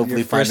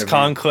 Hopefully, your first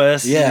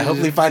conquest. Yeah,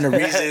 hopefully find a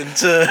reason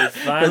to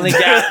finally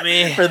got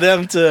me for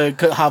them to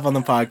hop on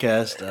the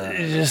podcast.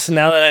 Just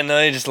now that I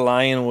know, you're just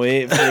lying in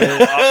wait for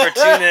the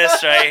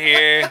opportunist right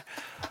here.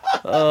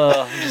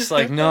 Oh, I'm just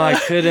like, no, I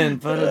couldn't.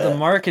 But the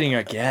marketing,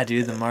 like, yeah,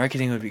 dude, the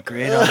marketing would be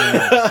great on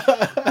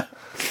that.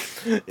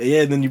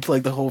 Yeah, and then you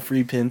plug the whole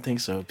free pin thing,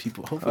 so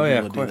people hopefully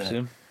of will course, do that.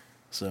 dude.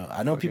 So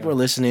I know people are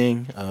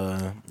listening.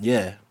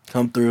 Yeah,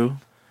 come through.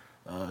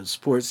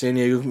 Support San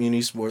Diego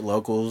community, support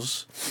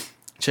locals.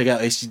 Check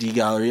out ACD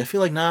Gallery. I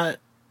feel like not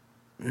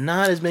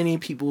as many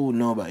people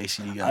know about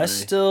ACD Gallery. I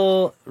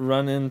still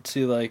run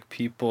into like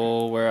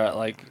people where I,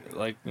 like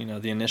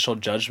the initial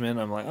judgment.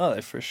 I'm like, oh,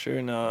 they for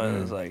sure know.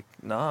 And it's like,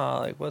 nah,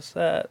 like what's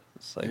that?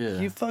 It's like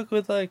you fuck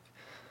with like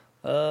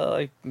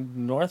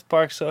North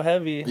Park so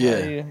heavy.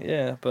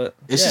 Yeah. But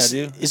it's just,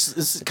 dude.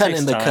 It's kind of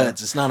in the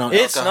cuts. It's not on.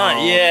 It's alcohol.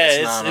 not.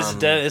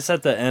 Yeah, it's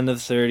at the end of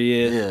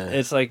 30th. Yeah.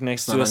 It's like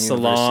next It's to not a on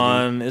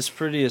salon. University. It's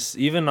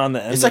pretty. Even on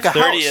the end It's of like a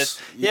 30th.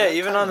 house. Yeah, Yeah,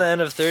 even on the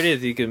end of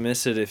 30th, you could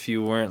miss it if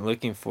you weren't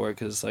looking for it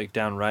because it's like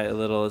down right a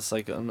little. It's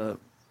like on a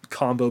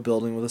combo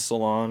building with a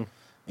salon.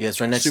 Yeah,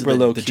 it's right next Super to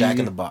low the key. Jack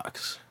in the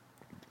Box.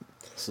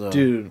 So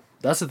Dude,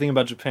 that's the thing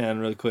about Japan,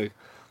 really quick.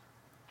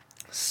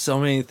 So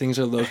many things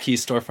are low key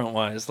storefront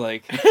wise.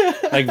 Like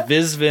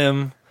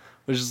Visvim,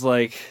 which is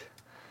like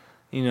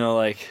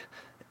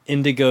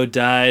indigo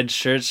dyed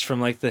shirts from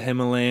like the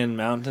Himalayan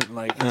mountain,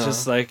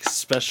 just like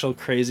special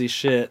crazy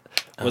shit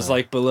was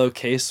like below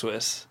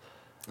K-Swiss.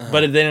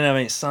 But they didn't have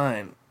any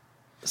sign.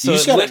 So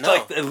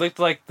it looked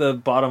like the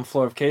bottom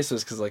floor of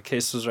K-Swiss because like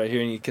K-Swiss was right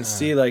here and you can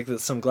see like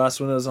some glass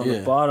windows on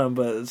the bottom,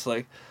 but it's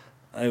like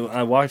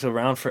I walked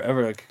around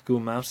forever, like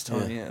Google Maps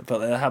told me,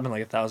 but it happened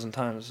like 1,000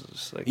 times. It's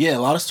just like, a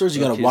lot of stores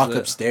you gotta walk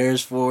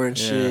upstairs for and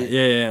shit.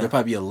 Yeah. There'll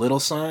probably be a little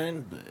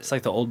sign. But it's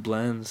like the old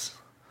blends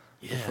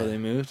before they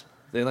moved.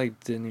 They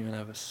like didn't even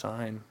have a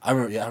sign. I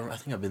remember. Yeah, I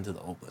think I've been to the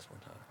old Bless one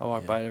time. I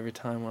walked by it every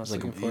time when I was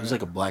looking for it. It was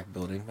like a black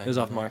building. It was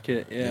off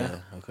Market.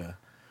 Yeah. Okay.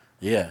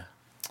 Yeah.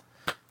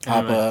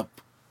 Pop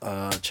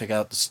up. Check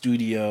out the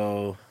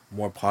studio.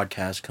 More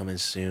podcasts coming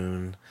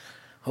soon.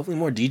 Hopefully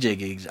more DJ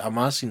gigs. I'm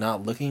honestly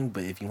not looking,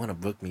 but if you want to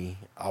book me,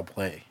 I'll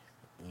play.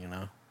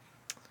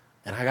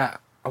 And I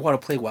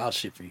want to play wild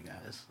shit for you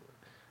guys.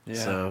 Yeah.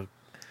 So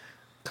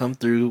come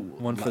through.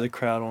 One for the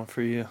crowd, one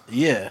for you.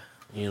 Yeah.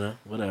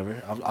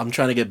 Whatever. I'm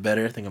trying to get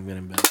better. I think I'm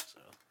getting better. So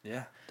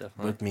yeah,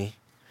 definitely. book me.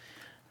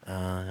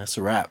 That's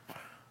a wrap.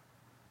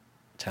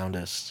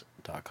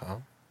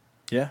 Towndust.com.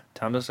 Yeah,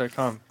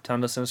 towndust.com.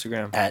 Towndust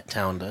Instagram. At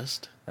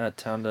Towndust. At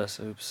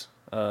Towndust. Oops.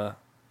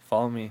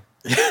 Follow me.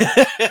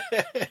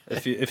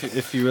 if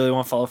you really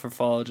want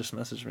follow, just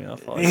message me. I'll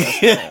follow you.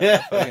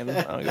 I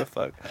don't give a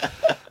fuck.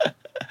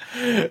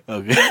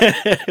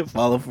 Okay.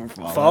 Follow for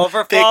follow. Follow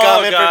for big follow,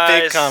 comment guys.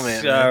 for big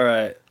comment. All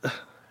right.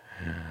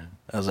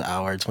 That was an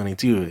hour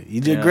 22.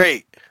 You did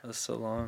great. That's so long.